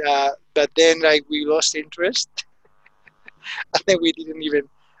 But then like we lost interest, and then we didn't even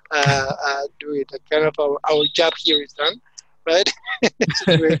do it. Like, kind of our job here is done, right?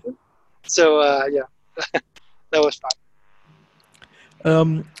 Situation. So yeah, that was fun.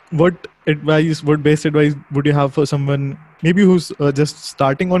 What advice, what best advice would you have for someone maybe who's just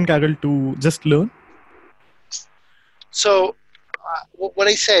starting on Kaggle to just learn? So what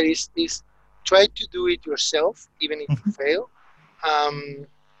I said is try to do it yourself, even if you Mhm. fail. Um,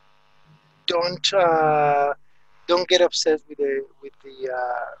 don't don't get obsessed with the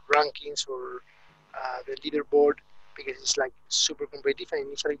rankings or the leaderboard because it's like super competitive and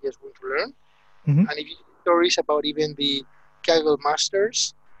initially you just want to learn. Mhm. And if you hear stories about even the Kaggle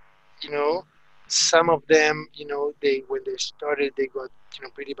masters, you know, some of them, they when they started they got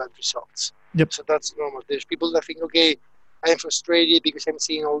pretty bad results. Yep. So that's normal. There's people that think, okay, I'm frustrated because I'm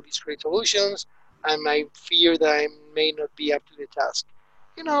seeing all these great solutions, and I fear that I may not be up to the task.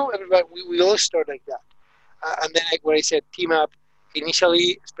 Everybody, we all start like that. And then, like what I said, team up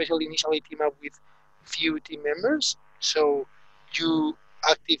initially, especially initially, team up with few team members. So you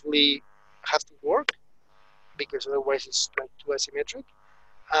actively have to work because otherwise it's like too asymmetric.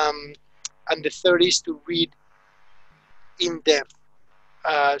 Um, and the third is to read in depth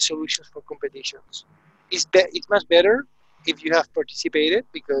solutions for competitions. It's much better if you have participated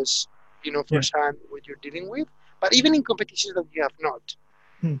because you know Yeah. firsthand what you're dealing with. But even in competitions that you have not,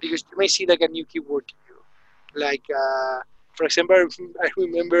 Hmm. because you may see like a new keyword to you. Like, for example, I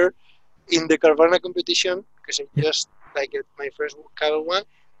remember in the Carvana competition, because I Yeah. just like my first Carol one,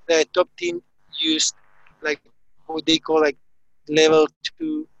 the top team used like what they call like level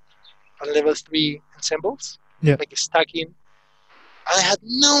 2 and level 3 ensembles, like Yeah. stacking. I had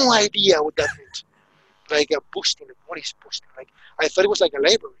no idea what that meant. Like a boosting, like what is boosting? Like I thought it was like a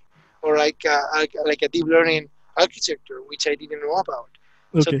library or like a deep learning architecture, which I didn't know about.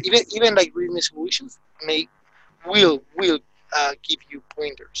 So Okay. even like reading the solutions may will give you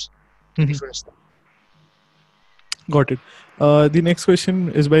pointers to Mhm. different stuff. Got it. The next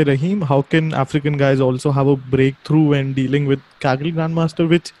question is by Rahim. How can African guys also have a breakthrough when dealing with Kaggle Grandmaster?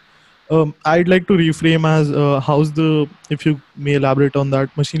 Which I'd like to reframe as how's the, if you may elaborate on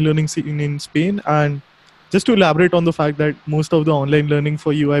that, machine learning scene in Spain, and just to elaborate on the fact that most of the online learning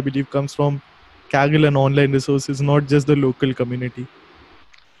for you, I believe, comes from Kaggle and online resources, not just the local community.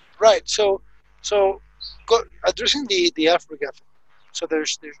 Right. So addressing the Africa thing. So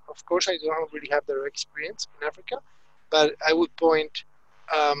there's of course I don't really have direct experience in Africa, but I would point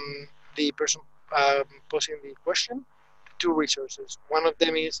the person posing the question to two resources. One of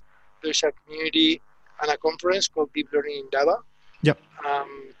them is there's a community and a conference called Deep Learning in Dava, Yeah.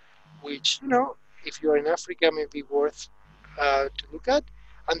 um, which if you are in Africa may be worth to look at.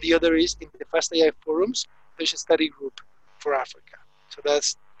 And the other is in the Fast AI forums. There's a study group for Africa. So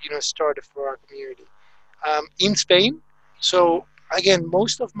that's started for our community in Spain. So again,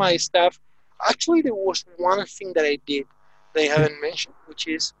 most of my stuff. Actually, there was one thing that I did that I Yeah. haven't mentioned, which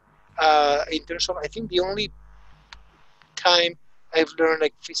is in terms of I think the only time I've learned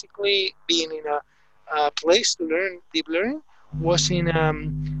like physically being in a place to learn deep learning was in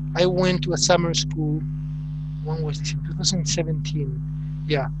I went to a summer school. When was this? In 2017.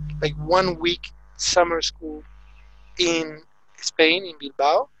 Yeah, like 1 week summer school in Spain in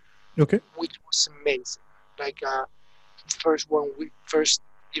Bilbao, Okay. which was amazing. Like first 1 week, first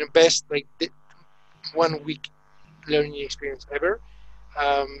best like 1 week learning experience ever.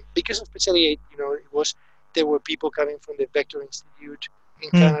 Because especially it was there were people coming from the Vector Institute in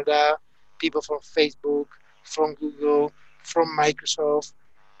Hmm. Canada, people from Facebook, from Google, from Microsoft.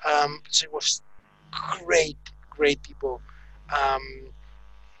 So it was great, great people, um,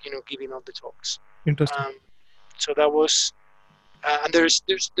 giving all the talks. Interesting. Um, so that was, and there's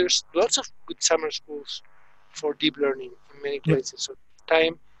lots of good summer schools for deep learning in many Yeah. places. So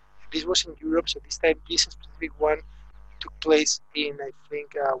time, this was in Europe. So this time, this specific one took place in I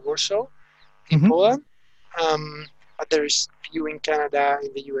think Warsaw in Hmm. Poland. But there's few in Canada,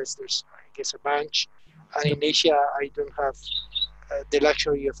 in the US. There's I guess a bunch. And Yep. in Asia, I don't have the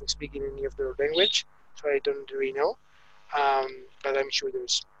luxury of speaking any of their language, so I don't really know. But I'm sure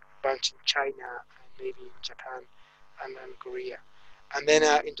there's a bunch in China and maybe in Japan and Korea. And then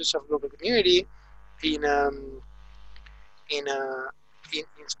in terms of local community, in um, in, uh,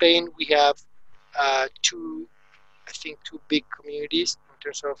 in Spain we have two, I think, two big communities in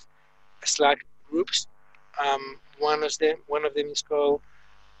terms of Slack groups. One of them is called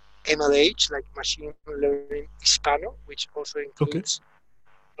MLH, like Machine Learning Hispano, which also Okay. includes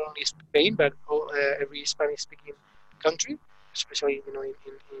not only Spain but every Spanish-speaking country, especially in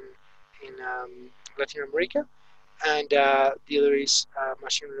Latin America. And the other is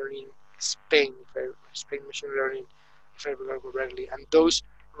Machine Learning Spain, Spain Machine Learning, if I remember correctly, and those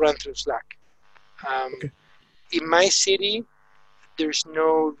run through Slack. Um, Okay. in my city, there's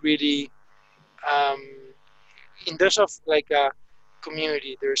no really um, in terms of like a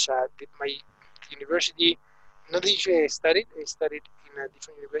community. There's my university, not the university I studied in a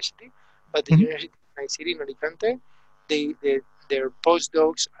different university, but the Hmm. university in my city in Alicante, they their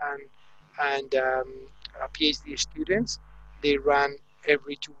postdocs and PhD students, they run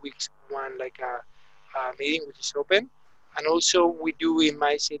every 2 weeks one like a meeting which is open, and also we do in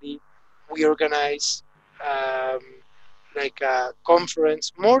my city, we organize um, like a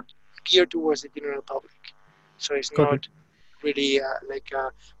conference more geared towards the general public. So it's Got it. not really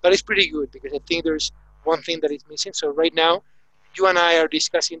but it's pretty good because I think there's one thing that is missing. So right now, you and I are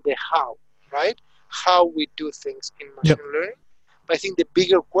discussing the how, right? How we do things in Yep. machine learning. But I think the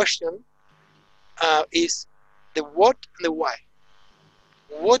bigger question is the what and the why.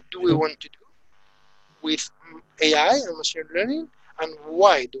 What do we Sure. want to do with AI and machine learning, and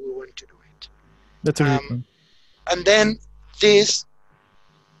why do we want to do it? That's a great Um, point. and then this,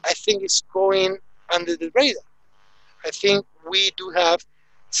 I think, is going under the radar. I think we do have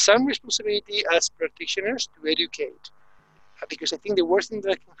some responsibility as practitioners to educate, because I think the worst thing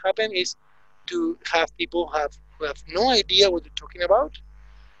that can happen is to have people who have no idea what they're talking about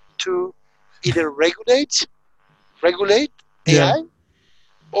to either regulate Yeah, AI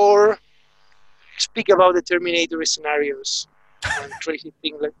or speak about the Terminator scenarios and crazy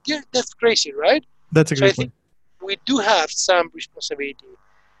things like yeah, that's crazy, right? that's a So I great think point. we do have some responsibility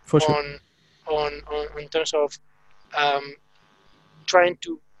For sure. on on in terms of um, trying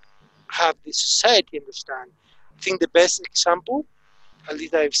to have the society understand. I think the best example, at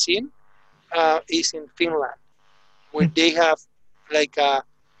least I've seen, is in Finland, where Hmm. they have like a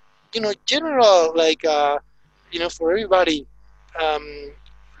general like for everybody, um,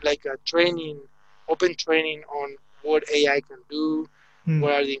 like a training, open training on what AI can do, Hmm.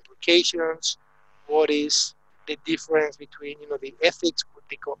 what are the implications, what is the difference between the ethics, what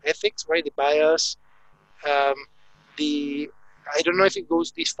they call ethics, right? The bias, um, the I don't know if it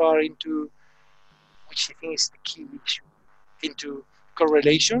goes this far into, which I think is the key issue, into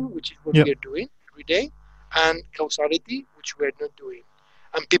correlation, which is what we Yep. are doing every day, and causality, which we are not doing.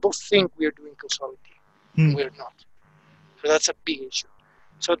 And people think we are doing causality, Hmm. and we are not. So that's a big issue.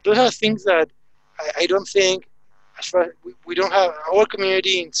 So those are things that I don't think, as far as we don't have, our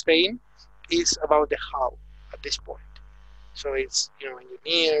community in Spain is about the how at this point. So it's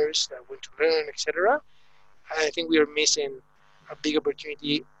engineers that want to learn, etc. I think we are missing a big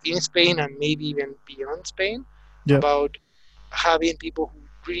opportunity in Spain and maybe even beyond Spain Yep. about having people who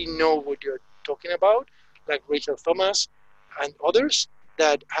really know what you're talking about, like Rachel Thomas and others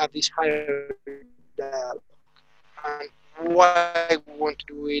that have this higher dialogue and why we want to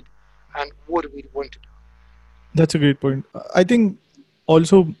do it and what we want to do. That's a great point. I think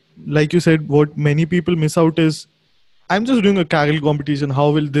also, like you said, what many people miss out is I'm just doing a Kaggle competition. How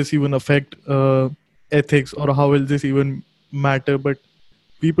will this even affect ethics, or how will this even matter? But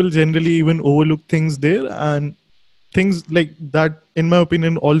people generally even overlook things there, and things like that, in my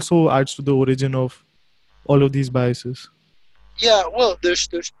opinion, also adds to the origin of all of these biases. Yeah, well, there's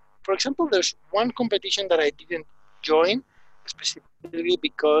for example, there's one competition that I didn't join specifically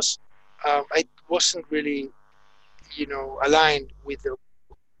because I wasn't really aligned with the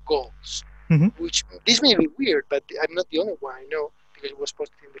goals. Hmm. Which this may be weird, but I'm not the only one I know because it was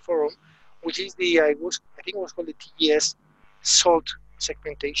posted in the forum, which is I think it was called the TES salt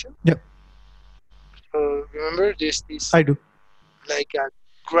segmentation. Yeah, So remember, there's this I do. like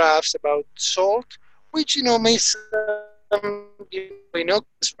graphs about salt, which may some innocuous, right? Like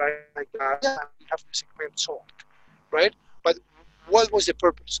yeah, we have to segment salt, right? But what was the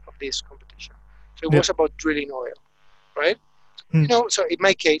purpose of this competition? So it Yeah. was about drilling oil, right? Hmm. So in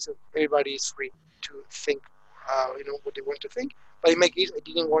my case, everybody is free to think, what they want to think. But in my case, I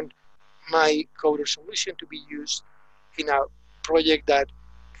didn't want my code or solution to be used in a project that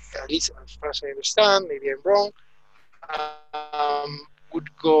at least as far as I understand, maybe I'm wrong, would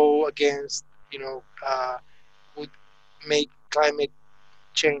go against, would make climate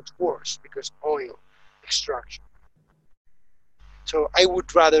change worse because oil extraction. So I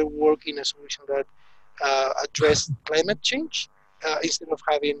would rather work in a solution that address climate change instead of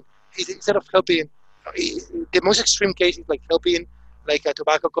helping. The most extreme case is like helping like a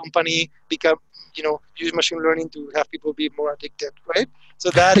tobacco company become, use machine learning to have people be more addicted, right? So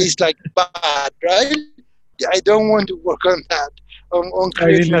that is like bad, right? I don't want to work on that, on I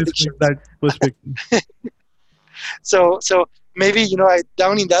creating really addictions. respect that perspective. So maybe, I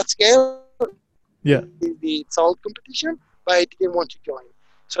down in that scale the Yeah. salt competition, but I didn't want to join.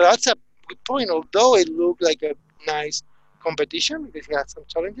 So that's a good point. Although it looked like a nice competition because it had some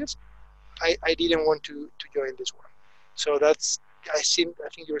challenges, I didn't want to join this one. So that's I think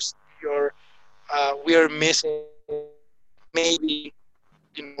we are missing maybe,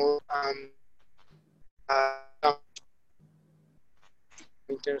 some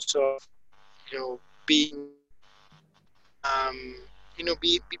in terms of, being, um,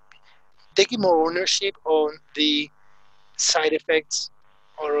 be taking more ownership on the side effects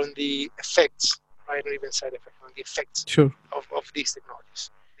or on the effects, right? Not even side effects, on the effects Sure. of these technologies.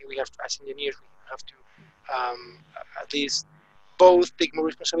 I think we have to, as engineers, we have to, at least both take more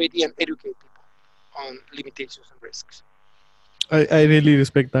responsibility and educate people on limitations and risks. I really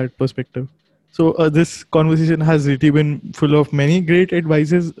respect that perspective. So this conversation has really been full of many great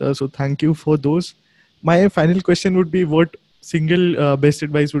advices. So thank you for those. My final question would be, what single best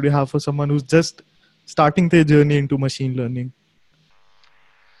advice would you have for someone who's just starting their journey into machine learning?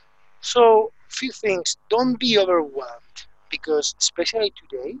 So, few things. Don't be overwhelmed because, especially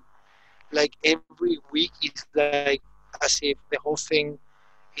today, like every week is like as if the whole thing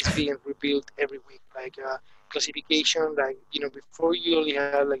is being rebuilt every week. Like classification, like before you only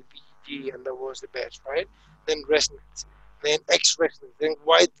had like VG and that was the best, right? Then ResNets, then X ResNets, then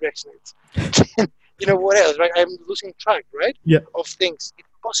Y ResNets. What else, right? I'm losing track, right, Yeah. of things. It's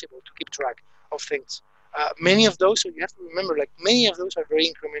impossible to keep track of things. Many of those, so you have to remember, like many of those are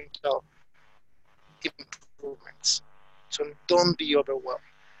very incremental improvements. So don't be overwhelmed.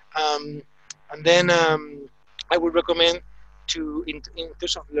 Um, and then I would recommend in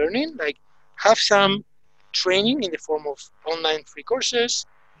terms of learning, like have some training in the form of online free courses.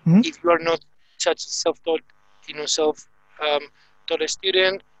 Mhm. If you are not such a self-taught, self um, taught a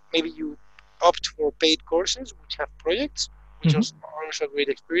student, maybe you opt for paid courses which have projects, which Mhm. is also a great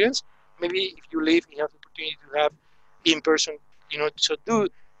experience. Maybe if you live, you have the opportunity to have in-person, so do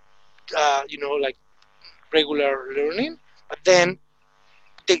like regular learning, but then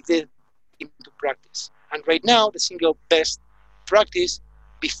take this into practice. And right now, the single best practice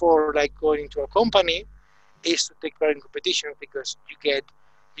before like going into a company is to take part in competition because you get,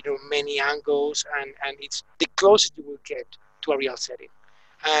 many angles, and it's the closest you will get to a real setting.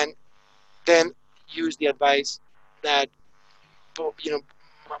 And then use the advice that,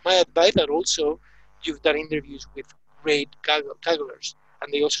 my advice that also you've done interviews with great Kaggler's,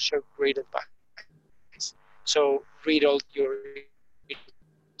 and they also share great advice. So read all your interviews.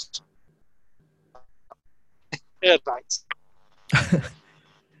 Great advice.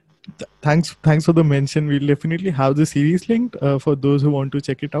 Thanks for the mention. We'll definitely have the series linked for those who want to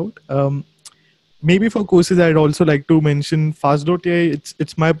check it out. Maybe for courses, I'd also like to mention Fast.ai.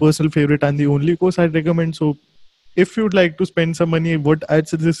 It's my personal favorite and the only course I'd recommend. So if you'd like to spend some money, what I'd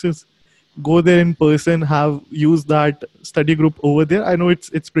suggest is go there in person, have use that study group over there. I know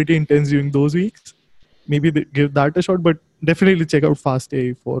it's pretty intense during those weeks. Maybe give that a shot, but definitely check out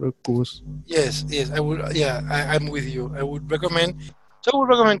Fast.ai for a course. Yes, I would. Yeah, I'm with you. I would recommend. So I would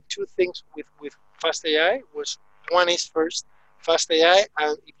recommend two things with Fast AI. Was one is first Fast AI,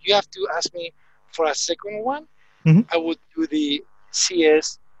 and if you have to ask me for a second one, Mhm. I would do the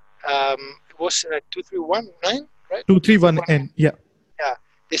CS. It was 2319, right? Two three Two three one one. N. Yeah. Yeah,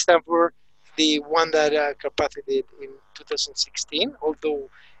 they stand for the one that Carpathy did in 2016. Although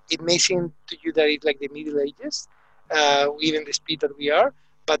it may seem to you that it's like the Middle Ages, given the speed that we are,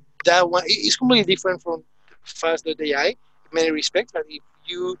 but that one is completely different from Fast.ai in many respects. But if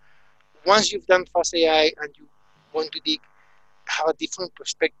you once you've done Fast AI and you want to have a different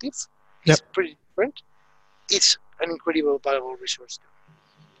perspective, Yep. it's pretty different. It's an incredible, valuable resource.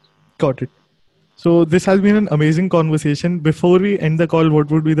 Got it. So this has been an amazing conversation. Before we end the call, what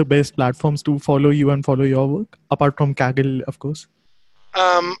would be the best platforms to follow you and follow your work, apart from Kaggle, of course?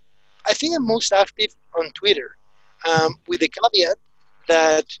 Um, I think I'm most active on Twitter, with the caveat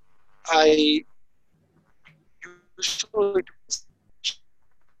that I usually tweet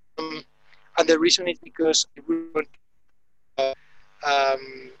and the reason is because I really want to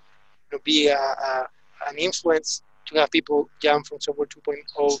um, be an influence to have people jump from software 2.0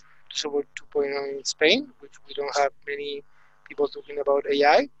 to software 2.0 in Spain, which we don't have many people talking about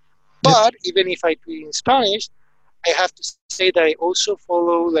AI. But even if I tweet in Spanish, I have to say that I also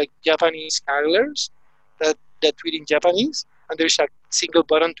follow like Japanese carriers that tweet in Japanese, and there's a single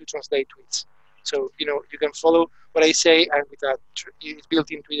button to translate tweets. So you can follow what I say, and with that, it's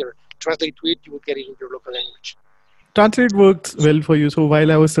built in Twitter. Translate tweet, you will get it in your local language. Translate works well for you. So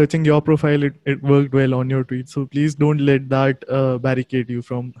while I was searching your profile, it worked well on your tweet. So please don't let that barricade you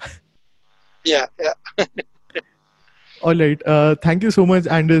from. Yeah. All right. Thank you so much,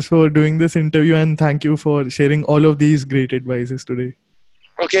 Anders, for doing this interview, and thank you for sharing all of these great advices today.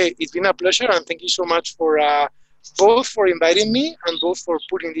 Okay, it's been a pleasure, and thank you so much for both for inviting me and both for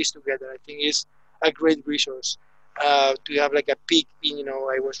putting this together. I think it's a great resource to have like a peek in.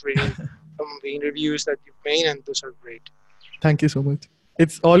 I was reading some of the interviews that you've made, and those are great. Thank you so much.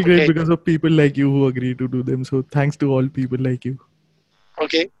 It's all great because of people like you who agree to do them. So thanks to all people like you.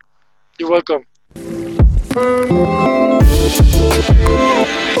 Okay, you're welcome.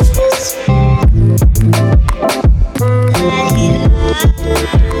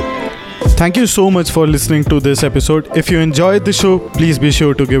 Thank you so much for listening to this episode. If you enjoyed the show, please be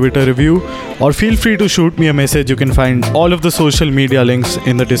sure to give it a review or feel free to shoot me a message. You can find all of the social media links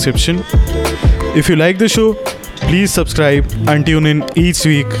in the description. If you like the show, please subscribe and tune in each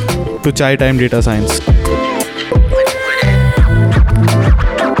week to Chai Time Data Science.